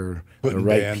pair Putting the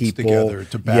right bands people together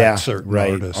to back certain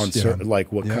artists. On certain,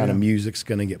 what kind of music's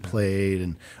going to get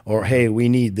played, or hey, we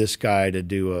need this guy to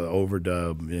do a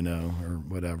overdub, or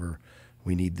whatever.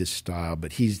 We need this style,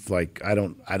 but he's like, I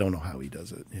don't know how he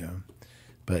does it,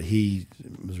 but he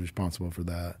was responsible for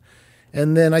that.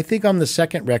 And then I think on the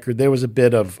second record there was a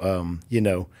bit of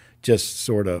just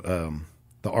sort of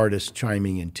the artist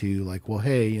chiming in too, like, well,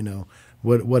 hey,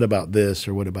 what about this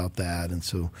or what about that? And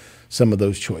so some of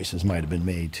those choices might have been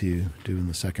made too, doing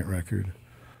the second record.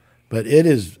 But it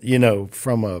is,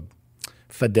 from a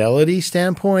fidelity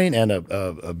standpoint and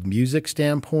a music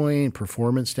standpoint,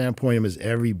 performance standpoint, it was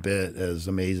every bit as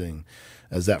amazing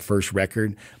as that first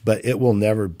record. But it will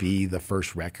never be the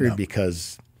first record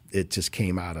because it just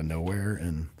came out of nowhere.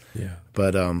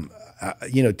 But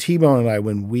T-Bone and I,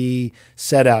 when we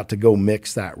set out to go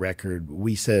mix that record,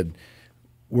 we said,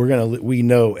 we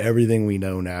know everything we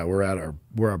know now. We're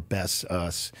our best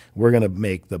us. We're gonna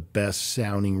make the best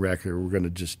sounding record. We're gonna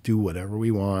just do whatever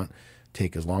we want.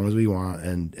 take as long as we want,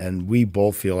 and we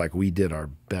both feel like we did our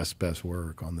best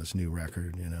work on this new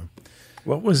record.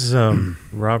 What was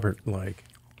Robert like?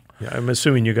 Yeah, I'm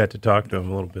assuming you got to talk to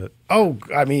him a little bit. Oh,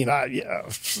 I mean, yeah,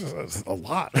 a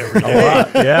lot.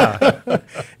 Yeah.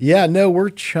 Yeah, no,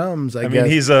 we're chums, I guess. mean,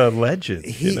 he's a legend.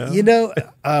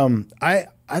 I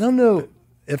don't know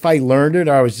if I learned it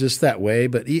or I was just that way,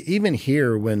 but even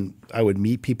here when I would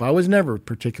meet people, I was never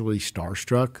particularly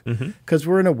starstruck because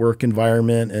we're in a work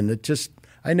environment, and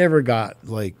I never got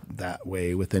like that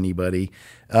way with anybody.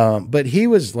 But he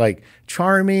was like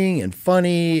charming and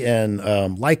funny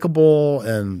and likable,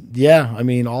 and yeah, I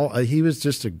mean, he was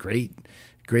just a great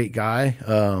guy.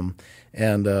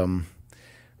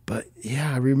 But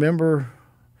yeah, I remember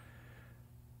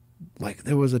like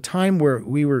there was a time where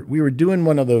we were doing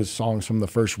one of those songs from the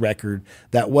first record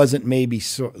that wasn't maybe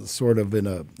sort of in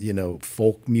a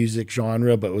folk music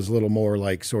genre, but was a little more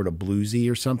like sort of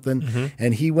bluesy or something.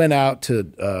 And he went out to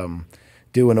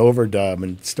do an overdub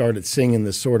and started singing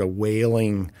this sort of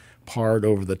wailing part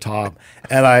over the top,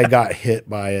 and I got hit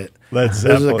by it. This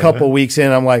was a couple weeks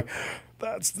in. I'm like,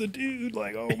 that's the dude.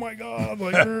 Like, oh my god.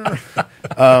 Like,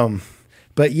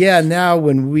 but yeah, now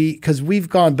because we've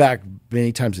gone back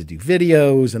many times to do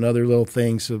videos and other little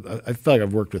things, so I feel like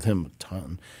I've worked with him a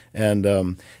ton.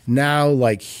 And now,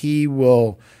 like, he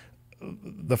will.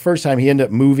 The first time he ended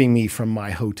up moving me from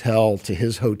my hotel to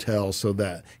his hotel so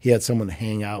that he had someone to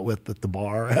hang out with at the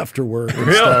bar after work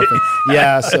and stuff. And,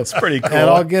 yeah, so that's pretty cool. And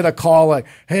I'll get a call like,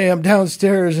 "Hey, I'm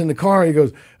downstairs in the car." He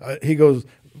goes,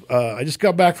 I just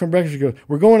got back from breakfast. He goes,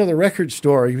 "We're going to the record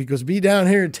store." He goes, "Be down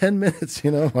here in 10 minutes."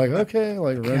 Like, okay,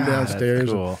 like run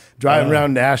downstairs, cool. driving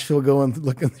around Nashville,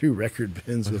 looking through record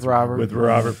bins with Robert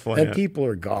Plant. and people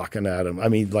are gawking at him. I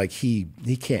mean, like he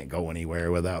can't go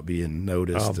anywhere without being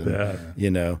noticed.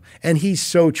 And he's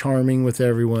so charming with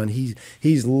everyone.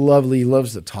 He's lovely. He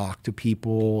loves to talk to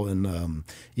people and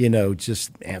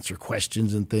just answer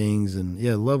questions and things. And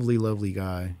yeah, lovely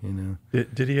guy.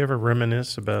 Did he ever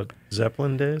reminisce about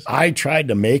Zeppelin days? I tried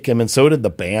to make him, and so did the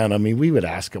band. I mean, we would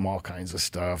ask him all kinds of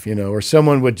stuff, or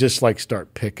someone would just like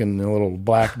start picking a little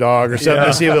black dog or something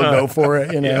to see if he'll go for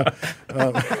it,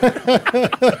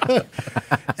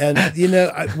 And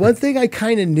one thing I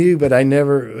kind of knew, but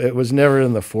it was never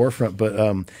in the forefront. But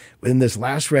in this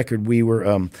last record, we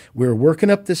were working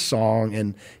up this song,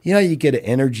 and you get an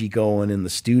energy going in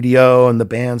the studio, and the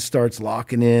band starts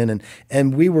locking in,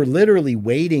 and we were literally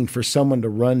waiting for someone to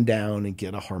run down and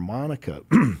get a harmonica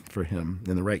for him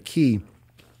in the right key.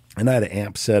 And I had an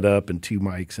amp set up and 2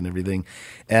 mics and everything,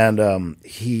 and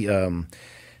he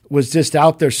was just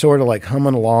out there sort of like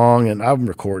humming along, and I'm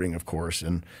recording, of course,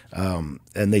 and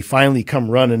they finally come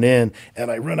running in, and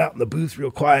I run out in the booth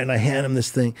real quiet, and I hand him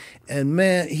this thing, and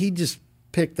man, he just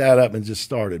picked that up and just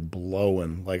started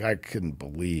blowing like I couldn't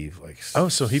believe. Like,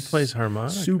 so he plays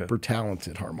harmonica. Super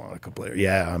talented harmonica player.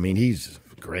 Yeah, I mean, he's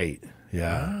great.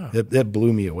 Yeah, it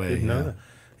blew me away. Didn't know that.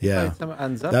 Yeah,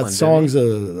 Zeppelin, that song's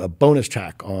a bonus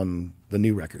track on the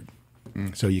new record,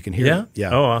 so you can hear it. Yeah.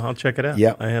 Oh, I'll check it out.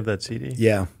 Yeah, I have that CD.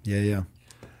 Yeah.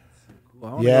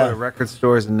 Well, I want to go to record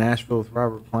stores in Nashville with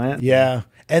Robert Plant. Yeah,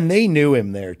 and they knew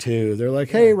him there too. They're like,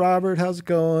 "Hey, Robert, how's it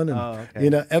going?"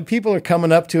 And and people are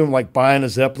coming up to him like buying a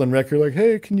Zeppelin record, like,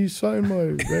 "Hey, can you sign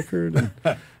my record?"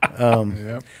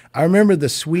 And, I remember the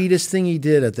sweetest thing he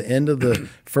did at the end of the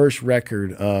first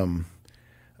record.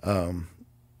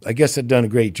 I guess I'd done a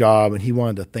great job, and he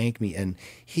wanted to thank me. And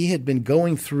he had been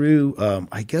going through,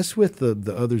 I guess with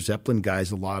the other Zeppelin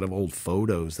guys, a lot of old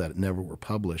photos that never were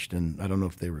published, and I don't know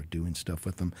if they were doing stuff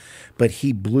with them. But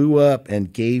he blew up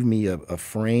and gave me a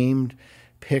framed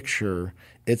picture.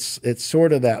 It's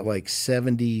sort of that like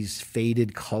 70s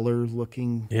faded color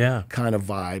looking kind of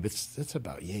vibe. It's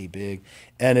about yay big.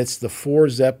 And it's the 4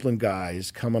 Zeppelin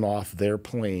guys coming off their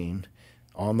plane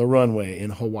on the runway in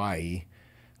Hawaii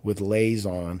with lays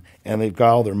on, and they've got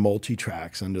all their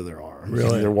multi-tracks under their arms.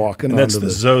 Really? And they're walking and that's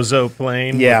the Zozo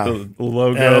plane with the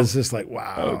logo. And it's just like,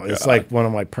 wow. It's like one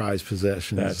of my prized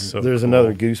possessions. That's so There's cool.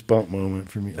 Another goosebump moment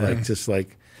for me. Like, just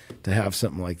like to have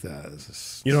something like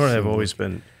that. You know what I've always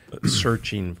been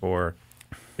searching for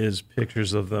is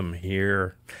pictures of them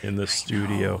here in the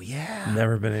studio.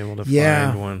 Never been able to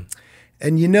find one.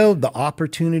 And the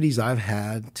opportunities I've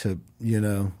had to,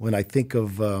 when I think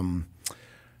of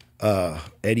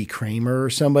Eddie Kramer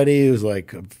or somebody who's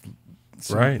like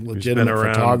some legitimate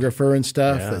photographer and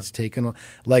stuff that's taken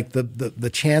like the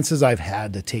chances I've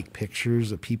had to take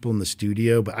pictures of people in the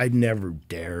studio, but I've never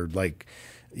dared. Like,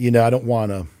 I don't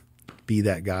want to be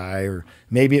that guy, or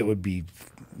maybe it would be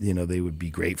they would be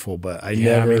grateful. But I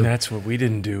Yeah, never. I mean, that's what we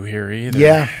didn't do here either.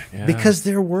 Yeah, because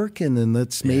they're working, and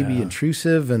that's maybe Yeah.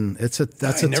 intrusive, and that's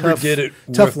a never tough, did it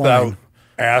tough without line.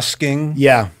 asking.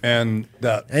 Yeah. And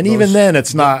even then,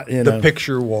 it's not the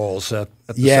picture walls at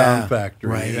the Sound Factory,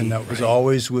 right, and that was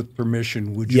always with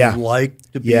permission. Would you Yeah.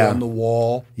 like to be on the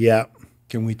wall? Yeah.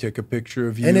 Can we take a picture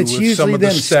of you And it's with usually some of the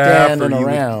them staff, or standing you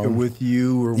around. with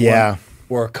you, or Yeah.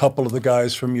 or a couple of the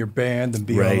guys from your band, and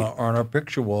be Right. on our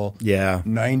picture wall? Yeah.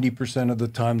 90% of the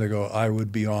time, they go, "I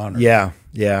would be honored." Yeah.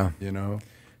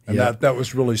 And that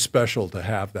was really special to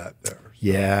have that there.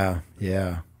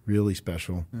 Yeah, really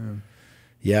special.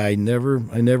 Yeah, I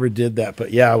never did that,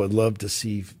 but I would love to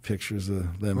see pictures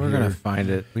of them. We're here. gonna find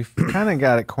it. We've kind of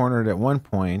got it cornered at one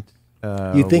point.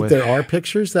 You think there are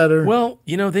pictures that are? Well,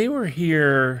 they were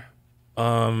here.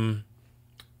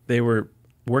 They were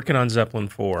working on Zeppelin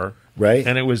 4. Right.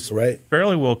 And it was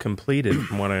fairly well completed,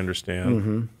 from what I understand.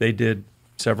 Mm-hmm. They did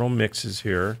several mixes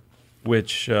here,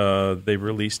 which they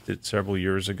released it several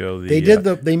years ago. They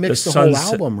mixed the whole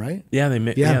album, right?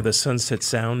 Yeah, the Sunset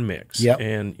Sound mix. Yep.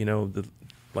 And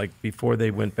before they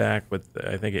went back with,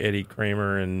 I think, Eddie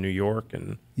Kramer in New York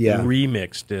and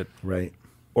remixed it. Right.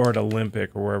 Or at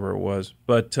Olympic or wherever it was.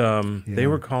 But they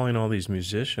were calling all these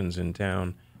musicians in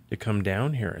town to come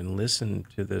down here and listen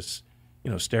to this,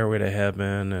 Stairway to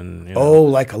Heaven and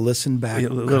like a listen back, a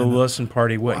little listen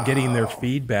party, getting their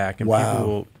feedback, and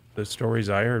people, the stories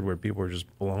I heard where people were just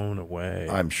blown away.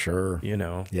 I'm sure.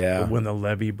 When the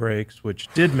Levee Breaks, which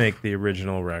did make the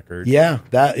original record. Yeah,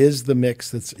 that is the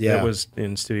mix. That was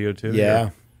in Studio 2. Yeah.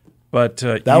 But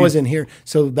that was in here.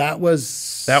 So that was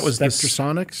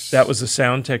Spectrasonics? That was the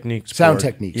Sound Techniques. Sound board.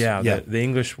 Techniques. Yeah. The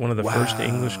English, one of the first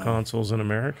English consoles in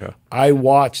America. I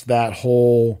watched that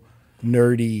whole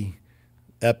nerdy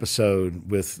episode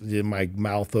with my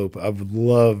mouth open. I've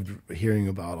loved hearing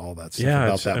about all that stuff. Yeah,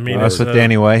 about that. That's with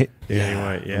Danny White. Danny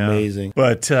White, yeah, amazing.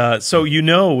 But so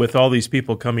with all these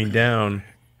people coming down,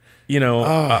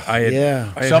 I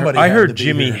heard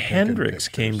Jimi Hendrix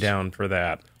came down for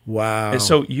that. Wow. And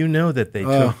so that they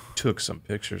took some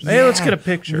pictures. Hey, let's get a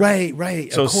picture.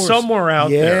 Right. So somewhere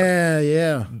out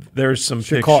there, there's some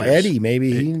pictures. Call Eddie,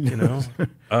 maybe.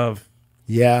 Of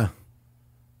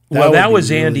That that was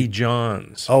really... Andy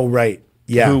Johns. Oh, right.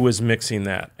 Yeah. Who was mixing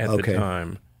that at the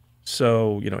time.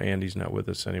 So, Andy's not with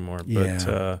us anymore. But,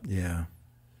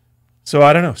 So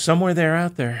I don't know. Somewhere there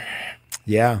out there.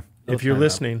 Yeah. If you're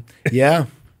listening. Yeah.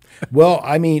 Well,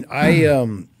 I mean,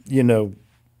 I,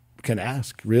 can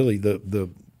ask really the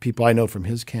people I know from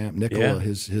his camp, Nicola,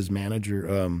 his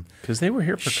manager. Because they were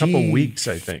here for a couple of weeks,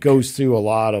 I think. Goes through a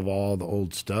lot of all the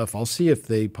old stuff. I'll see if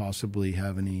they possibly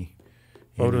have any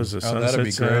photos of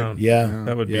Sunset Sound. Yeah.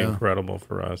 That would be incredible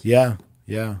for us. Yeah.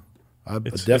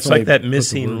 It's like that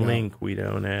missing link we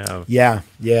don't have. Yeah,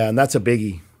 and that's a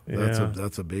biggie. That's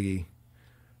a biggie.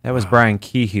 That was Brian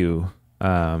Kehoe. Who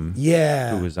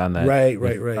Who was on that? Right.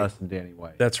 Us and Danny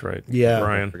White. That's right. Yeah,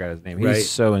 Brian. I forgot his name. He's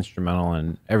so instrumental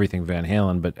in everything Van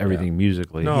Halen, but everything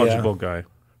musically. Knowledgeable guy.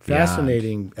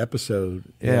 Fascinating episode.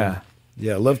 Yeah.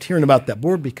 I loved hearing about that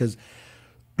board because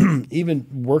even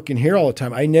working here all the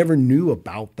time, I never knew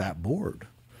about that board.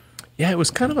 Yeah, it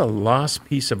was kind of a lost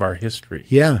piece of our history.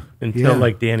 Yeah.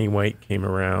 Until Danny White came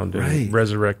around and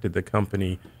resurrected the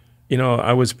company.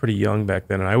 I was pretty young back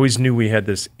then, and I always knew we had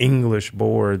this English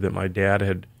board that my dad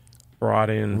had brought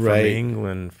in from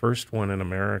England, first one in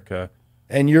America.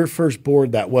 And your first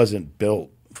board that wasn't built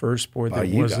First board by that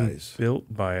you wasn't guys.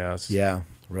 built by us. Yeah,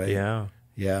 right.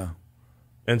 Yeah.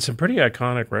 And some pretty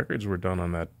iconic records were done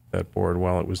on that board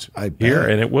while it was I here.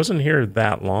 bet. And it wasn't here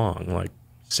that long, like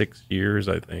 6 years,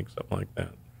 I think, something like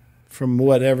that. From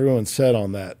what everyone said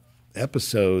on that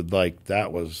episode, like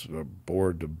that was a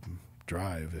board to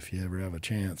drive if you ever have a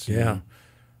chance.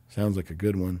 Sounds like a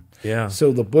good one. Yeah.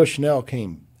 So the Bushnell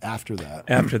came after that.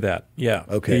 After that, yeah.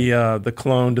 Okay. The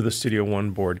clone to the Studio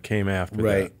One board came after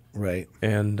that. Right.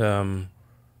 And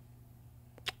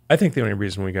I think the only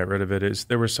reason we got rid of it is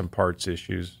there were some parts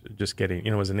issues. Just getting,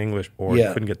 it was an English board,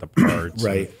 couldn't get the parts.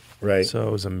 Right. So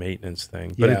it was a maintenance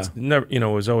thing. But it's never, it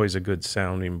was always a good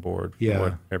sounding board from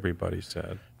what everybody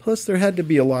said. Plus, there had to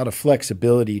be a lot of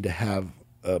flexibility to have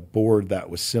a board that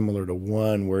was similar to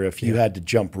one, where if you had to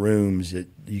jump rooms,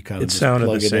 you kind of just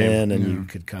plug it in and you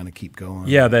could kind of keep going.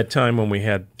 Yeah, that time when we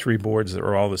had 3 boards that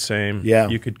were all the same,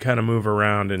 you could kind of move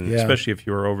around, and especially if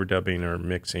you were overdubbing or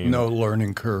mixing. No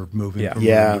learning curve moving from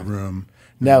room to room.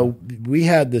 Now, we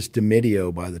had this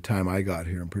Domidio by the time I got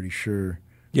here, I'm pretty sure.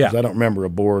 Yeah. I don't remember a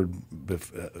board. The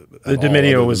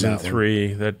Domidio was in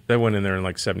 3. That went in there in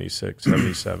like 76,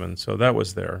 77. So that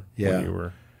was there when you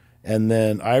were. And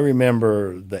then I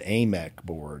remember the AMEC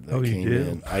board that came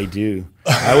in. I do.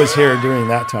 I was here during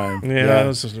that time.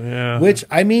 Yeah. Which,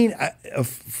 I mean,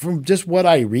 from just what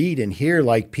I read and hear,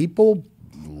 like, people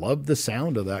love the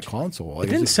sound of that console. Like,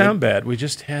 it didn't sound bad. We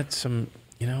just had some,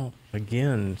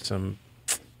 again, some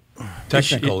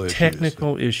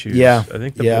technical issues. Yeah. I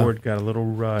think the board got a little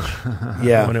rushed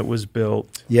when it was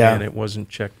built, and it wasn't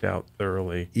checked out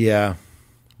thoroughly. Yeah,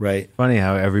 right. Funny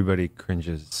how everybody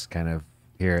cringes kind of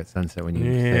here at Sunset when you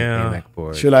say AMEC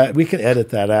board. We can edit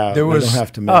that out. We don't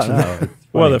have to mention that.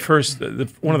 Well, one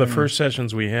of the first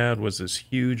sessions we had was this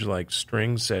huge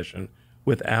string session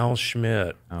with Al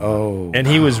Schmidt. And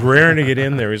he was raring to get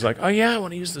in there. He's like, "Oh yeah, I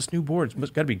want to use this new board. It's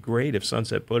got to be great if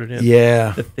Sunset put it in."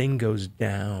 Yeah, the thing goes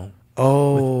down. With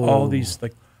all these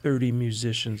 30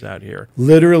 musicians out here,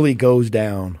 literally goes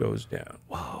down.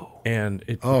 Wow. And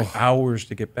it took hours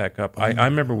to get back up. I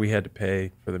remember we had to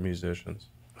pay for the musicians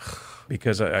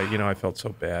because I felt so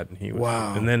bad, and he was.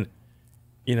 Wow. And then,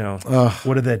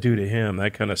 what did that do to him?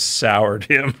 That kind of soured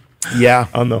him. Yeah.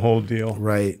 On the whole deal.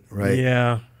 Right.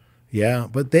 Yeah. Yeah,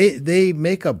 but they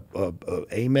make a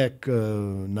AMEC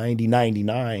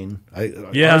 9099.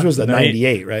 Ours was the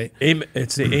 98, right?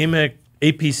 It's the AMEC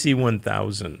APC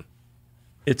 1000.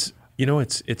 It's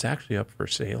actually up for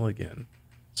sale again.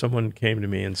 Someone came to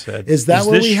me and said, "Is that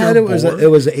what we had? It was an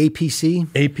APC.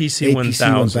 APC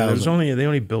 1000. They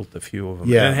only built a few of them.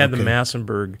 Yeah, and it had the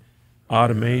Massenburg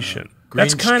automation.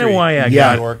 That's kind of why I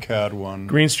got New York had one.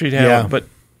 Green Street had one, but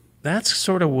that's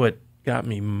sort of what got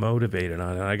me motivated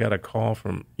on it. I got a call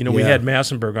from we had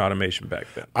Massenburg automation back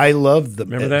then. I loved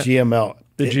Remember that? GML.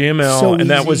 The GML, and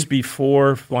that was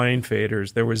before flying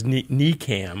faders. There was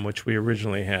NECAM, which we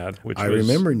originally had. I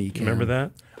remember NECAM. Remember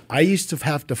that? I used to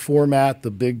have to format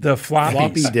the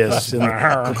floppy disks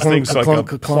and things like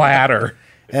a platter.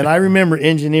 And I remember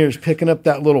engineers picking up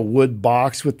that little wood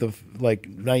box with the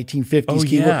 1950s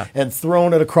keyboard and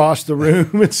throwing it across the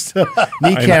room and stuff.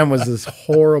 NECAM was this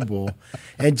horrible.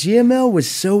 And GML was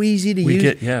so easy to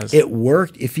use. It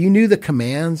worked. If you knew the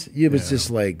commands, it was just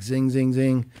like zing, zing,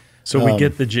 zing. So we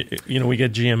get we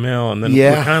get GML, and then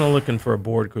we're kind of looking for a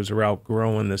board because we're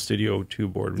outgrowing the Studio 2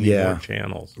 board. We need more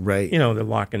channels. Right. They're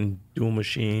locking dual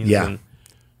machines. Yeah. And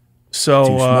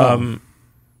so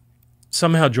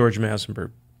somehow George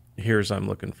Massenburg hears I'm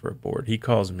looking for a board. He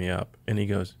calls me up, and he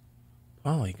goes,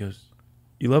 "Paul," "you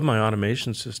love my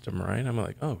automation system, right?" I'm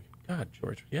like, "Oh, God,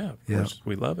 George, yeah, of course.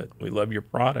 We love it. We love your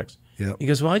products." Yep. He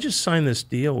goes, "Well, I just signed this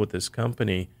deal with this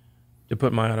company to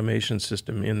put my automation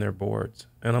system in their boards."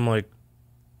 And I'm like,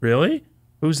 "Really?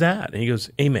 Who's that?" And he goes,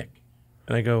 AMEC.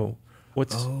 And I go,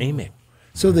 "What's AMEC?"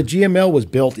 So the GML was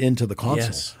built into the console.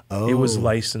 Yes. It was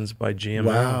licensed by GML.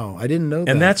 Wow, I didn't know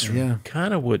that. And that's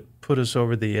kind of what put us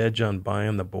over the edge on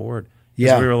buying the board.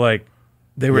 Yeah. We were like,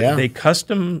 they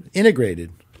custom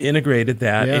integrated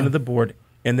that into the board,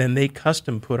 and then they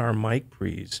custom put our mic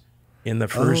pre's in the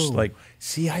first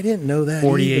see, I didn't know that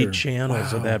 48 either.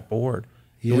 channels of that board.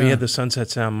 Yeah. We had the Sunset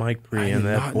Sound mic pre in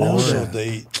that board. Also,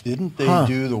 they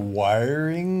do the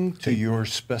wiring to your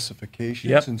specifications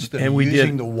Yep. instead and of we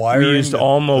using the wiring. We used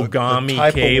all Mogami the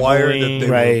type cabling. of wire that they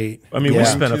right. I mean, we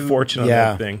spent a fortune on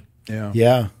that thing.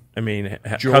 Yeah. I mean,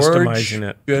 George customizing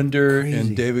it. Bender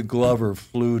and David Glover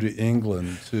flew to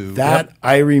England to that.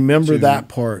 I remember that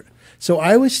part. So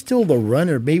I was still the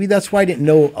runner. Maybe that's why I didn't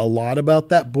know a lot about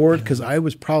that board because I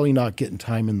was probably not getting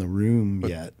time in the room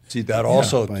yet. See, that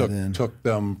also took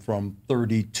them from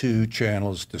 32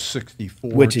 channels to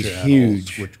 64 which is channels,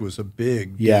 huge. which was a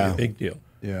big deal. Big deal.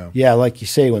 Yeah, like you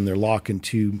say, when they're locking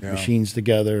two machines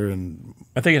together. And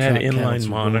I think it had inline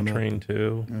monitoring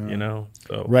too,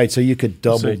 So. Right, so you could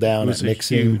double down at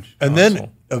mixing. And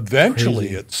then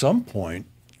eventually, at some point,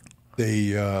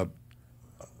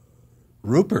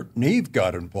 Rupert Neve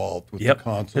got involved with the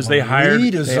console. Because they hired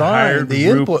the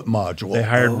input module. They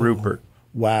hired Rupert.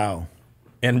 Wow.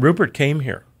 And Rupert came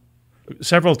here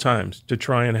several times to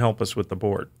try and help us with the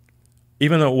board,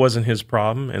 even though it wasn't his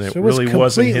problem and it really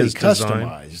wasn't his design.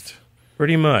 Customized.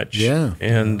 Pretty much. Yeah.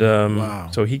 And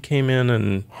so he came in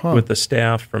and with the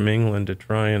staff from England to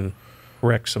try and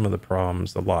correct some of the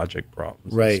problems, the logic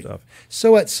problems and stuff.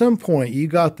 So at some point, you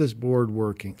got this board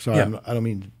working. Sorry, I don't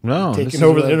mean taking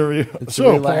over the interview. It's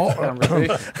a relaxed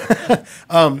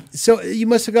conversation. So you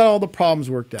must have got all the problems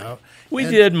worked out. We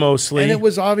did mostly. And it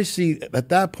was obviously, at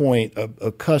that point,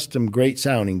 a custom,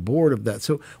 great-sounding board of that.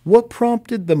 So what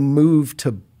prompted the move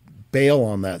to bail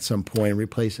on that at some point and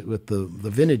replace it with the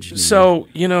vintage? So,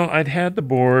 I'd had the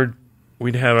board.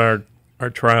 We'd had our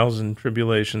trials and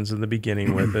tribulations in the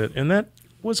beginning with it, and that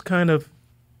was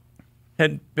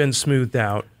had been smoothed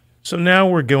out. So now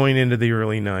we're going into the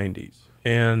early 90s,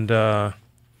 and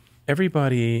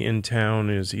everybody in town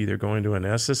is either going to an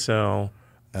SSL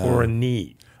or a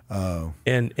Neve. Oh.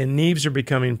 And Neves are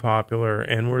becoming popular,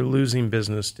 and we're losing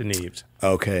business to Neves.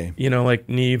 Okay. Like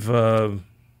Neve.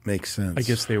 Makes sense. I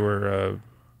guess they were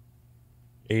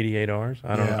 88Rs.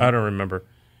 I don't remember.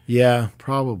 Yeah,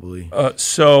 probably.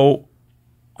 So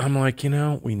I'm like,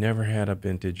 we never had a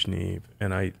vintage Neve,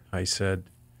 and I said,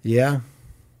 yeah,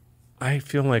 I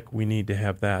feel like we need to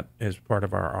have that as part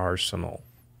of our arsenal,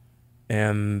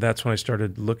 and that's when I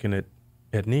started looking at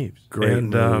Neves. Great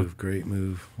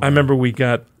move. Wow. I remember we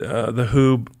got the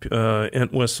Hoob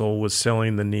Entwistle was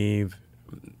selling the Neve,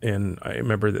 and I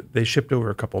remember that they shipped over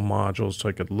a couple modules so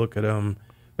I could look at them,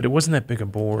 but it wasn't that big a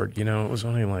board. It was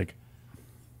only like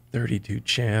 32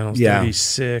 channels,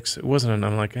 36. It wasn't, and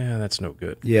I'm like, that's no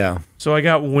good. Yeah. So I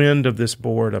got wind of this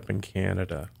board up in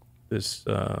Canada, this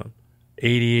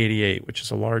 8088, which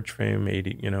is a large frame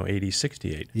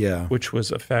 8068. Yeah. Which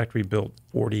was a factory built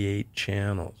 48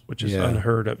 channels, which is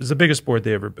unheard of. It's the biggest board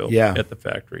they ever built at the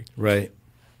factory. Right.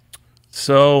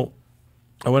 So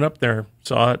I went up there,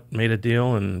 saw it, made a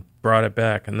deal, and brought it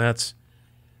back. And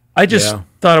I just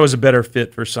thought it was a better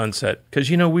fit for Sunset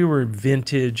because, we were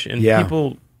vintage and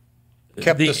people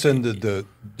kept us into the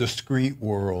discrete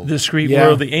world. The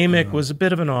AMIC was a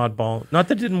bit of an oddball. Not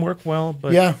that it didn't work well,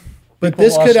 but but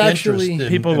this could actually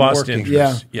people lost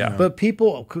interest. Yeah. But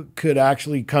people could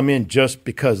actually come in just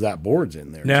because that board's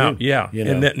in there. Now, too,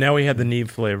 and now we had the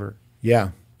Neve flavor. Yeah.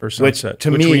 For Sunset, which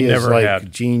to me we is never like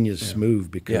had. Genius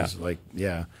move because So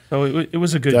it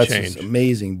was a good change. That's an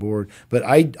amazing board. But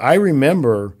I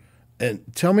remember. And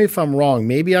tell me if I'm wrong.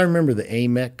 Maybe I remember the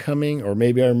AMEC coming, or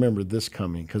maybe I remember this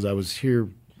coming because I was here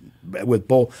with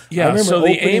both. Yeah, I remember so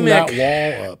the opening AMEC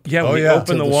that wall up. Yeah, we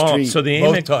opened the wall. Street. So the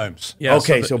AMEC both times. Yeah,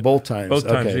 okay, so both times. Both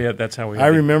times. Okay. Yeah, that's how we. I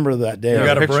remember that day. You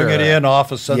got to bring it in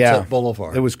off of Sunset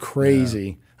Boulevard. It was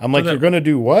crazy. I'm like, you're going to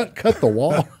do what? Cut the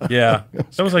wall? Yeah,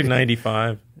 that was like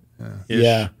 95.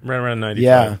 Yeah, right around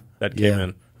 95. That came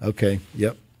in. Okay.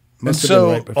 Yep. Must have been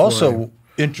right before also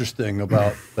interesting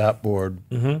about that board.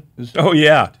 Is,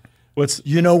 what's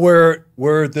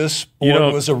where this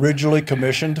board was originally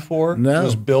commissioned for? No. It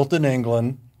was built in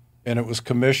England, and it was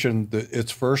commissioned.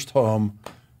 Its first home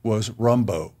was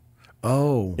Rumbo.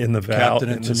 Oh, in the valley,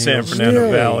 in the San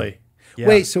Fernando Valley. Yeah.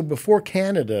 Wait, so before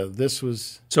Canada, this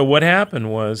was. So what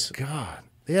happened was,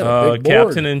 they had a big board.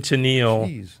 Captain and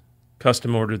Tennille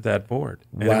custom ordered that board,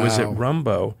 and it was at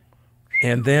Rumbo,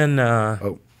 and then they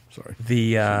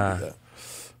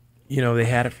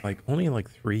had it for only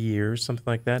 3 years, something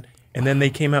like that. And then they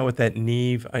came out with that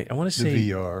Neve. I want to say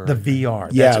the VR. The VR.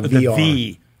 Yeah, the VR.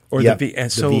 V or the V.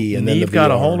 And so Neve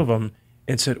got a hold of them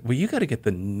and said, "Well, you got to get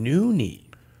the new Neve,"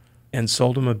 and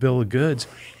sold them a bill of goods.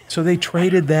 So they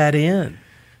traded that in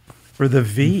for the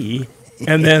V,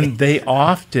 and then they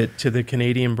offed it to the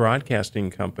Canadian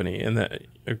Broadcasting Company and the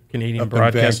Canadian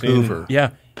Broadcasting. In Vancouver.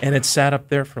 Yeah, and it sat up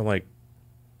there for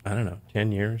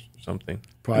 10 years or something.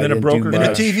 Probably and then a broker in a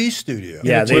TV studio.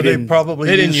 Yeah, they probably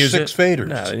didn't used use 6 faders.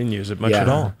 No, they didn't use it much at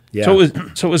all. Yeah. So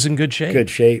it was in good shape. Good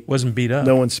shape. Wasn't beat up.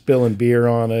 No one spilling beer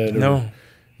on it. No.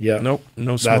 Yeah. Nope.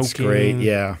 No smoking. That's great.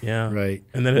 Yeah. Yeah. Right.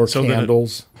 And then or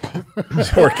candles.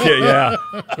 Yeah.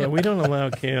 We don't allow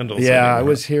candles. Yeah, anymore. I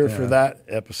was here for that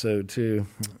episode too.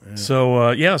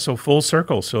 Yeah. So full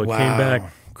circle. So it came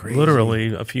back crazy.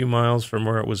 Literally a few miles from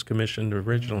where it was commissioned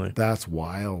originally. That's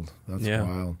wild. That's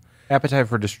wild. Appetite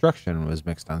for Destruction was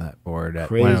mixed on that board when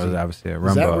Crazy. it was obviously a Rumbo.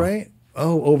 Is that right?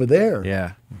 Oh, over there.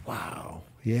 Yeah. Wow.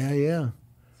 Yeah.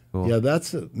 Cool. Yeah,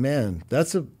 that's a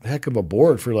heck of a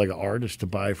board for an artist to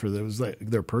buy for. It was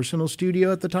their personal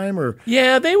studio at the time, or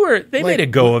yeah, they made a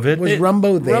go of it. Was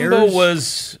Rumbo theirs? Rumbo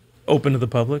was open to the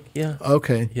public. Yeah.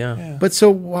 Okay. Yeah. But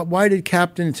so why did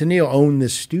Captain and Tennille own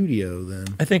this studio then?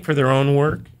 I think for their own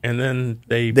work, and then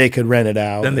they could rent it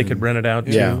out. Then they could rent it out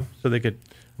too, so they could.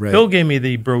 Right. Phil gave me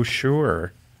the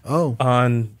brochure. Oh.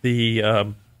 On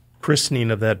the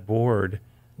christening of that board.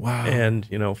 Wow. And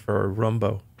for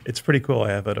Rumbo, it's pretty cool.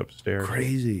 I have it upstairs.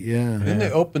 Crazy, yeah. Then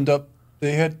they opened up.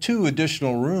 They had 2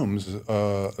 additional rooms,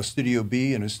 a Studio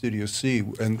B and a Studio C,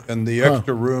 and the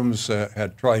extra rooms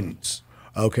had Tridents.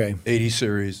 Okay. 80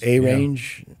 series. A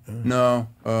range? No.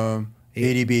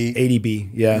 80B. 80B,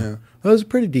 yeah. That was a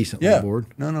pretty decent board.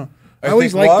 No. I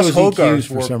always think liked Ross those EQs Hogarth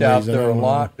for worked some out reason. there a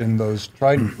lot in those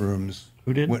Trident rooms.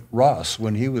 Who did? Ross,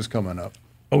 when he was coming up.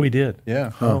 Oh, he did?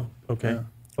 Yeah. Oh, okay. Yeah.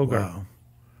 Hogarth. Wow.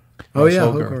 Oh, Ross yeah,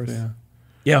 Hogarth.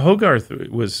 Yeah, Hogarth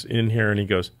was in here, and he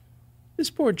goes,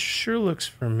 "This board sure looks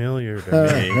familiar to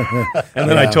me." And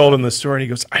then I told him the story, and he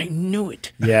goes, "I knew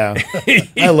it." Yeah.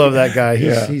 I love that guy.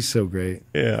 He's so great.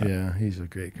 Yeah. Yeah, he's a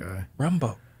great guy.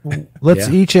 Rumbo. Let's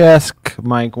each ask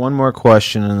Mike one more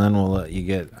question, and then we'll let you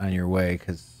get on your way.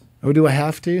 Oh, do I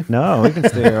have to? No, we can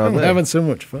stay here all day. I'm having so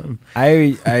much fun.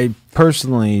 I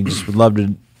personally just would love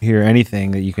to hear anything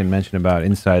that you can mention about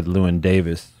Inside Llewyn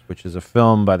Davis, which is a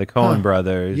film by the Coen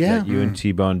brothers that you and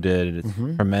T-Bone did. It's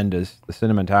tremendous. The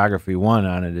cinematography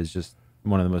on it is just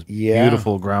one of the most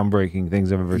beautiful, groundbreaking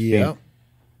things I've ever seen.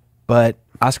 But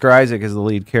Oscar Isaac is the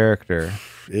lead character.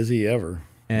 Is he ever?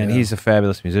 And he's a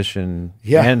fabulous musician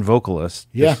and vocalist.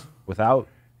 Without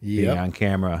being on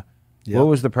camera. What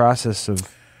was the process of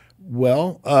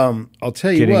I'll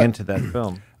tell you getting into that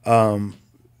film?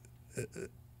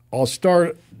 I'll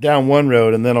start down one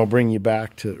road and then I'll bring you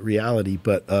back to reality.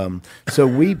 But so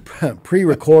we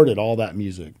pre-recorded all that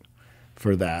music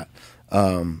for that.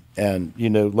 And,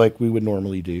 like we would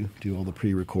normally do all the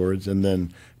pre-records. And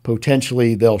then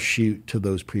potentially they'll shoot to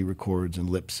those pre-records and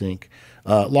lip sync.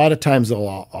 A lot of times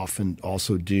they'll often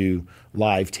also do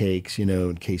live takes,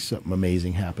 in case something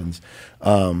amazing happens.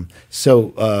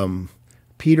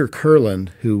 Peter Kurland,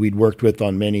 who we'd worked with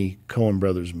on many Coen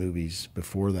Brothers movies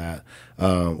before that,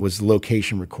 was the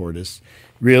location recordist.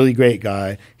 Really great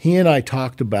guy. He and I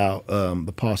talked about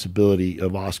the possibility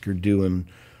of Oscar doing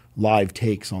live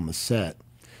takes on the set.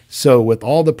 So with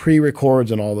all the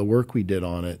pre-records and all the work we did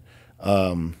on it,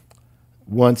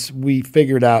 once we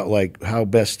figured out how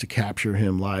best to capture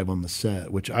him live on the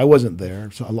set, which I wasn't there,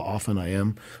 so often I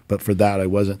am, but for that I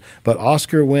wasn't. But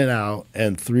Oscar went out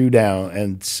and threw down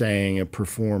and sang and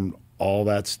performed all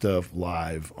that stuff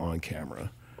live on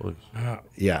camera.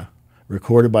 Yeah,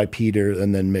 recorded by Peter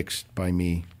and then mixed by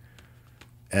me.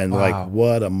 And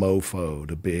what a mofo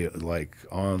to be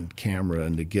on camera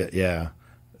and to get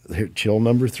chill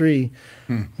number 3.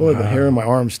 Boy, the hair on my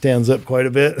arm stands up quite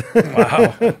a bit.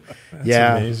 Wow. That's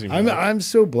amazing. I'm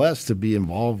so blessed to be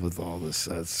involved with all this.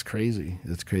 That's crazy.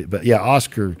 It's crazy. But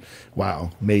Oscar, wow,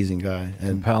 amazing guy.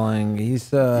 And compelling.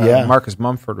 He's Marcus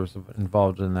Mumford was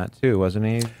involved in that too, wasn't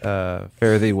he?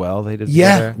 Fare Thee Well, they did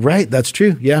together. Right, that's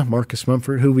true. Yeah, Marcus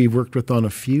Mumford, who we worked with on a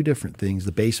few different things,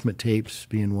 the Basement Tapes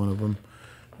being one of them.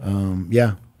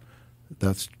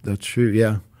 That's true,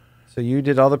 yeah. So you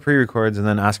did all the pre-records, and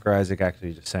then Oscar Isaac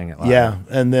actually just sang it live. Yeah,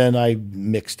 and then I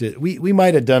mixed it. We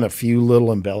might have done a few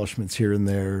little embellishments here and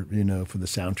there, for the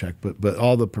soundtrack, but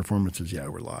all the performances,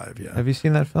 were live. Yeah. Have you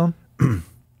seen that film? I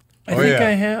think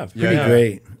I have. Pretty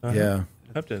great. Yeah.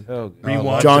 I have to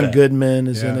rewatch John that. Goodman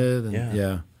is in it. And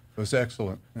it was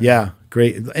excellent. Yeah,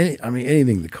 great.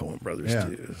 Anything the Coen Brothers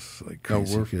do is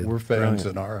crazy. We're fans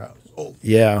in our house. Oh.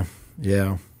 Yeah.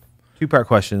 2-part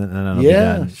question, and then I'll be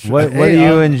done. What do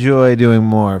you enjoy doing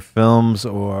more, films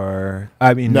or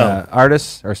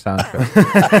artists or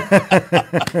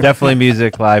soundtrack? Definitely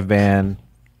music, live band,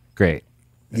 great.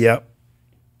 Yep,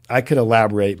 I could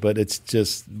elaborate, but it's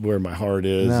just where my heart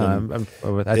is. No,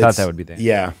 I thought that would be there.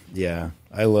 Yeah.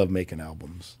 I love making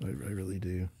albums. I really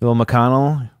do. Bill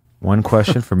McConnell, one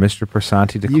question for Mr.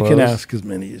 Persanti to close. You can ask as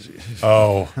many as you.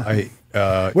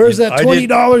 Where's that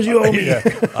 $20 you owe me?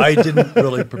 I didn't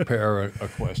really prepare a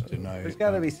question. There's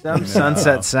got to be some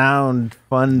Sunset Sound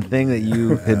fun thing that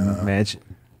you could mention.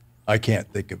 I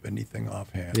can't think of anything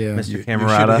offhand. Yeah. Mr. Camerata. You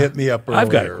should have hit me up earlier. I've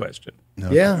got a question. No.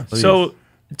 Yeah. So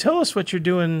tell us what you're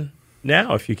doing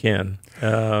now, if you can.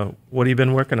 What have you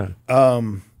been working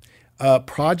on?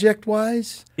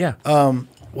 Project-wise? Yeah.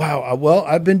 Wow. Well,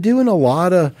 I've been doing a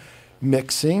lot of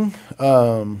mixing.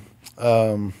 I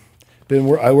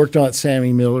worked on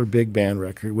Sammy Miller big band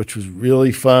record, which was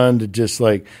really fun to just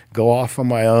go off on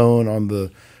my own on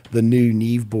the new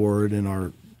Neve board in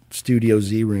our Studio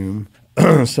Z room.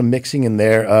 Some mixing in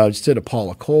there. Just did a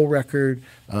Paula Cole record.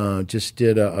 Just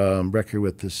did a record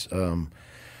with this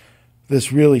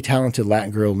really talented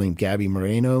Latin girl named Gabby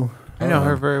Moreno. I know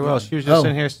her very well. She was just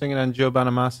in here singing on Joe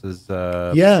Bonamassa's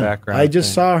background. I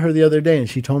just saw her the other day, and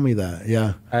she told me that.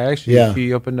 Yeah,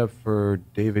 she opened up for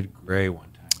David Gray one time.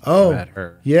 Oh, I met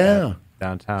her. Yeah,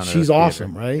 downtown. She's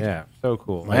awesome, right? Yeah, so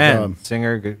cool. My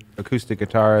singer, acoustic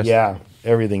guitarist. Yeah,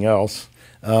 everything else.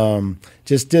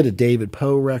 Just did a David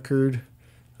Poe record.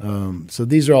 So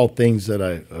these are all things that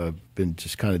I've been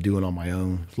just kind of doing on my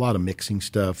own. A lot of mixing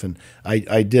stuff, and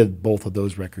I did both of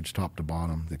those records top to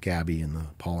bottom, the Gabby and the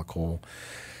Paula Cole.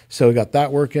 So we got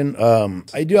that working.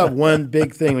 I do have one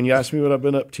big thing when you ask me what I've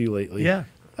been up to lately. Yeah.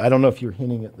 I don't know if you're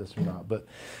hinting at this or not, but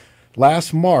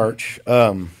last March,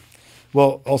 I'll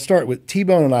start with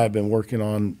T-Bone and I have been working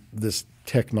on this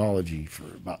technology for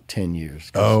about 10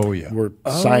 years. Oh, yeah. We're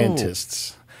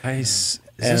scientists. Is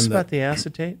this about the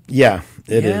acetate? Yeah,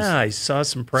 it is. Yeah, I saw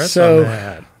some press on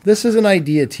that. This is an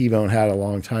idea T-Bone had a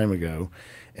long time ago,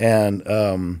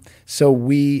 And so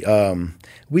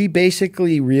we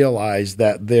basically realized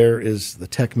that there is the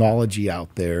technology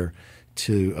out there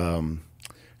to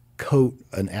coat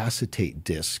an acetate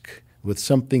disc with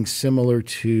something similar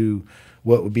to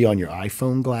what would be on your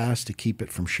iPhone glass to keep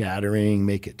it from shattering,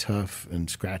 make it tough and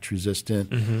scratch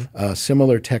resistant.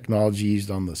 Similar technology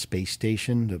used on the space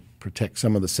station to protect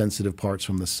some of the sensitive parts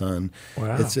from the sun.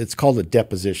 Wow. It's called a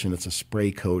deposition. It's a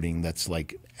spray coating that's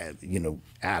like,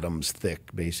 atoms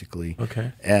thick, basically.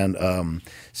 Okay. And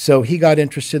so he got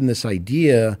interested in this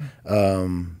idea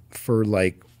for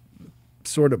like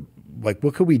sort of like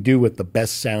what could we do with the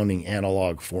best sounding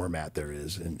analog format there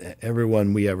is, and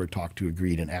everyone we ever talked to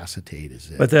agreed an acetate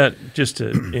is it. But that, just to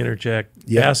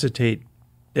interject, acetate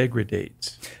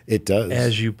degradates. It does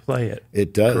as you play it.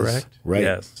 It does, correct? Right.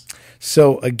 Yes.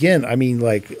 So again, I mean,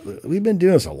 like we've been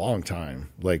doing this a long time,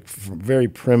 like from very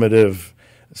primitive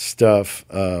stuff,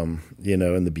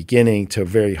 in the beginning to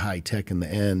very high tech in the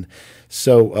end.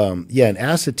 So an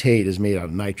acetate is made out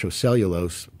of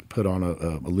nitrocellulose, put on a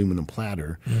aluminum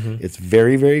platter. It's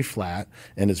very, very flat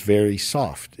and it's very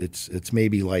soft. It's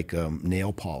maybe like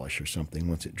nail polish or something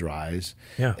once it dries.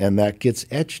 Yeah. And that gets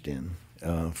etched in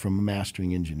from a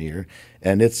mastering engineer.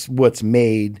 And it's what's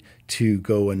made to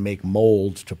go and make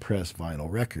molds to press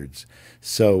vinyl records.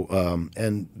 So,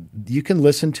 and you can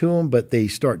listen to them, but they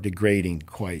start degrading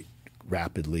quite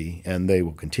rapidly and they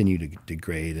will continue to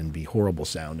degrade and be horrible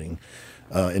sounding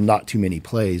in not too many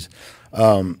plays.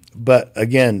 But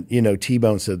again,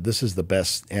 T-Bone said this is the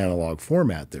best analog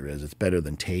format there is. It's better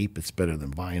than tape. It's better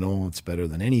than vinyl. It's better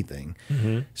than anything.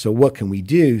 So what can we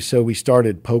do? So we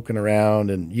started poking around,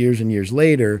 and years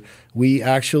later, we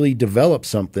actually developed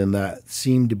something that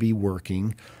seemed to be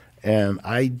working. And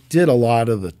I did a lot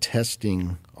of the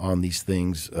testing on these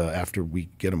things after we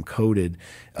get them coated,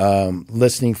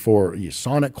 listening for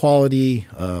sonic quality,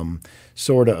 where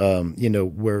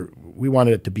we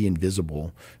wanted it to be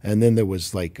invisible. And then there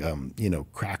was like,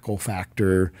 crackle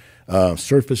factor,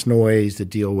 surface noise to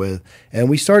deal with. And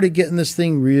we started getting this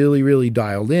thing really, really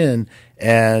dialed in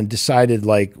and decided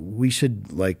like we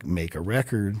should like make a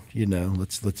record,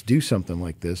 let's do something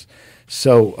like this.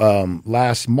 So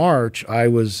last March, I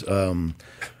was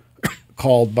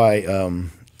called by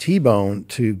T-Bone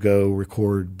to go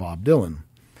record Bob Dylan.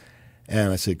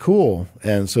 And I said, cool.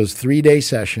 And so it's a 3-day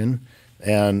session.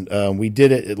 And we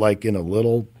did it like in a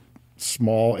little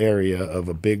small area of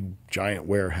a big giant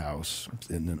warehouse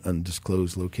in an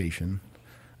undisclosed location.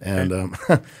 And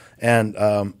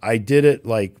I did it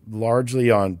like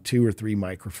largely on 2 or 3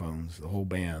 microphones, the whole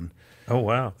band. Oh,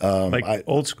 wow.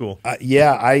 Old school.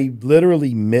 I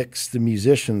literally mixed the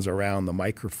musicians around the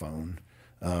microphone.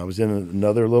 I was in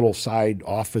another little side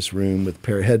office room with a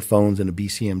pair of headphones and a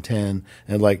BCM-10,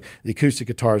 and like the acoustic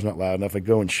guitar's not loud enough, I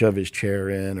go and shove his chair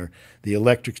in, or the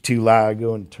electric's too loud, I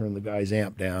go and turn the guy's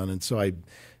amp down, and so I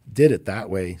did it that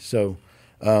way. So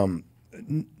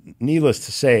needless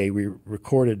to say, we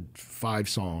recorded 5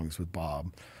 songs with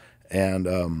Bob,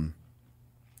 and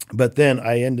but then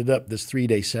I ended up, this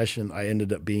 3-day session, I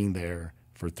ended up being there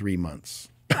for 3 months.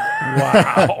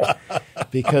 Wow.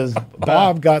 Because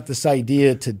Bob got this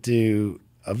idea to do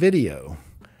a video.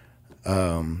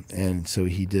 And so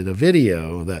he did a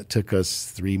video that took us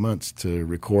 3 months to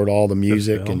record all the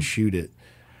music and shoot it.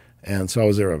 And so I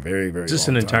was there a very, very long time. Is this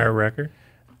an entire record?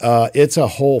 It's a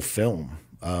whole film.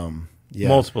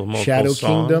 Multiple Shadow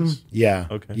songs? Kingdom. Yeah.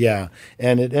 Okay. Yeah.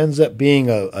 And it ends up being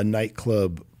a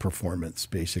nightclub performance,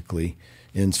 basically,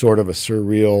 in sort of a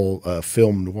surreal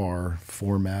film noir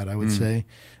format, I would say.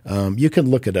 You can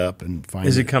look it up and find it.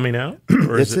 Is it coming out?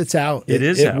 Or it's out. It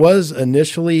is out. It was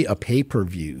initially a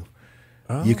pay-per-view.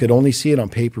 Oh. You could only see it on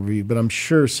pay-per-view, but I'm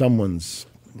sure someone's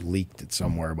leaked it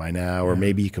somewhere by now, or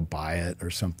maybe you could buy it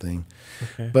or something.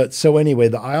 Okay. But so anyway,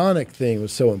 the Ionic thing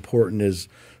was so important is,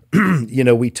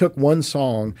 we took one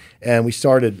song and we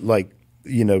started like,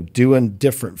 doing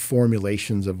different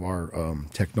formulations of our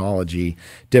technology,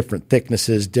 different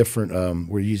thicknesses,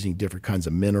 we're using different kinds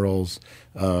of minerals,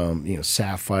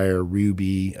 sapphire,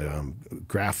 ruby,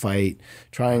 graphite,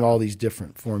 trying all these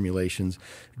different formulations.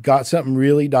 Got something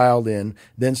really dialed in,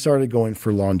 then started going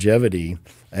for longevity.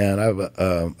 And I have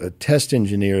a test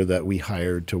engineer that we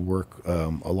hired to work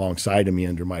alongside of me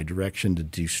under my direction to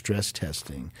do stress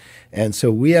testing. And so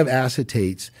we have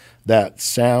acetates that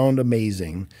sound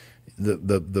amazing.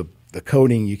 The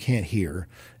coding you can't hear,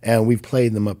 and we've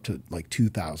played them up to like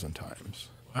 2,000 times.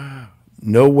 Wow.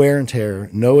 No wear and tear,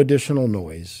 no additional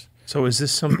noise. So is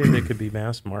this something that could be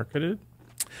mass marketed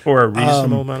for a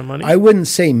reasonable amount of money? I wouldn't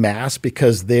say mass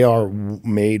because they are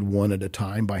made one at a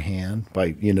time by hand,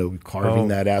 by carving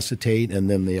that acetate, and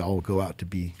then they all go out to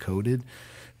be coated.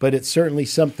 but it's certainly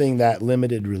something that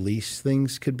limited release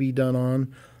things could be done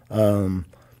on.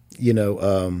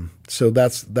 So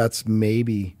that's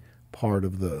maybe part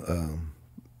of the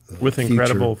with future.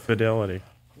 incredible fidelity.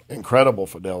 Incredible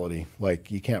fidelity,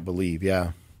 like you can't believe.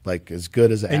 Yeah, like as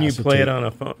good as an and you acetate. play it on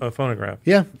a phonograph.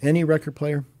 Yeah, any record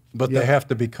player. But they have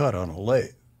to be cut on a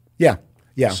lathe. Yeah,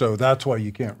 yeah. So that's why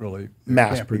you can't really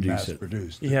mass produce it.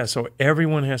 Produced. Yeah, so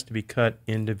everyone has to be cut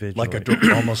individually. Like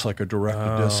almost like a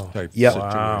direct-to-disc type situation.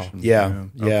 Wow. Yeah.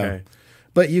 Okay.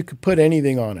 But you could put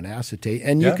anything on an acetate,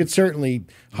 and you could certainly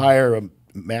hire a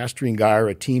mastering guy or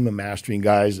a team of mastering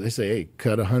guys. They say, hey,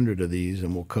 cut 100 of these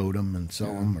and we'll code them and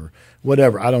sell them or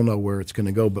whatever. I don't know where it's going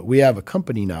to go, but we have a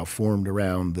company now formed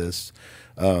around this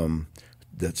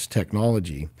that's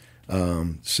technology.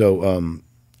 So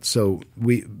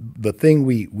the thing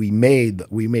we made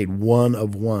one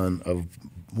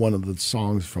of the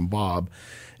songs from Bob,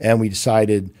 and we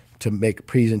decided to make a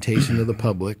presentation to the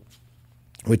public,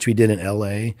 which we did in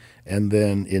L.A. and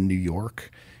then in New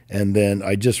York. And then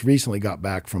I just recently got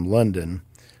back from London.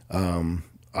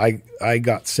 I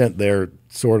got sent there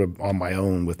sort of on my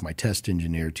own with my test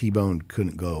engineer. T-Bone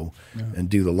couldn't go and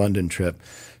do the London trip.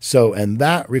 So, and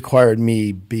that required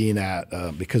me being at,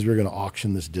 because we were going to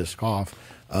auction this disc off,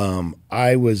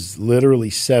 I was literally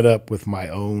set up with my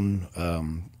own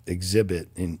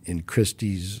exhibit in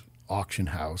Christie's auction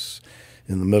house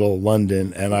in the middle of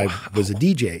London, and I was a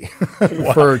DJ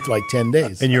for like 10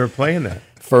 days. And you were playing that?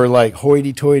 For like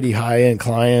hoity-toity high-end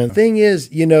client. Thing is,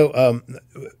 T-Bone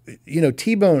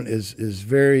is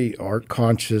very art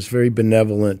conscious, very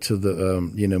benevolent to the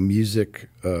music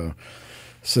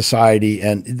society,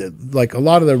 and like a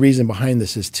lot of the reason behind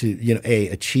this is to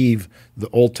achieve the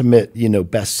ultimate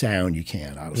best sound you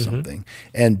can out of something,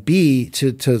 and B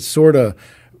to sort of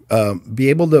be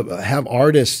able to have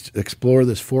artists explore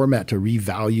this format to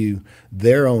revalue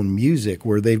their own music,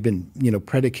 where they've been,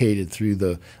 predicated through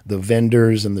the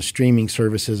vendors and the streaming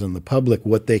services and the public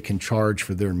what they can charge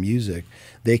for their music.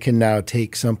 They can now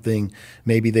take something,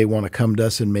 maybe they want to come to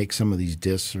us and make some of these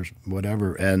discs or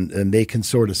whatever, and they can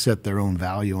sort of set their own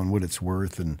value on what it's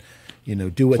worth and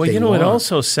do what they want. It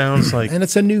also sounds like, and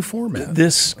it's a new format.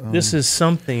 This is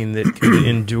something that can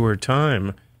endure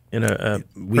time. In a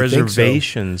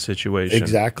preservation situation.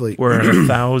 Exactly. Where in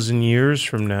 1,000 years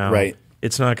from now, right,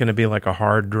 it's not going to be like a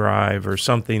hard drive or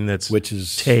something which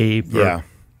is tape. Yeah.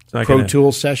 Pro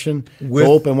Tools session.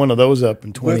 We'll open one of those up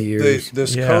in 20 years.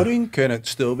 This coating, can it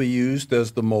still be used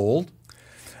as the mold?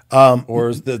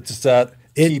 Or does that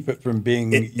keep it from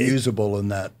being usable in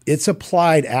that? It's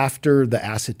applied after the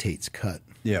acetate's cut.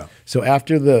 Yeah. So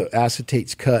after the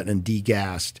acetate's cut and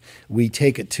degassed, we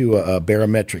take it to a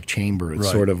barometric chamber.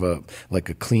 It's sort of like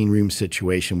a clean room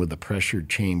situation with a pressured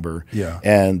chamber. Yeah.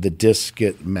 And the discs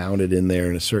get mounted in there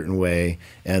in a certain way,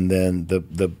 and then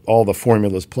all the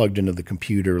formulas plugged into the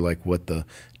computer, like what the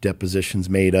deposition's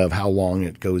made of, how long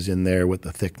it goes in there, what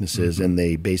the thickness is, and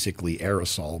they basically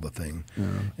aerosol the thing.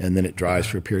 And then it dries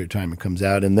for a period of time and comes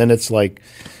out. And then it's like,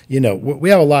 we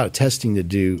have a lot of testing to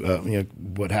do.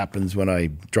 What happens when I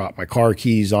drop my car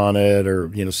keys on it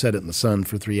or, set it in the sun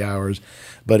for 3 hours.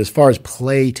 But as far as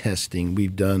play testing,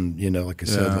 we've done, like I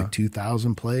said, like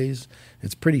 2,000 plays.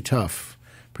 It's pretty tough.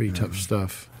 Pretty tough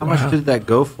stuff. How much did that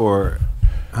go for?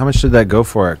 How much did that go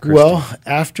for at Christie's? Well,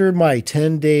 after my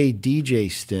 10-day DJ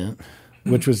stint,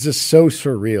 which was just so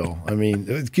surreal. I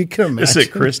mean, you can imagine. Is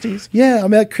it Christie's? Yeah,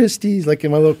 I'm at Christie's, like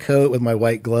in my little coat with my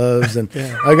white gloves, and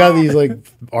I got these like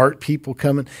art people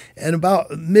coming. And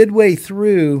about midway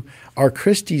through, our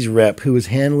Christie's rep, who was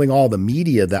handling all the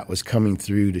media that was coming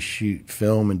through to shoot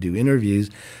film and do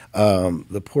interviews,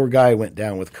 the poor guy went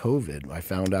down with COVID. I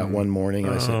found out one morning,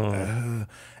 and I said,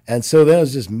 and so then it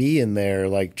was just me in there,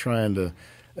 like trying to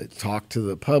talk to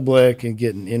the public and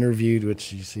getting interviewed,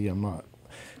 which you see I'm not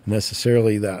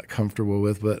necessarily that comfortable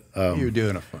with, but you're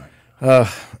doing it fine.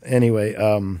 Anyway,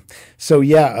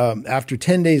 after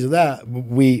 10 days of that,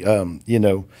 we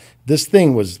this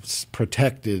thing was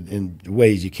protected in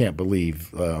ways you can't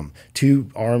believe.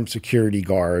 2 armed security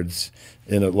guards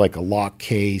in a lock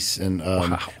case, and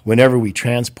whenever we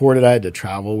transported, I had to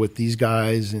travel with these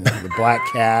guys in the black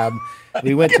cab.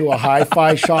 We went to a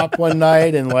hi-fi shop one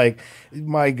night, and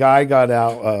my guy got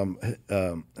out,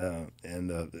 and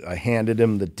I handed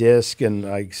him the disc, and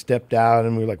I stepped out,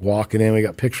 and we were walking in. We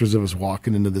got pictures of us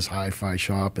walking into this hi-fi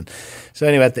shop, and so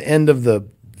anyway, at the end of the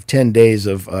 10 days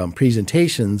of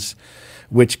presentations,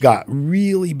 which got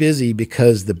really busy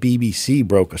because the BBC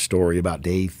broke a story about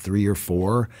day 3 or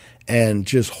 4, and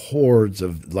just hordes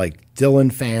of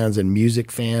Dylan fans and music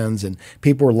fans, and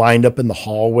people were lined up in the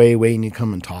hallway waiting to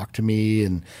come and talk to me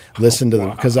and listen to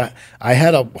them, because I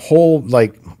had a whole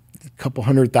couple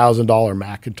 $100,000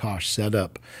 Macintosh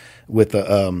setup with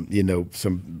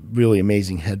some really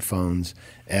amazing headphones.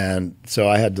 And so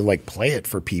I had to like play it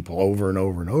for people over and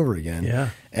over and over again.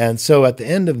 Yeah. And so at the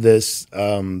end of this,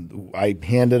 I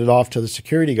handed it off to the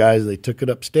security guys. They took it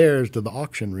upstairs to the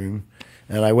auction room,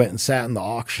 and I went and sat in the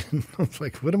auction. I was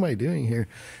like, what am I doing here?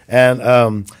 And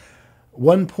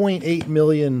 1.8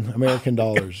 million American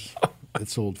dollars it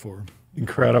sold for.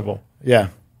 Incredible. Yeah.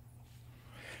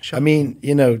 I mean,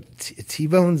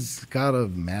 T-Bone's got a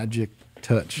magic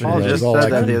touch. Paul just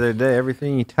said that the other day.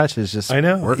 Everything he touches just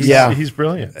works. He's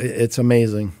brilliant. It's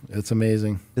amazing. It's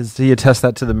amazing. Does he attest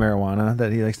that to the marijuana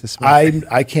that he likes to smoke?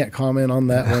 I can't comment on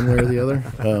that one way or the other.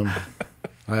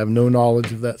 I have no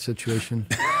knowledge of that situation.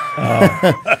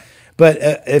 But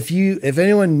if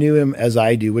anyone knew him as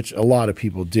I do, which a lot of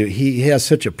people do, he has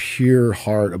such a pure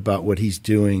heart about what he's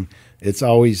doing. It's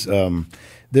always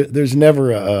there's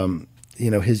never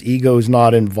his ego's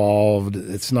not involved.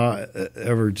 It's not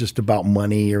ever just about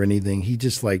money or anything. He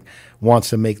just like wants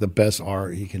to make the best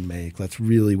art he can make. That's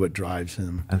really what drives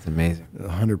him. That's amazing.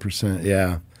 100%.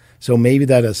 Yeah. So maybe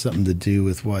that has something to do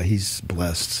with why he's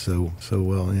blessed so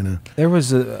well. There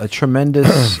was a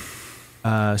tremendous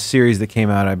series that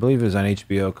came out. I believe it was on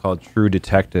HBO called True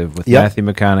Detective with Matthew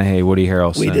McConaughey, Woody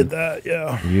Harrelson. We did that.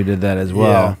 Yeah. You did that as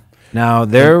well. Yeah. Now,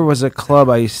 there was a club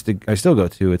I still go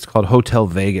to. It's called Hotel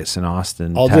Vegas in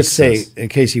Austin, I'll Texas. just say, in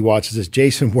case he watches this,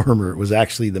 Jason Wormer was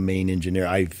actually the main engineer.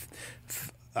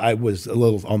 I was a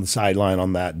little on the sideline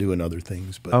on that, doing other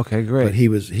things. But okay, great. But he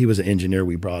was an engineer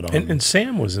we brought on. And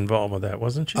Sam was involved with that,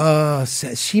 wasn't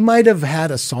she? She might have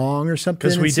had a song or something.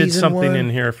 Because we did something in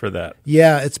here for that.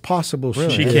 Yeah, it's possible.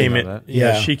 Really? She came in.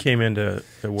 Yeah, she came in to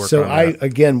work. So on I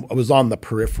that. was on the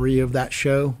periphery of that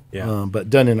show. Yeah. But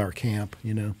done in our camp.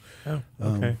 Oh,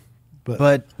 okay.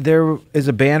 But there is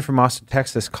a band from Austin,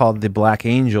 Texas called the Black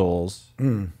Angels,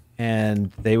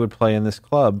 and they would play in this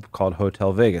club called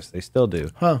Hotel Vegas. They still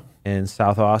do. In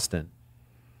South Austin.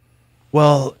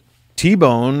 Well,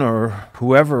 T-Bone or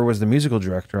whoever was the musical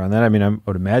director on that, I mean, I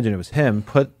would imagine it was him,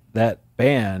 put that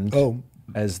band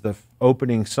as the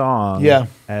opening song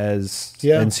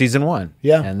in season 1.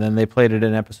 Yeah. And then they played it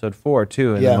in episode 4,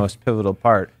 too, in the most pivotal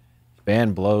part. The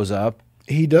band blows up.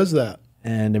 He does that.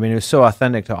 And, I mean, it was so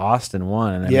authentic to Austin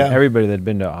 1. And I mean, everybody that had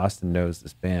been to Austin knows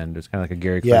this band. It was kind of like a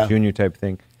Gary Clark Jr. type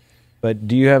thing. But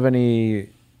do you have any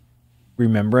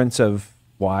remembrance of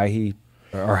why he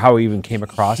or how he even came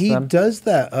across them? He does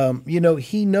that.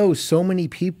 He knows so many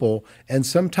people, and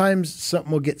sometimes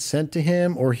something will get sent to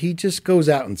him, or he just goes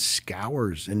out and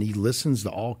scours, and he listens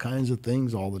to all kinds of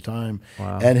things all the time.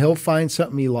 Wow. And he'll find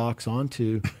something he locks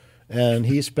onto. And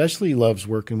he especially loves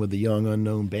working with a young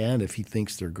unknown band if he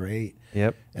thinks they're great.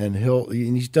 Yep. And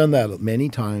he's done that many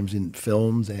times in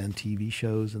films and TV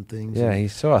shows and things. Yeah,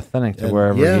 he's so authentic to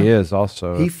wherever he is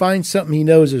also. He finds something he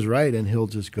knows is right, and he'll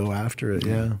just go after it.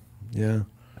 Yeah.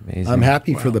 Amazing. I'm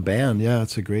happy for the band. Yeah,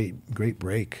 it's a great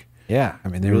break. Yeah, I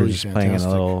mean, they were just playing in a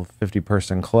little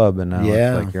 50-person club, and now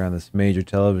it's like you're on this major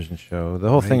television show. The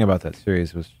whole thing about that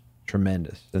series was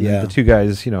tremendous. And then the two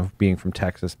guys, being from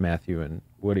Texas, Matthew and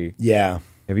Woody. Yeah.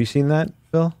 Have you seen that,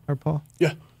 Phil or Paul?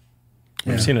 Yeah.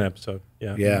 I've seen an episode.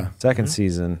 Yeah. Yeah. Second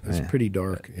season. It's pretty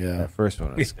dark. Yeah. That first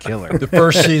one was killer. The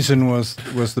first season was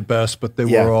the best, but they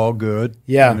were all good.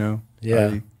 Yeah.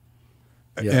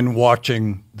 And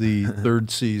watching the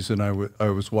third season, I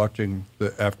was watching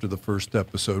after the first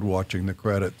episode, watching the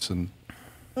credits, and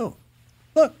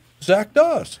look, Zach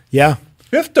Dawes. Yeah.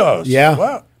 Biff Dawes. Yeah.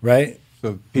 Wow. Right.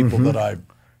 So people that I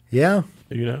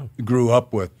grew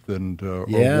up with and or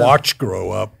watched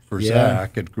grow up for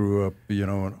Zach, and grew up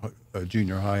in a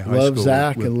junior high school. Love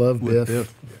Zach and love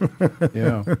Biff.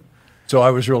 Yeah. So I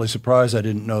was really surprised. I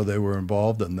didn't know they were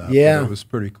involved in that. Yeah. But it was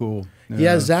pretty cool.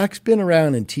 Yeah, Zach's been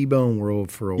around in T-Bone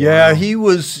world for a while. Yeah, he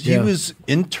was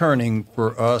interning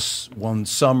for us one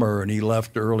summer, and he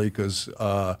left early because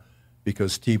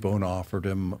T-Bone offered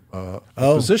him a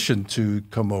position to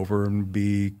come over and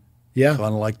be kind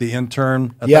of like the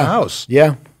intern at the house.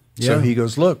 Yeah. So he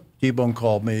goes, look, T-Bone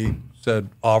called me, said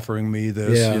offering me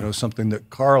this, something that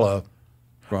Carla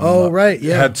from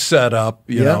had set up,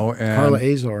 you know, and Carla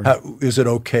Azar. Is it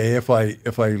okay if I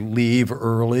leave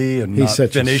early and not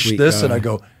finish this? Guy. And I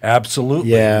go,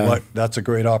 absolutely. Yeah. That's a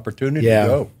great opportunity to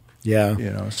go.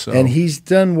 Yeah. So and he's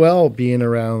done well being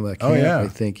around the camp, I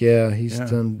think. Yeah, he's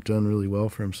done really well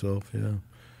for himself,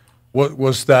 What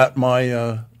was that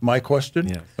my question?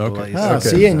 Yeah. Okay.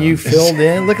 See, and you filled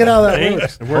in. Look at how that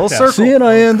works. Full circle. See, and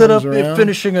I ended up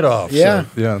finishing it off. Yeah.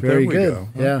 So, yeah. Very there we good. go.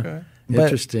 Yeah. Okay.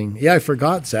 Interesting. Yeah, I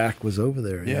forgot Zach was over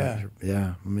there. Yeah.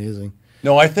 Yeah. Amazing.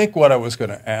 No, I think what I was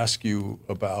going to ask you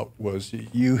about was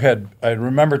I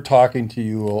remember talking to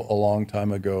you a long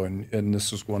time ago, and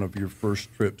this was one of your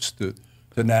first trips to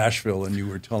Nashville, and you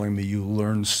were telling me you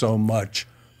learned so much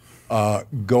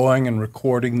going and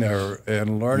recording there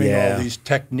and learning all these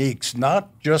techniques,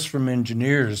 not just from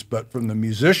engineers, but from the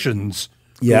musicians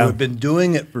who have been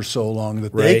doing it for so long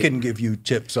that they can give you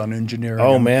tips on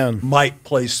engineering mic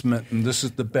placement, and this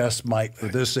is the best mic for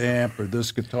this amp or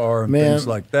this guitar and things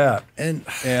like that. And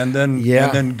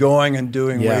then going and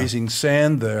doing Raising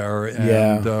Sand there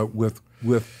and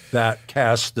with that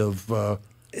cast of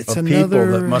people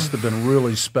that must have been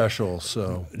really special.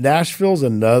 So Nashville's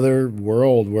another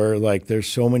world where like there's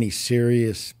so many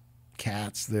serious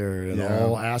cats there in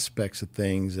all aspects of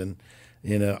things, and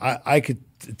you know I could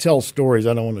tell stories.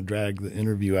 I don't want to drag the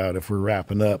interview out if we're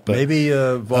wrapping up, but maybe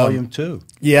volume 2.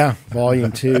 Yeah,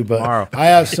 volume 2. But I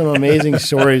have some amazing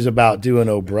stories about doing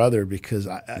Oh Brother, because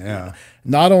I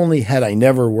not only had I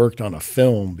never worked on a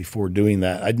film before doing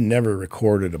that, I'd never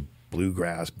recorded a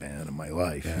bluegrass band in my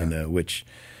life, you know, which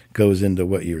goes into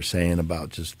what you were saying about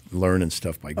just learning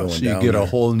stuff by going down. So you get a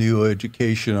whole new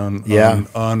education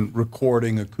on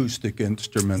recording acoustic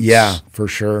instruments. Yeah, for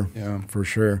sure. Yeah, for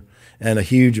sure. And a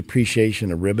huge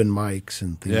appreciation of ribbon mics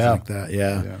and things like that.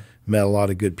 Yeah. Met a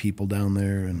lot of good people down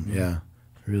there, and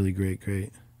really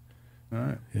great. All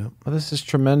right. Yeah. Well, this is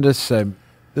tremendous.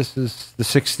 This is the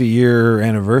 60-year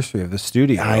anniversary of the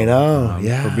studio. I know,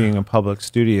 for being a public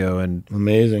studio, and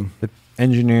amazing. The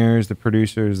engineers, the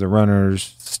producers, the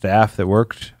runners, staff that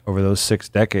worked over those 6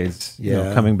 decades, you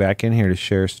know, coming back in here to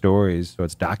share stories, so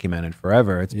it's documented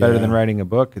forever. It's better than writing a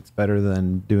book. It's better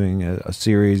than doing a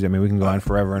series. I mean, we can go on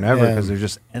forever and ever because there's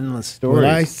just endless stories. When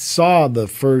I saw the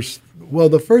first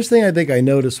thing I think I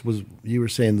noticed was you were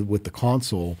saying with the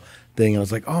console thing. I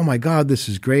was like, oh my God, this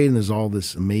is great. And there's all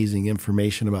this amazing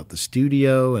information about the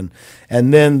studio. And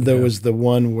then there was the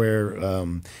one where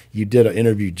you did an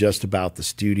interview just about the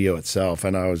studio itself.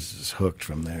 And I was just hooked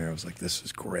from there. I was like, this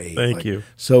is great. Thank you.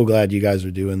 So glad you guys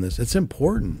are doing this. It's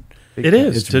important. It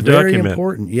is. It's to very document.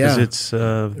 Important. Yeah. Because it's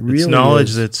really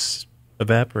knowledge is. That's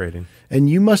evaporating. And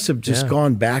you must have just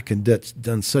gone back and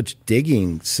done such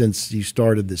digging since you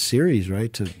started the series,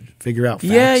 right? To figure out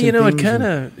facts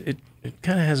it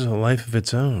kind of has a life of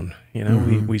its own. You know,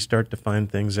 we start to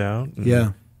find things out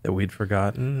that we'd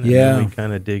forgotten. And then we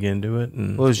kind of dig into it.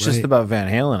 And well, it was just about Van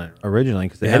Halen originally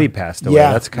because Eddie passed away.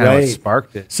 That's kind of what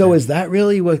sparked it. So is that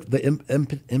really what the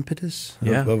impetus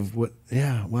of what?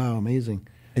 Yeah, wow, amazing.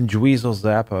 And Dweezil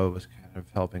Zappa was kind of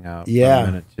helping out for a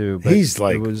minute too. But he's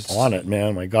like on it,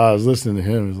 man. My God, I was listening to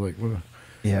him. It was like, whoa.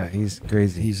 Yeah, he's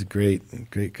crazy. He's a great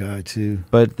guy too.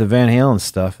 But the Van Halen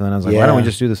stuff, and then I was like, why don't we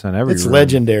just do this on every It's room?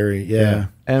 legendary, yeah.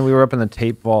 And we were up in the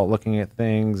tape vault looking at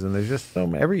things, and there's just so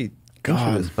many, every inch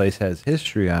of this place has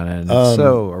history on it, and it's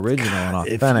so original and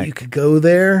authentic. If you could go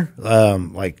there,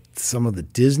 like some of the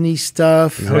Disney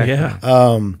stuff. Exactly.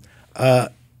 Oh, yeah.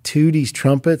 Tootie's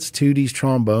trumpets, Tootie's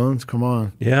trombones. Come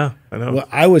on. Yeah, I know. Well,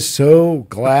 I was so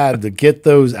glad to get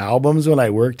those albums when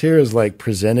I worked here. It was like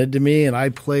presented to me, and I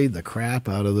played the crap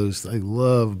out of those. I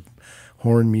love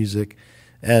horn music,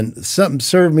 and something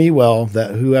served me well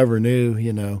that whoever knew,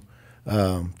 you know,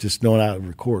 just knowing how to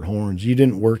record horns. You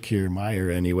didn't work here in my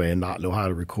area anyway and not know how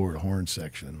to record a horn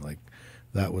section. Like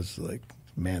that was like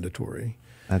mandatory.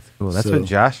 That's cool. That's what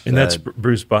Josh said. And that's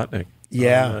Bruce Botnick.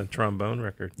 Yeah. On trombone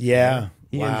record. Yeah.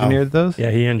 He engineered those? Yeah,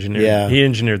 he engineered. Yeah. He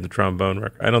engineered the trombone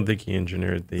record. I don't think he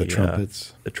engineered the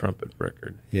trumpets. The trumpet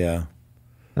record. Yeah.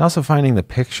 And also finding the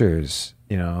pictures,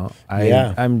 you know.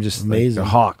 I'm just like a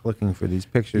hawk looking for these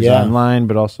pictures online,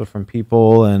 but also from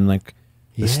people and like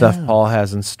the stuff Paul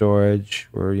has in storage,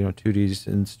 or, you know, Tootie's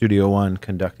in Studio One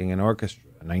conducting an orchestra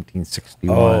in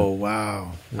 1961. Oh,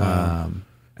 wow.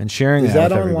 And sharing is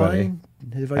that with online?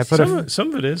 everybody. I put some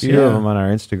of it is. few of them on our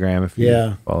Instagram if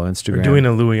you follow Instagram. We're doing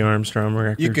a Louis Armstrong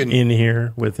record in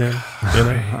here with him. You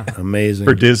know? Amazing.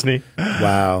 For Disney.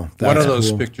 Wow. One of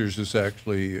those pictures is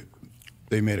actually,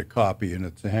 they made a copy and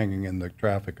it's hanging in the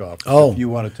traffic office. Oh, if you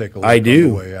want to take a look on the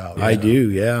way out. I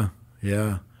do, yeah.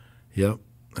 Yep,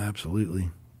 absolutely.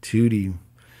 Tootie,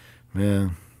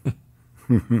 man.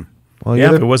 Well,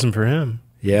 if it wasn't for him,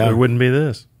 there wouldn't be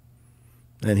this.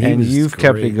 And you've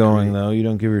kept it going, though. You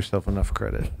don't give yourself enough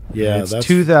credit. Yeah, it's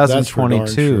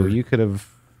 2022. Sure. You could have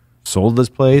sold this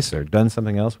place or done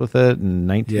something else with it in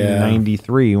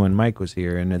 1993 when Mike was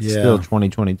here, and it's still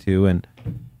 2022. And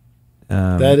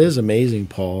that is amazing,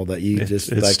 Paul. That you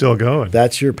it's still going.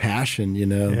 That's your passion, you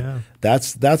know. Yeah.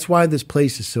 That's why this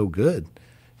place is so good.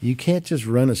 You can't just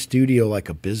run a studio like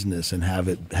a business and have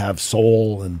it have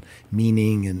soul and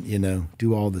meaning and, you know,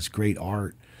 do all this great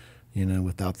art.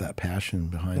 without that passion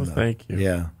behind that. Thank you.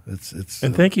 Yeah, it's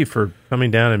and thank you for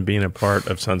coming down and being a part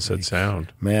of Sunset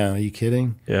Sound. Man, are you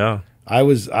kidding? Yeah.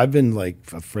 I've been like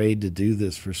afraid to do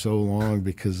this for so long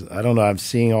because I don't know. I'm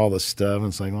seeing all this stuff, and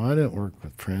it's like, well, I didn't work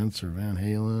with Prince or Van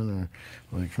Halen, or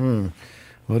like,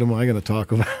 what am I going to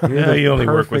talk about? Yeah, you only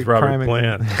work with Robert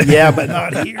Plant. Yeah, but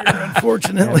not here,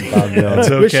 unfortunately. It's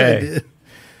I wish I did.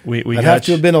 I'd have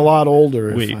to have been a lot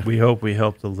older. We hope we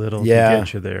helped a little to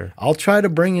get you there. I'll try to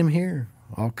bring him here.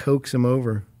 I'll coax him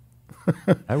over.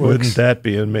 Wouldn't that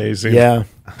be amazing? Yeah.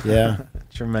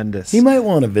 Tremendous. He might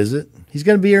want to visit. He's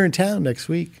going to be here in town next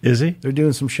week. Is he? They're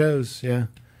doing some shows, yeah.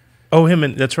 Oh,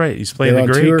 that's right. He's playing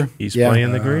the Greek. Tour. He's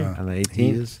playing the Greek. On the 18th. He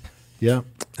is. Yeah.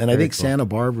 And I think Santa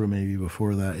Barbara maybe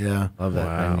before that, yeah. Love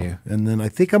that venue. And then I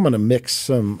think I'm going to mix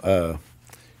some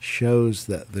shows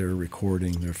that they're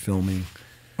recording, they're filming.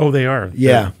 Oh, they are?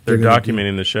 Yeah. They're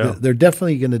documenting the show. They're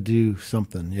definitely going to do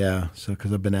something, yeah. So,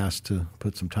 because I've been asked to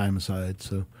put some time aside,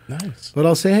 so. Nice. But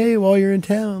I'll say, hey, while you're in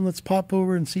town, let's pop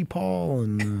over and see Paul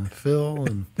and Phil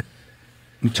and...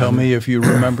 Tell me if you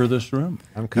remember this room.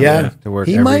 I'm coming to work.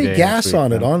 He every might day gas next week,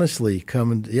 on it, though. honestly. I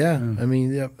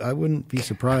mean, I wouldn't be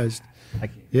surprised.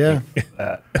 Yeah.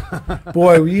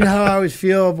 Boy, you know how I always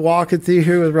feel walking through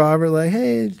here with Robert, like,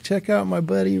 hey, check out my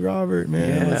buddy Robert,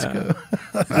 man. Let's go.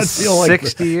 I feel like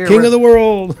 60 year king of the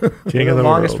world. King of the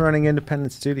longest world. running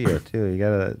independent studio, too. You got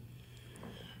to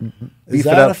Is beef it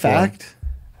that up a fact?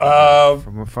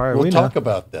 from afar. We'll talk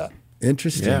about that.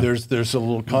 Interesting. Yeah. There's a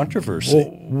little controversy.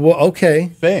 Well, okay.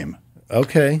 Fame.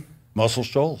 Okay. Muscle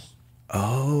Shoals.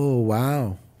 Oh,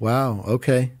 wow. Wow.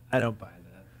 Okay. I don't buy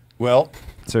that. Well,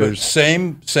 So but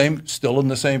same, still in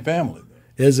the same family.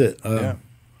 Is it? Yeah.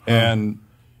 And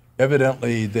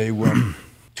evidently they went.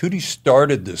 Tootie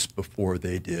started this before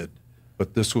they did,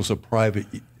 but this was a private.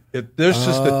 This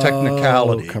is the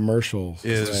technicality. Commercials.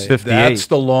 Is right. 58. that's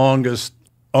the longest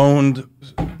owned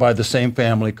by the same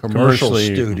family commercial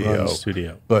Commercially run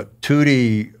studio. But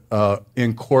Tootie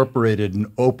incorporated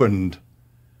and opened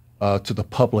to the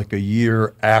public a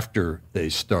year after they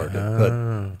started.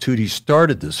 But Tootie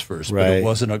started this first, but Right. it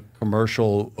wasn't a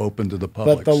commercial open to the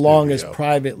public. But the studio. longest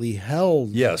privately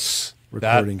held yes,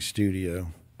 recording studio.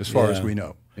 as far as Yeah. we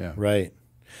know. Yeah. Right.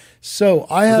 So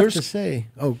I have there's to say,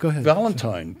 go ahead.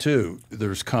 Valentine too.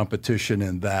 There's competition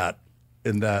in that.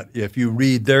 If you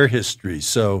read their history,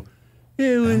 so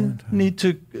yeah, we need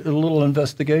a little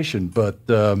investigation. But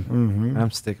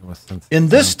I'm sticking with Sunset. in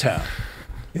this town,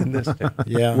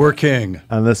 Yeah. we're king.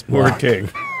 On this We're block. king.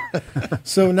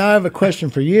 So now I have a question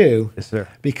for you. Yes, sir.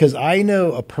 Because I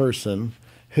know a person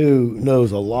who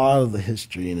knows a lot of the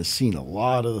history and has seen a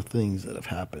lot of the things that have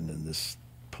happened in this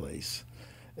place.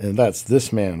 And that's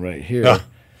this man right here.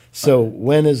 So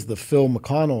when is the Phil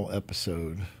McConnell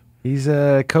episode? He's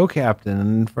a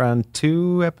co-captain for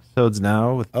 2 episodes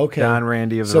now with Don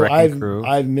Randy of the Wrecking Crew.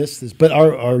 I've missed this. But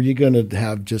are you going to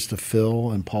have just a Phil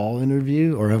and Paul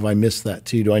interview? Or have I missed that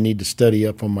too? Do I need to study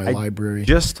up on my library?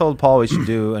 Just told Paul we should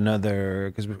do another,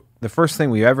 because the first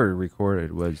thing we ever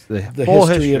recorded was the whole full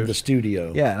history of the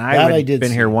studio. Yeah, and That I did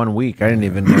been here 1 week. I didn't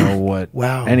even know what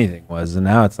anything was. And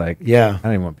now it's like, Yeah. I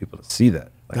don't even want people to see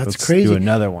that. Like, That's let's crazy. do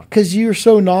another one. Because you're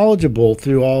so knowledgeable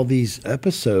through all these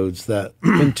episodes that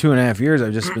In 2.5 years,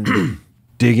 I've just been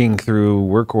digging through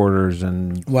work orders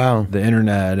and the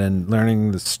internet and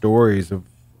learning the stories of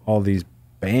all these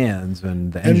bands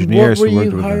and the engineers who who worked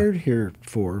you with hired them. here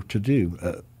for to do?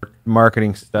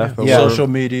 Marketing stuff. Yeah. Social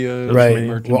media, Right.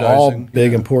 merchandising. Well, all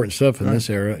big important stuff in this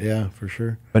era. Yeah, for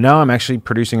sure. But now I'm actually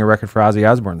producing a record for Ozzy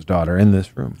Osbourne's daughter in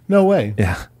this room. No way.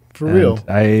 Yeah. For real.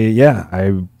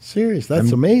 I'm Serious.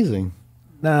 That's amazing.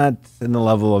 not in the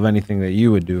level of anything that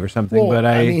you would do or something, Well, but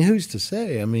I mean, who's to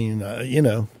say? I mean, I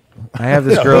have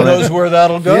this Who girl knows where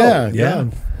that'll go? Yeah.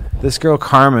 this girl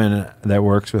Carmen that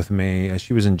works with me.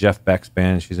 She was in Jeff Beck's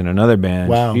band. She's in another band.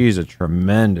 Wow. She's a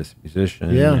tremendous musician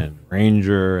Yeah. and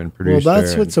arranger and producer. Well,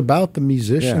 that's what's about the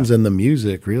musicians and the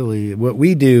music, really. What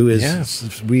we do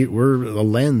is we're a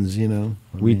lens,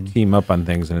 we team up on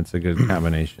things, and it's a good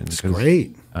combination. It's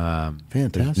great. There's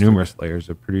Fantastic. numerous layers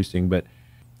of producing, but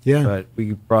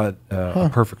we brought a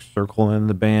Perfect Circle in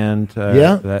the band for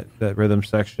that rhythm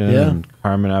section, and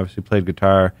Carmen obviously played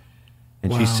guitar,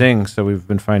 and she sings. So we've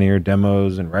been finding her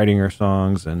demos and writing her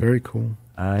songs, and Very cool.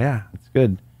 it's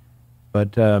good.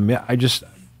 But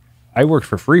I worked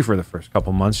for free for the first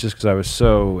couple months just because I was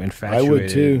so infatuated. I would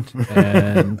too.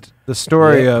 And the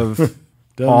story of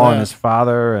Done Paul that. and his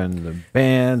father and the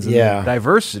bands and the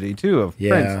diversity too of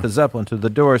Prince to Zeppelin to the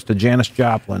Doors to Janis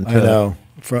Joplin. I know.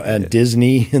 And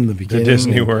Disney in the beginning.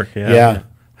 Disney work, Yeah.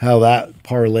 How that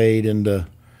parlayed into,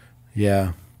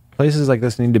 played places like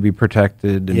this need to be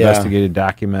protected, investigated,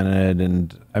 documented,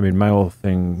 and I mean, my whole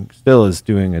thing still is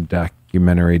doing a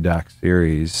documentary doc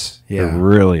series to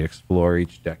really explore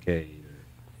each decade,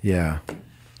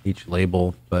 each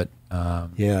label. But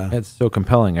it's so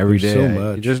compelling every day. So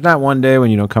much. There's not one day when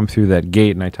you don't come through that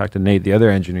gate. And I talked to Nate, the other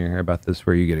engineer here, about this,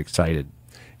 where you get excited.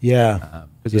 Yeah,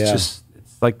 because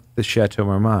it's like the Chateau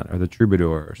Marmont or the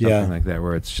Troubadour or something like that,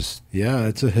 where it's just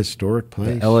it's a historic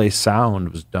place. The LA sound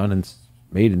was done and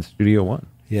made in Studio One.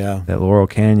 Yeah, that Laurel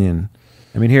Canyon.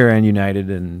 I mean, here and United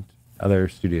and other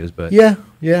studios, but I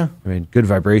mean, Good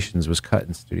Vibrations was cut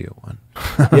in Studio One.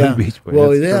 Yeah,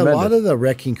 well, a lot of the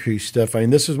Wrecking Crew stuff. I mean,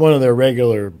 this was one of their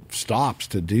regular stops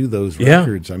to do those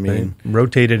records. I mean, they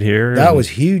rotated here. That was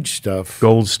huge stuff.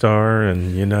 Gold Star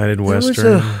and United Western.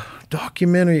 There was a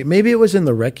documentary. Maybe it was in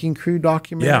the Wrecking Crew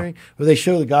documentary where they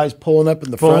show the guys pulling up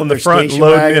in the front, their station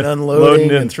wagon,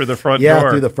 unloading in through the front door. Yeah,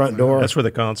 through the front door. That's where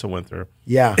the console went through.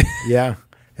 Yeah.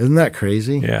 Isn't that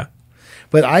crazy? Yeah.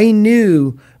 But I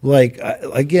knew, like,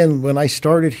 again, when I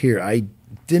started here, I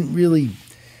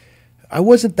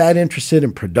wasn't that interested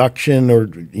in production or,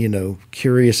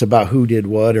 curious about who did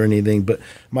what or anything. But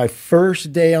my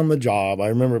first day on the job, I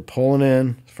remember pulling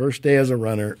in, first day as a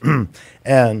runner,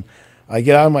 and I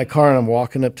get out of my car and I'm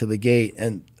walking up to the gate,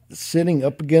 and sitting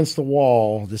up against the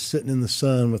wall, just sitting in the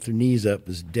sun with her knees up,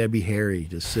 is Debbie Harry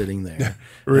just sitting there.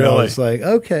 Really? And I was like,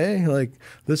 okay, like,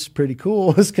 this is pretty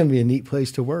cool. This is going to be a neat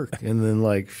place to work. And then,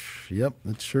 like, yep,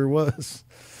 it sure was.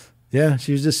 Yeah,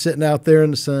 she was just sitting out there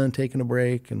in the sun, taking a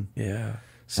break. And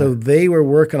so they were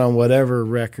working on whatever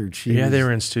record she was. They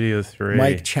were in Studio 3.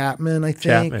 Mike Chapman, I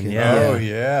think. Chapman, Oh,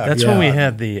 yeah. That's when we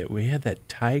had that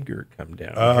tiger come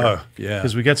down. Yeah.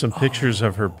 Because we got some pictures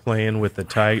of her playing with the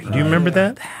tiger. Do you remember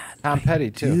that? Tom Petty,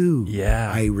 too.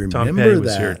 Yeah. I remember Tom Petty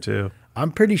was that. here, too.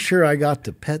 I'm pretty sure I got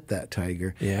to pet that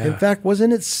tiger. Yeah. In fact,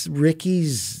 wasn't it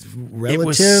Ricky's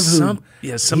relative? Somebody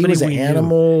he was an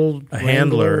animal a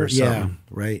handler or something. Yeah,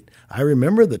 right. I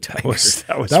remember the tiger.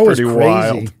 That was pretty crazy.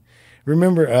 wild.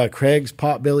 Remember Craig's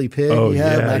Potbelly Pig? Oh, he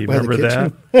had yeah. back You by the remember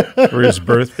kitchen? that? For his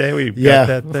birthday, we got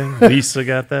that thing. Lisa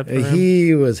got that for him.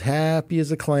 He was happy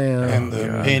as a clam. And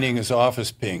the painting his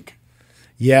office pink.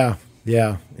 Yeah.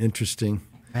 Interesting.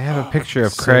 I have a picture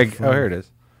of Craig. Oh, here it is.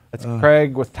 That's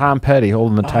Craig with Tom Petty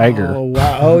holding the tiger. Oh,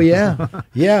 wow. Oh, yeah.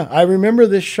 Yeah, I remember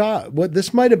this shot.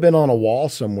 This might have been on a wall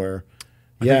somewhere.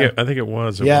 I think it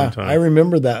was at one time. I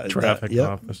remember that. Traffic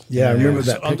office. Yeah, I remember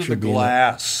that under picture the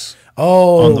glass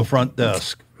Oh, on the front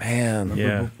desk. Man.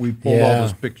 Yeah. We pulled all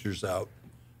those pictures out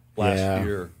last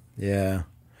year. Yeah.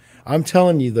 I'm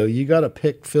telling you, though, you got to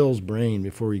pick Phil's brain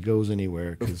before he goes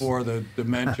anywhere. Before the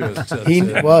dementia sets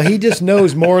in. Well, he just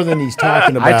knows more than he's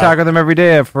talking about. I talk with him every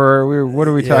day. What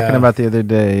are we talking about the other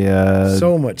day?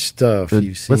 So much stuff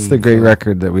you've seen. What's the great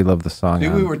record that we love the song See,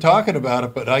 on? we were talking about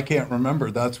it, but I can't remember.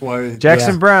 That's why.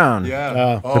 Jackson Brown.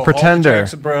 Yeah. The Pretender. All the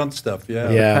Jackson Brown stuff, Yeah.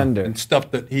 Pretender. And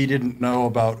stuff that he didn't know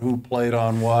about who played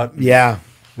on what. Yeah,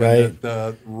 right.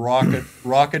 The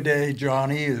Rockaday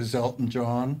Johnny is Elton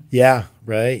John. Yeah,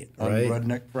 right. On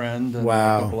Redneck Friend and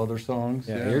a couple other songs.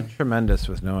 Yeah, you're tremendous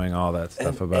with knowing all that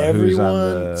stuff about everyone who's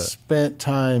on the... spent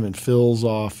time in Phil's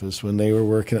office when they were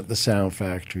working at the Sound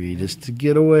Factory just to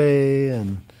get away,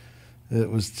 and it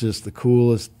was just the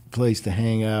coolest place to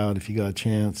hang out if you got a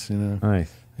chance,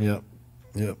 Nice. Yep.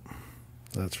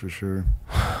 That's for sure.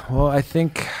 Well, I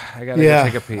think I got to go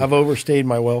take a peek. I've overstayed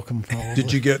my welcome.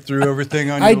 Did you get through everything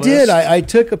on your I list? did. I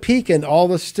took a peek, and all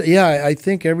the I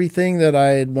think everything that I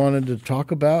had wanted to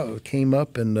talk about came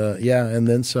up, and and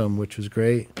then some, which was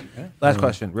great. Okay. Last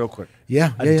question, real quick.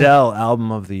 Yeah. Adele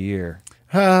album of the year.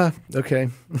 Okay.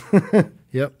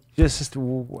 Yep. Just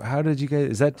how did you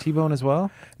guys? Is that T-Bone as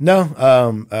well?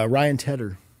 No. Ryan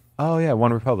Tedder. Oh yeah,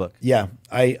 One Republic. Yeah.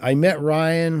 I met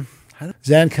Ryan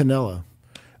Zancanella.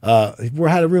 We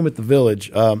had a room at the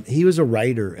Village. He was a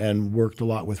writer and worked a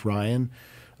lot with Ryan,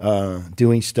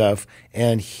 doing stuff.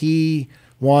 And he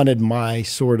wanted my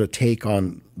sort of take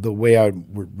on the way I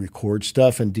would record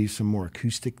stuff and do some more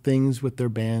acoustic things with their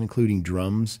band, including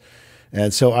drums.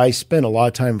 And so I spent a lot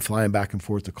of time flying back and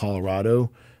forth to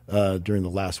Colorado during the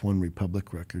last One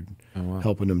Republic record,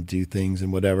 helping them do things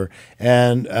and whatever.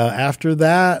 And after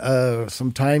that,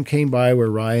 some time came by where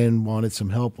Ryan wanted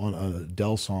some help on a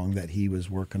Adele song that he was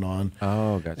working on.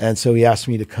 Oh, gotcha. And so he asked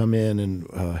me to come in and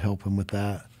help him with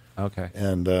that. Okay.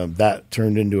 And that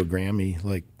turned into a Grammy.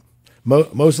 Like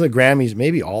most of the Grammys,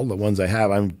 maybe all the ones I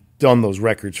have, I've done those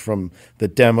records from the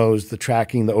demos, the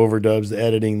tracking, the overdubs, the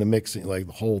editing, the mixing, like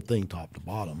the whole thing top to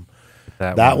bottom.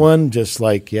 That one, just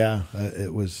like,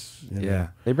 it was. Yeah.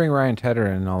 They bring Ryan Tedder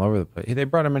in all over the place. They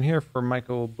brought him in here for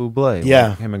Michael Bublé.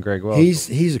 Yeah. Him and Greg Wells.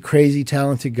 He's a crazy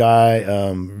talented guy.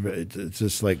 It's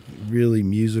just like really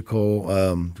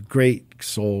musical. Great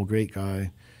soul, great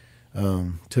guy.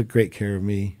 Took great care of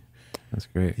me. That's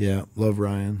great. Yeah. Love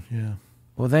Ryan. Yeah.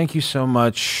 Well, thank you so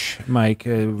much, Mike.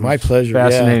 My pleasure.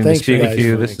 Fascinating to speak with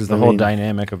you. Mike. This is the whole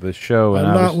dynamic of the show.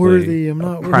 I'm not worthy. I'm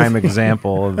not worthy. Prime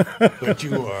example of But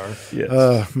you are.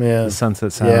 Yes. Man. The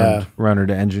Sunset Sound runner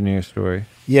to engineer story.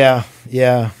 Yeah.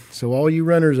 Yeah. So all you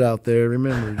runners out there,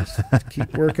 remember, just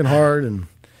keep working hard and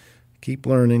keep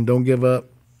learning. Don't give up.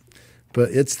 But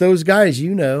it's those guys,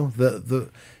 the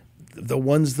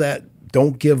ones that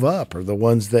don't give up are the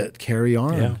ones that carry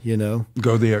on,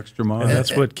 Go the extra mile. And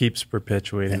that's what keeps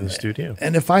perpetuating the studio.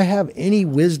 And if I have any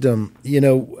wisdom,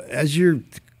 as you're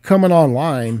coming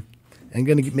online and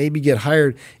going to maybe get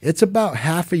hired, it's about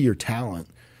half of your talent.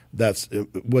 That's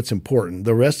what's important.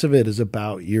 The rest of it is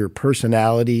about your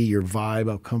personality, your vibe,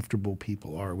 how comfortable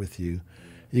people are with you.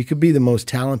 You could be the most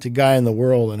talented guy in the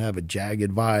world and have a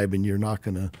jagged vibe, and you're not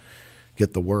going to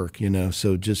get the work,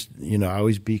 So just,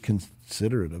 always be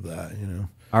considerate of that,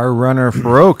 Our runner,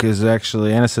 Farouk, is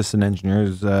actually an assistant engineer.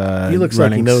 He looks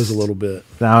like he knows a little bit.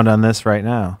 Sound on this right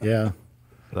now. Yeah.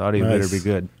 The audio better be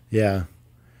good. Yeah.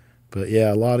 But,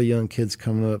 a lot of young kids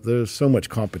coming up. There's so much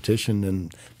competition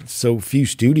and so few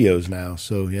studios now.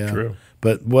 So, True.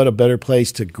 But what a better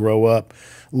place to grow up,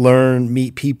 learn,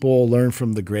 meet people, learn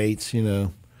from the greats,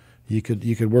 You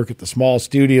could work at the small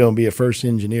studio and be a first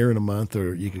engineer in a month,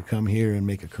 or you could come here and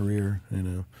make a career,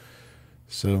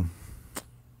 So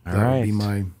that would be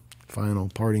my final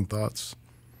parting thoughts.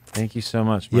 Thank you so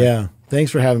much, Mike. Yeah.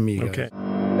 Thanks for having me, guys. Okay.